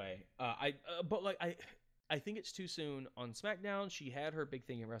 Anyway, I think it's too soon on SmackDown. She had her big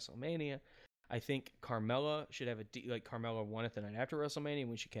thing in WrestleMania. I think Carmella should have Carmella won it the night after WrestleMania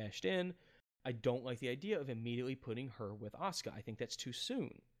when she cashed in. I don't like the idea of immediately putting her with Asuka. I think that's too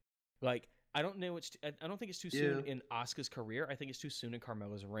soon. Like, I don't know. I don't think it's too soon in Asuka's career. I think it's too soon in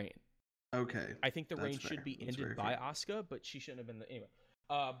Carmella's reign. Okay. I think the reign should be ended by Asuka, but she shouldn't have been anyway.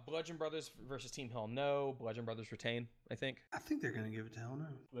 Bludgeon Brothers versus Team Hell No. Bludgeon Brothers retain, I think. I think they're going to give it to Hell No.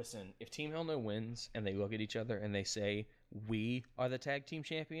 Listen, if Team Hell No wins and they look at each other and they say, we are the tag team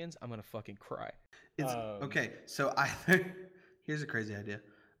champions, I'm going to fucking cry. Okay, so either, here's a crazy idea.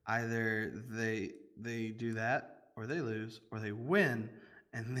 Either they do that, or they lose, or they win,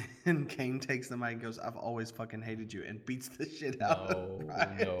 and then Kane takes the mic and goes, I've always fucking hated you, and beats the shit out of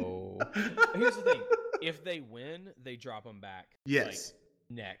Brian. No. Here's the thing. If they win, they drop him back. Yes.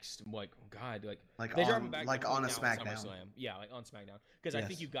 Next, like, God, like they on, drop him back like on a SmackDown. SummerSlam. Yeah, like on SmackDown. Because I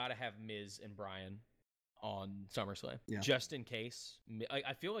think you got to have Miz and Brian on SummerSlam, just in case.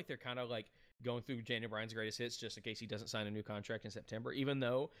 I feel like they're kind of like going through Daniel Bryan's greatest hits just in case he doesn't sign a new contract in September, even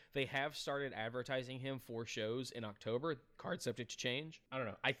though they have started advertising him for shows in October, card subject to change. I don't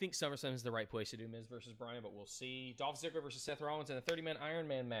know. I think SummerSlam is the right place to do Miz versus Bryan, but we'll see. Dolph Ziggler versus Seth Rollins in a 30-man Iron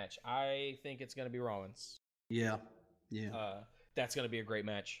Man match. I think it's going to be Rollins. Yeah. That's going to be a great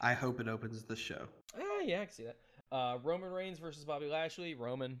match. I hope it opens the show. Yeah, I can see that. Roman Reigns versus Bobby Lashley.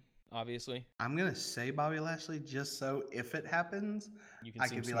 Roman, obviously. I'm going to say Bobby Lashley just so if it happens, I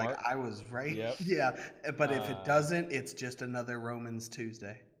can be smart. like, I was right. Yep. Yeah, but if it doesn't, it's just another Romans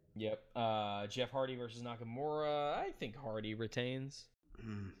Tuesday. Yep. Jeff Hardy versus Nakamura. I think Hardy retains.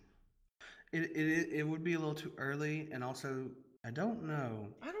 It would be a little too early, and also I don't know.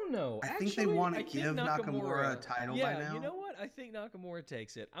 I think they want to give Nakamura a title by now. Yeah, you know what? I think Nakamura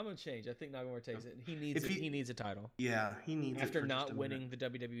takes it. I'm gonna change. I think Nakamura takes it. He needs it. He needs a title. Yeah, he needs it. After not winning the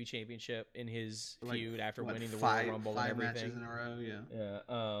WWE Championship in his feud, after winning the Royal Rumble and everything. 5 matches in a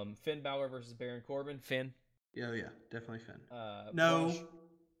row. Yeah. Finn Balor versus Baron Corbin. Finn. Yeah, definitely Finn. No.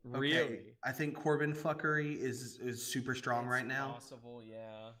 Bush. Really? Okay. I think Corbin fuckery is super strong right now. Possible,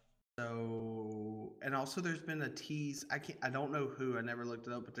 yeah. So, and also there's been a tease. I don't know who. I never looked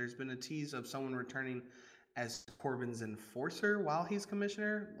it up, but there's been a tease of someone returning as Corbin's enforcer while he's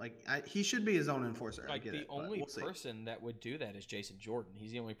commissioner. Like he should be his own enforcer. Like the only person that would do that is Jason Jordan.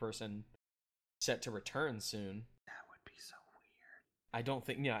 He's the only person set to return soon. That would be so weird. I don't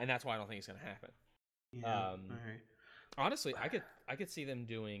think. Yeah, and that's why I don't think it's going to happen. Yeah. All right. Honestly, I could see them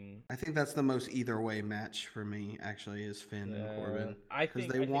doing. I think that's the most either way match for me. Actually, is Finn and Corbin. I think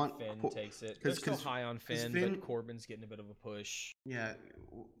Finn takes it. They're still high on Finn, but Corbin's getting a bit of a push. Yeah,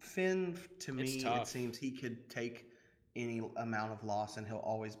 Finn to me it seems he could take any amount of loss and he'll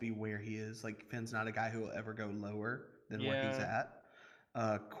always be where he is. Like Finn's not a guy who will ever go lower than where he's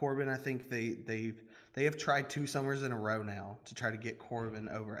at. Corbin, I think they have tried 2 summers in a row now to try to get Corbin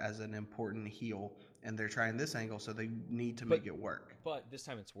over as an important heel. And they're trying this angle, so they need to make it work. But this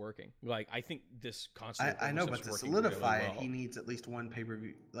time it's working. Like, I think this concept. I know, but to solidify it, he needs at least one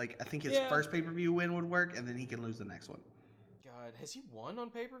pay-per-view. Like, I think his first pay-per-view win would work, and then he can lose the next one. God, has he won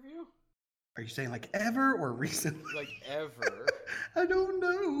on pay-per-view? Are you saying like ever or recently? Like ever. I don't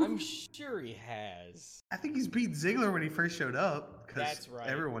know. I'm sure he has. I think he's beat Ziggler when he first showed up. That's right.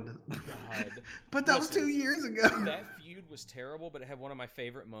 Everyone does. God. But that was 2 years ago. That feud was terrible, but it had one of my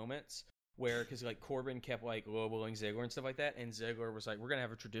favorite moments. Where, because like Corbin kept like lowballing Ziggler and stuff like that, and Ziggler was like, "We're gonna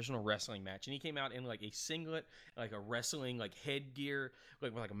have a traditional wrestling match," and he came out in like a singlet, like a wrestling like headgear,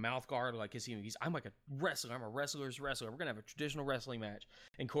 like with like a mouth guard, like he's I'm like a wrestler, I'm a wrestler's wrestler. We're gonna have a traditional wrestling match,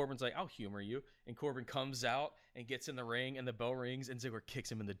 and Corbin's like, "I'll humor you," and Corbin comes out and gets in the ring, and the bell rings, and Ziggler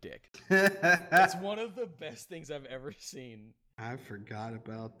kicks him in the dick. That's one of the best things I've ever seen. I forgot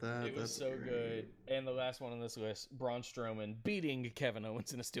about that. It was so good. And the last one on this list, Braun Strowman beating Kevin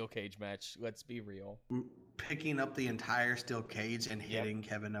Owens in a steel cage match. Let's be real. Picking up the entire steel cage and hitting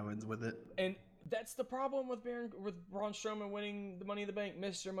Kevin Owens with it. And that's the problem with Braun Strowman winning the Money in the Bank.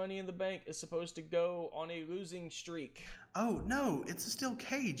 Mr. Money in the Bank is supposed to go on a losing streak. Oh, no, it's a steel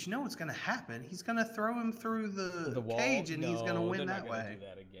cage. You know what's going to happen. He's going to throw him through the wall? Cage, and he's going to win that way. They're not going to do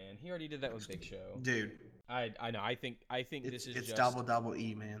that again. He already did that with Big Show. Dude. I know. I think this is it's just double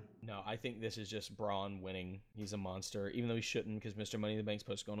E, man. No, I think this is just Braun winning. He's a monster, even though he shouldn't, because Mr. Money in the Bank's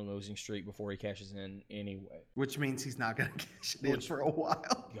supposed to go on a losing streak before he cashes in anyway. Which means he's not going to cash it in for a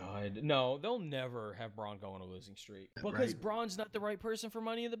while. God, no, they'll never have Braun go on a losing streak because Braun's not the right person for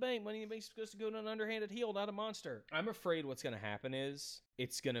Money in the Bank. Money in the Bank's supposed to go to an underhanded heel, not a monster. I'm afraid what's going to happen is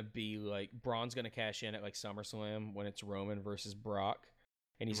it's going to be like Braun's going to cash in at like SummerSlam when it's Roman versus Brock,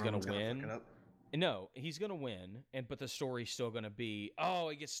 and he's going to win. No, he's gonna win, but the story's still gonna be, oh,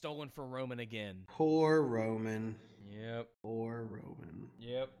 it gets stolen from Roman again. Poor Roman. Yep. Poor Roman.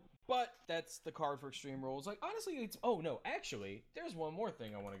 Yep. But that's the card for Extreme Rules. Like, honestly, it's... Oh, no. Actually, there's one more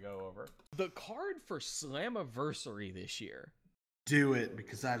thing I want to go over. The card for Slammiversary this year. Do it,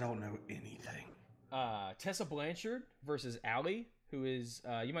 because I don't know anything. Tessa Blanchard versus Allie, who is...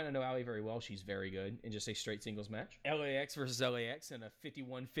 you might not know Allie very well. She's very good in just a straight singles match. LAX versus LAX in a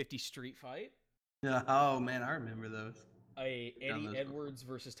 51-50 street fight. Oh, man, I remember those. Eddie Edwards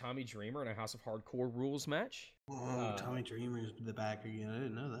versus Tommy Dreamer in a House of Hardcore rules match. Whoa, Tommy Dreamer's the back again. I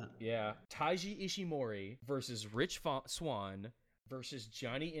didn't know that. Yeah. Taiji Ishimori versus Rich Swann versus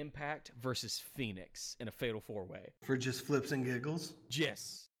Johnny Impact versus Phoenix in a fatal 4-way. For just flips and giggles?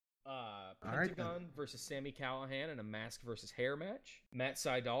 Yes. Pentagon right, versus Sami Callihan in a mask versus hair match. Matt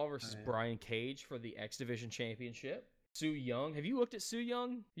Sydal versus Brian Cage for the X Division Championship. Su Yung. Have you looked at Su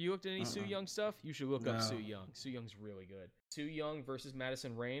Yung? You looked at any Su Yung stuff? You should look up Su Yung. Su Young's really good. Su Yung versus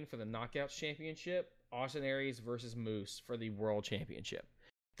Madison Rayne for the Knockouts Championship. Austin Aries versus Moose for the World Championship.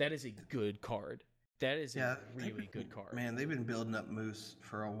 That is a good card. That is a really good card. Man, they've been building up Moose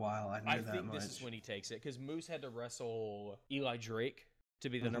for a while. I think this is when he takes it, because Moose had to wrestle Eli Drake to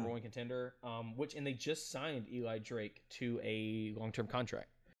be the number one contender, and they just signed Eli Drake to a long-term contract.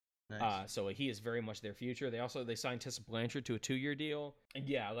 Nice. So he is very much their future. They signed Tessa Blanchard to a 2-year deal,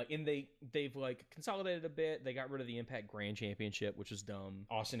 and they've consolidated a bit. They got rid of the Impact Grand Championship, which was dumb.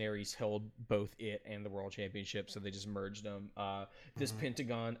 Austin Aries held both it and the World Championship, so they just merged them. This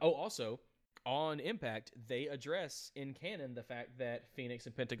Pentagon. Oh, also on Impact, they address in canon the fact that Phoenix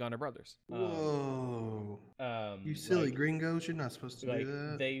and Pentagon are brothers. Whoa! You silly gringos! You're not supposed to do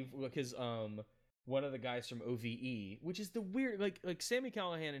that. Because one of the guys from OVE, which is the weird, like Sami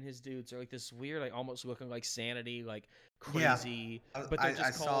Callihan and his dudes are like this weird, like almost looking like Sanity, like crazy. Yeah. But they're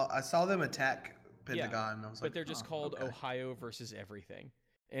just I saw them attack Pentagon. And I was but they're just called Ohio versus everything,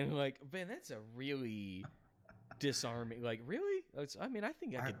 and like, man, that's a really disarming. Like, really? I mean, I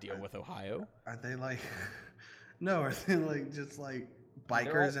think I could deal with Ohio. Are they like? No, are they like just like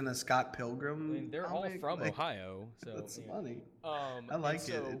bikers in a Scott Pilgrim? I mean, they're all from Ohio, so that's funny. I like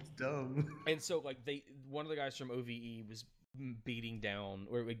it. It's dumb. And so, like, one of the guys from OVE was beating down,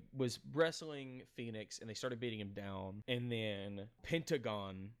 or was wrestling Phoenix, and they started beating him down, and then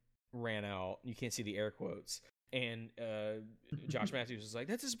Pentagon ran out. You can't see the air quotes, and Josh Matthews was like,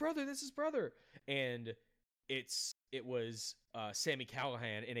 "That's his brother. That's his brother," and it was Sami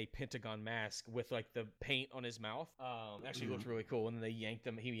Callihan in a Pentagon mask with like the paint on his mouth. Actually looked really cool. And then he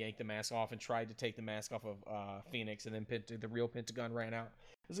yanked the mask off and tried to take the mask off of Phoenix, and then the real Pentagon ran out.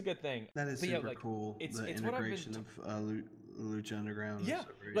 It was a good thing. That is super cool. It's integration of Lucha Underground. Yeah,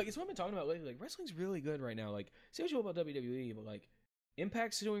 like it's what I've been talking about lately. Like, wrestling's really good right now. Like, say what you will about WWE, but like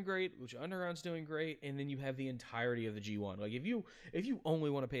Impact's doing great, Lucha Underground's doing great, and then you have the entirety of the G1. Like, if you only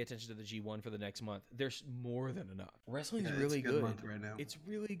want to pay attention to the G1 for the next month, there's more than enough. Wrestling's really it's a good month right now. It's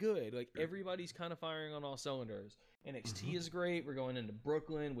really good. Like, everybody's kind of firing on all cylinders. NXT is great. We're going into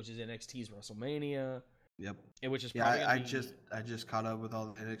Brooklyn, which is NXT's WrestleMania. Yep. Which is probably I just caught up with all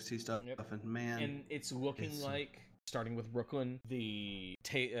the NXT stuff, and man, and it's looking like, starting with Brooklyn, the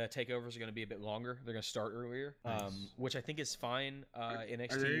takeovers are going to be a bit longer. They're going to start earlier, which I think is fine.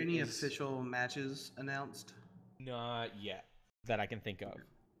 NXT. Are there any official matches announced? Not yet that I can think of.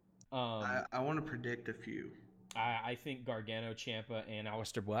 I want to predict a few. I think Gargano, Ciampa, and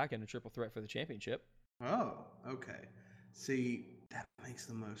Aleister Black in a triple threat for the championship. Oh, okay. See, that makes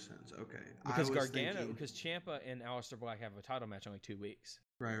the most sense. Okay. Because because Ciampa and Aleister Black have a title match in like 2 weeks.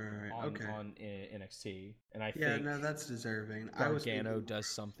 Right. On NXT, and I think that's deserving. Gargano does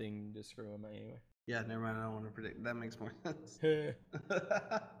something to screw him anyway. Yeah, never mind. I don't want to predict. That makes more sense.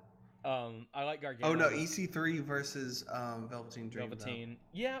 I like Gargano. Oh no, EC3 versus Velveteen Dream. Velveteen,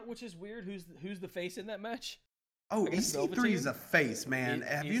 yeah, which is weird. Who's the face in that match? Oh, EC3 is a face, man.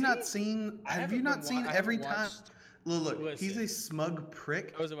 Have you not seen every time? Look, he's a smug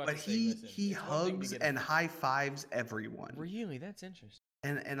prick, but he hugs and high fives everyone. Really, that's interesting.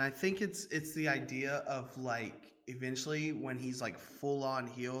 And I think it's the idea of like eventually when he's like full on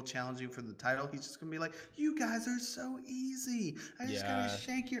heel challenging for the title, he's just gonna be like, "You guys are so easy. I just gotta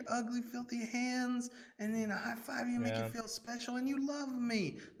shake your ugly, filthy hands and then high five you, make you feel special, and you love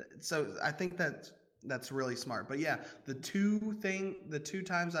me." So I think that's really smart. But yeah, the two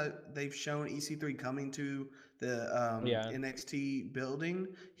times they've shown EC3 coming to the NXT building,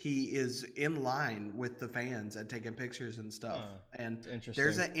 he is in line with the fans and taking pictures and stuff. And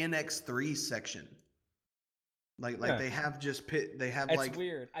there's an NX3 section. Like Huh. they have just they have That's like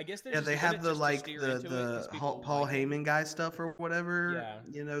weird. I guess they're yeah, just they doing have it the just to like steer into it 'cause people Paul like it. Heyman guy stuff or whatever. Yeah.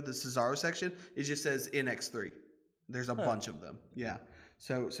 You know, the Cesaro section. It just says NX3. There's a Huh. bunch of them. Yeah.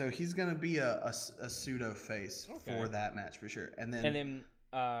 So he's gonna be a pseudo face Okay. for that match for sure. And then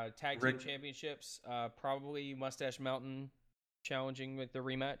tag team Rick- championships, probably Mustache Mountain challenging with the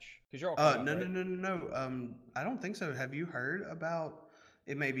rematch because you're all caught up, no, right? no. I don't think so. Have you heard about?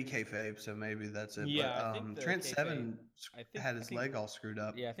 It may be kayfabe, so maybe that's it. Yeah, but I think the Trent kayfabe- Seven I had his leg all screwed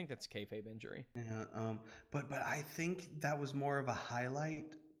up. Yeah, I think that's kayfabe injury. Yeah. But I think that was more of a highlight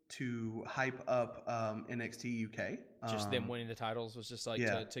to hype up NXT UK. Just them winning the titles was just like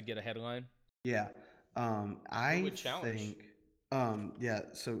yeah. to get a headline. Yeah. I would challenge? think. Yeah.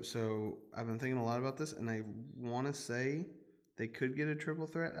 So I've been thinking a lot about this, and I want to say they could get a triple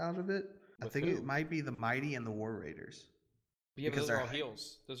threat out of it. I With think who? it might be the Mighty and the War Raiders. Yeah, but Because those are they're all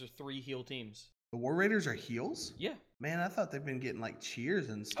heels. Those are 3 heel teams. The War Raiders are heels? Yeah. Man, I thought they've been getting like cheers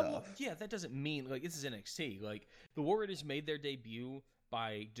and Oh, well, stuff. yeah, that doesn't mean like this is NXT. Like the War Raiders made their debut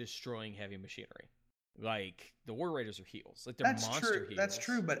by destroying Heavy Machinery. Like the War Raiders are heels. Like they're That's monster true. heels. That's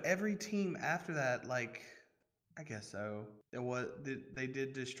true. But every team after that, like, I guess so. They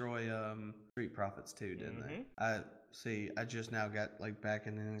did destroy Street Profits too, didn't they? I just now got like back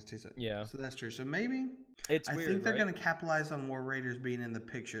in NXT. Yeah. So that's true. So maybe It's I weird, think they're right? gonna capitalize on War Raiders being in the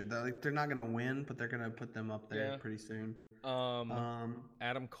picture. They're not gonna win, but they're gonna put them up there Yeah. pretty soon.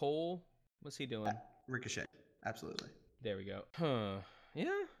 Adam Cole, what's he doing? Ricochet, absolutely. There we go. Huh.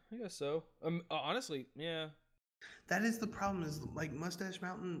 Yeah, I guess so. Honestly, yeah. That is the problem. Is like Mustache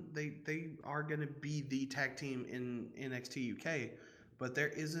Mountain, they are gonna be the tag team in NXT UK, but there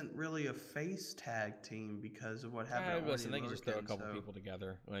isn't really a face tag team because of what happened. Listen, they can just throw a couple people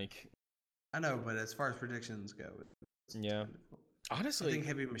together. Like I know, but as far as predictions go, yeah. Honestly, I think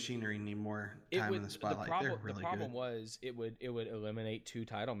Heavy Machinery need more time in the spotlight. They're really the problem good. was it would eliminate 2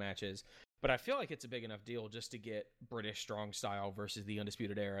 title matches, but I feel like it's a big enough deal just to get British Strong Style versus the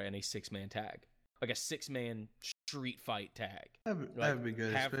Undisputed Era in a 6-man tag, like a 6-man street fight tag. That would be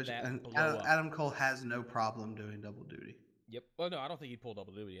good. Have Especially, that and blow up. Adam Cole has no problem doing double duty. Yep. Well, no, I don't think he'd pull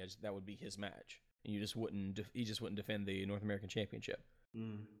double duty. That would be his match, and he just wouldn't defend the North American Championship.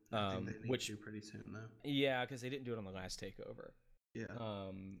 I think they need to pretty soon though. Yeah, because they didn't do it on the last takeover. Yeah.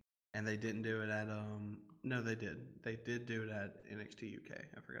 And they didn't do it at no, they did. They did do it at NXT UK.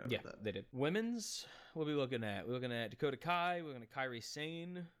 I forgot about that. They did. Women's, what are we looking at? We're looking at Dakota Kai. We're looking at Kairi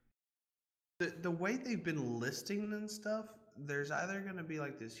Sane. The way they've been listing and stuff, there's either going to be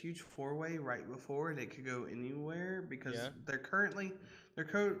like this huge 4-way right before, and it could go anywhere because they're currently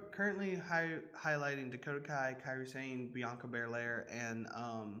highlighting Dakota Kai, Kairi Sane, Bianca Belair, and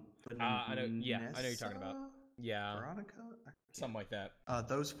I know. Yeah, I know you're talking about. Yeah, Veronica, something like that.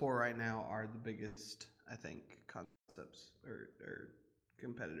 Those 4 right now are the biggest, I think, concepts or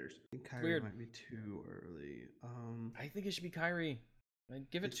competitors. I think Kairi Weird. might be too early. I think it should be Kairi.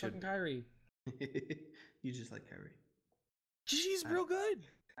 Give it to fucking Kairi. You just like Kairi. She's real good.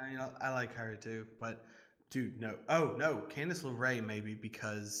 I mean, I like Kairi too, but dude, no. Oh no, Candice LeRae maybe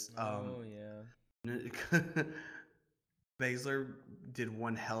because Baszler did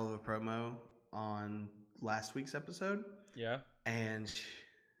one hell of a promo on last week's episode. Yeah. And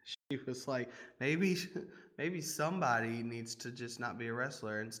she was like, maybe somebody needs to just not be a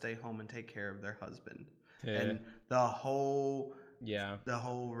wrestler and stay home and take care of their husband. Yeah. And the whole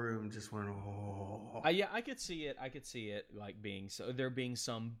room just went, oh. Yeah, I could see it. Like there being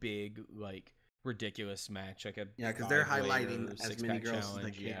some big like ridiculous match, like because they're highlighting as many girls as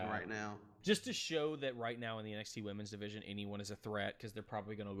they can right now, just to show that right now in the NXT Women's division, anyone is a threat because they're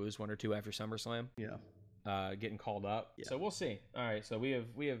probably going to lose 1 or 2 after SummerSlam. Yeah, getting called up. Yeah. So we'll see. All right, so we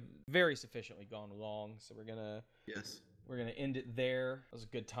have very sufficiently gone along. So we're gonna end it there. It was a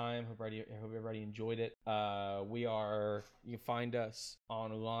good time. Hope everybody enjoyed it. You can find us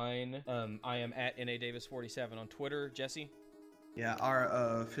online. I am at NADavis47 on Twitter. Jesse? Yeah, our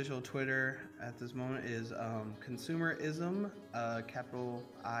official Twitter at this moment is consumerism, capital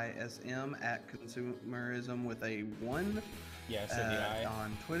ISM, at consumerism with a 1. Yeah, so the I.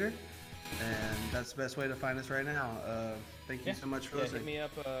 On Twitter. And that's the best way to find us right now. Thank you so much for listening.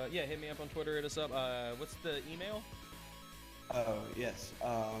 Hit me up on Twitter. Hit us up. What's the email? Oh, yes.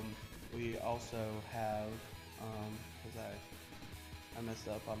 We also have, because I messed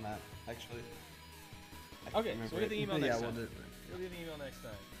up on that, actually. Okay, so we'll get the email next time. We'll do the email next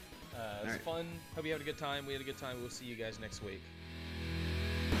time. It was fun. Hope you had a good time. We had a good time. We'll see you guys next week.